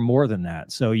 You are more than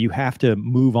that. So you have to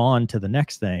move on to the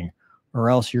next thing, or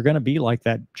else you're going to be like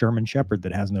that German Shepherd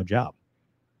that has no job.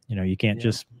 You can't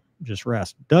just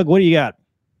rest. Doug, what do you got?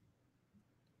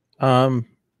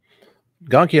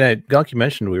 Gonky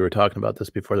mentioned we were talking about this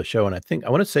before the show, and I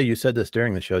want to say you said this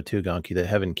during the show too, Gonky, that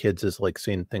having kids is like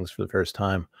seeing things for the first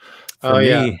time. For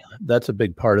me, that's a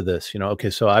big part of this. Okay,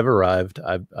 so I've arrived.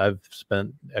 I've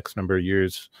spent X number of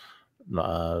years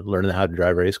learning how to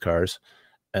drive race cars,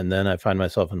 and then I find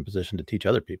myself in a position to teach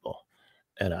other people,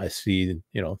 and I see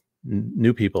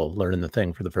new people learning the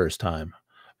thing for the first time.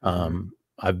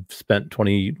 I've spent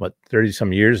 30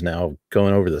 some years now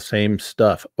going over the same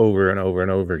stuff over and over and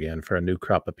over again for a new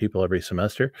crop of people every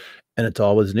semester. And it's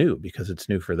always new because it's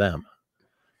new for them.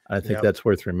 I think that's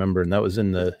worth remembering. That was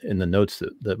in the notes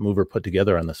that Mover put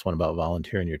together on this one about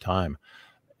volunteering your time.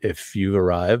 If you've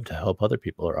arrived, help other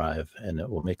people arrive, and it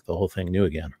will make the whole thing new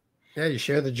again. Yeah, you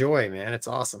share the joy, man. It's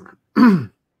awesome.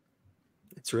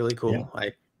 It's really cool. Yeah.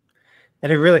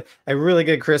 And a really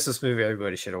good Christmas movie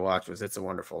everybody should have watched was It's a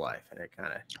Wonderful Life. And it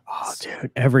kind of, oh,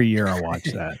 dude, every year I watch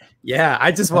that. Yeah,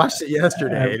 I just watched it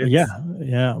yesterday.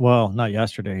 Yeah. Well, not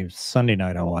yesterday. Sunday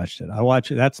night I watched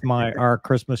it. That's our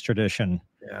Christmas tradition.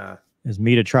 Yeah. Is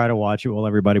me to try to watch it while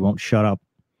everybody won't shut up.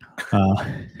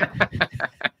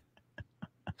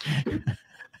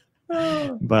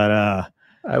 But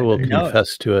I will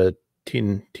confess to a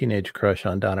teenage crush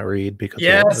on Donna Reed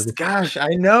because gosh, I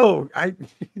know. I'm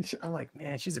like,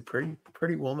 man, she's a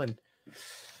pretty woman.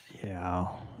 Yeah,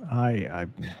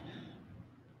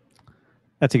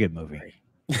 that's a good movie.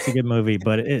 It's a good movie,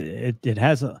 but it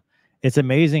has it's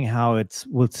amazing how it's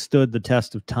withstood the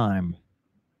test of time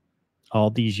all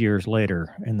these years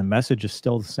later, and the message is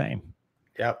still the same.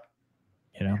 Yep.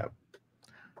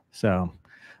 So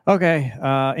okay,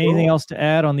 anything else to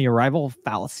add on the arrival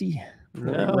fallacy?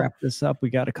 Before we wrap this up, we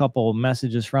got a couple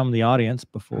messages from the audience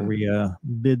before we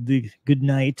bid the good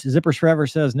night. Zippers Forever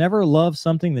says, never love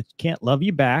something that can't love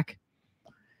you back.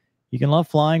 You can love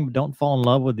flying, but don't fall in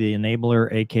love with the enabler,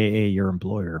 aka your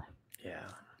employer. Yeah.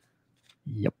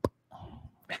 Yep.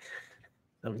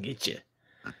 I'll get you.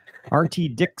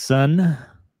 RT Dixon.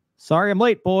 Sorry I'm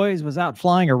late, boys. Was out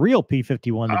flying a real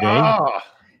P-51 today. Oh.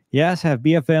 Yes, have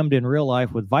BFM'd in real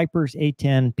life with Vipers,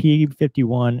 A-10,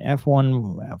 P-51,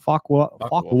 F-1,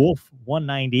 Focke-Wulf,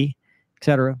 190,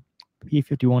 etc.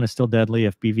 P-51 is still deadly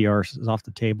if BVR is off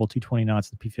the table. 220 knots,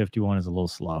 the P-51 is a little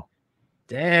slow.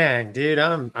 Dang, dude,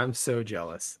 I'm so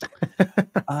jealous.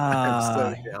 I'm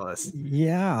so jealous.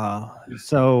 Yeah.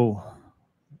 So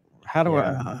how do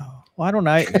why don't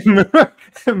I?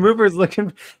 Mover's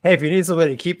looking. Hey, if you need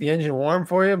somebody to keep the engine warm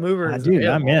for you, Mover. Dude,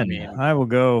 I'm in. Man. I will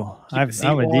go. I'm a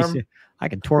DC. I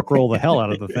can torque roll the hell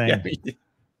out of the thing.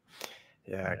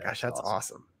 Yeah, gosh, that's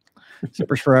awesome.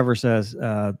 Zippers Forever says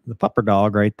the pupper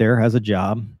dog right there has a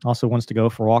job. Also wants to go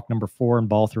for walk number 4 and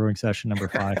ball throwing session number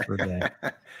 5 for a day.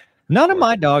 None of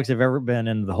my dogs have ever been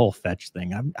into the whole fetch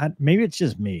thing. Maybe it's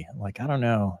just me. Like, I don't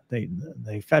know.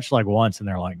 They fetch like once and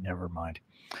they're like, never mind.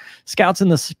 Scouts in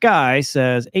the Sky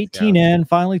says 18N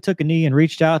finally took a knee and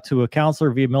reached out to a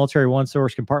counselor via military one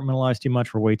source, compartmentalized too much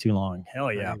for way too long.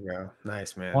 Hell yeah.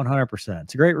 Nice, man. 100%.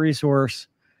 It's a great resource.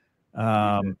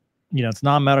 It's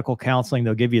non-medical counseling.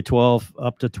 They'll give you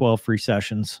up to 12 free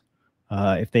sessions.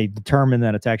 If they determine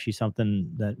that it's actually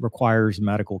something that requires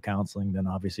medical counseling, then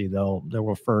obviously they'll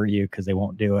refer you because they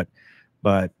won't do it.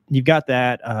 But you've got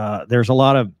that. There's a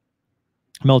lot of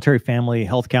military family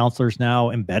health counselors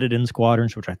now embedded in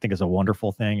squadrons, which I think is a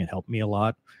wonderful thing. It helped me a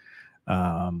lot.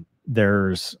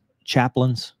 There's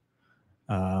chaplains,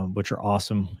 which are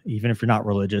awesome. Even if you're not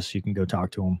religious, you can go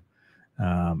talk to them.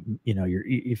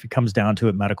 If it comes down to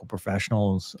it, medical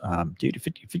professionals, dude, if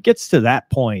it gets to that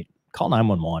point, call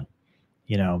 911.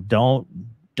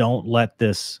 Don't let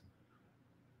this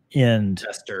end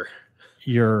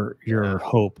your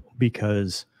hope,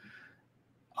 because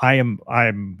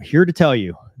I'm here to tell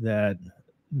you that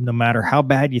no matter how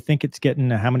bad you think it's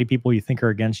getting, how many people you think are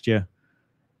against you,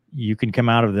 you can come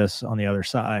out of this on the other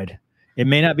side. It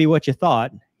may not be what you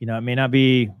thought. It may not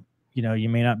be, you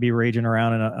may not be raging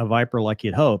around in a Viper like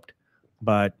you'd hoped,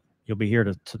 but you'll be here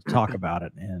to talk about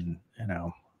it. And,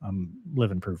 I'm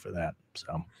living proof of that.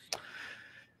 So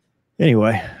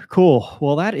anyway, cool.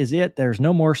 Well, that is it. There's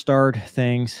no more starred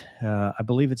things. I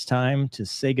believe it's time to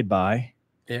say goodbye.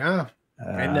 Yeah.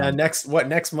 And next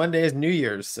Monday is New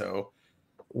Year's, so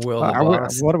what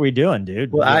are we doing,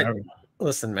 dude? Well,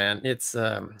 listen, man, it's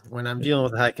when I'm dealing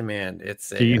with high command, it's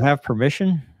do you have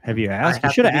permission? Have you asked?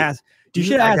 You should have asked. You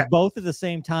should ask both at the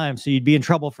same time, so you'd be in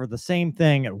trouble for the same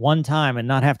thing at one time and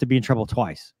not have to be in trouble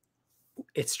twice.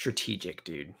 It's strategic,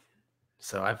 dude.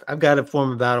 So I've got to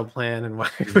form a battle plan, and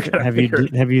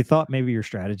have you thought maybe your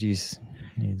strategies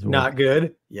not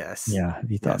good? Yes. Yeah.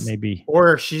 Have you thought maybe,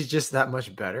 or she's just that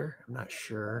much better? I'm not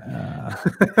sure.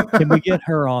 Can we get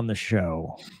her on the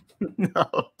show?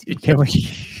 No, dude. Can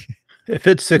we? If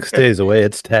it's 6 days away,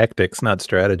 it's tactics, not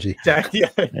strategy.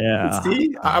 Yeah.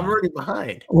 See, I'm already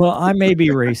behind. Well, I may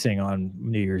be racing on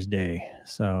New Year's Day,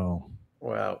 so.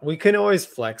 Well, we can always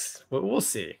flex. We'll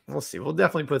see. We'll see. We'll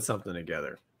definitely put something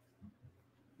together.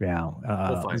 Yeah.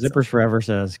 We'll find Zippers Forever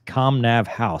says ComNav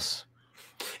House.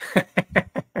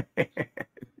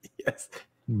 Yes.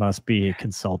 Must be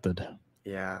consulted.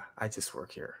 Yeah, I just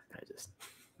work here. I just.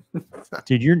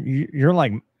 Dude, you're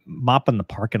like mopping the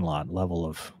parking lot level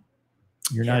of.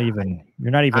 You're not even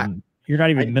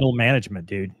middle management,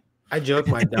 dude. I joke.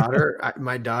 My daughter,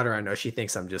 I know she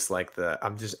thinks I'm just like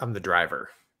I'm the driver.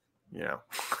 You know.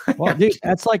 Well, dude,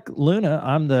 that's like Luna.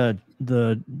 I'm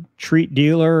the treat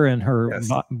dealer and her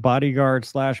bodyguard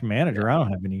 / manager. I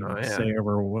don't have any say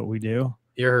over what we do.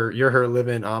 You're her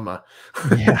live-in ama.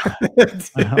 Yeah,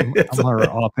 I'm her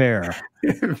au pair.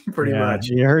 Pretty much.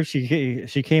 You heard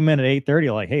she came in at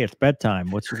 8:30. Like, hey, it's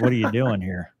bedtime. What are you doing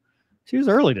here? She was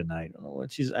early tonight.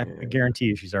 I guarantee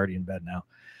you, she's already in bed now.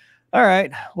 All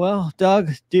right. Well,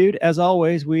 Doug, dude, as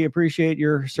always, we appreciate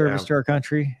your service to our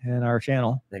country and our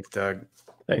channel. Thanks, Doug.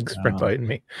 Thanks for inviting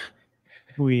me.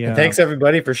 And thanks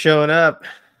everybody for showing up.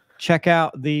 Check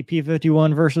out the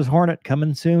P-51 versus Hornet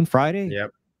coming soon, Friday.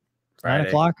 Yep. 9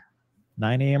 o'clock,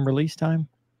 9 a.m. release time.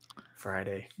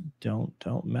 Friday. Don't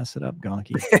mess it up,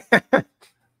 Gonky. All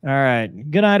right.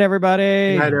 Good night,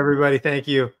 everybody. Good night, everybody. Thank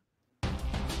you.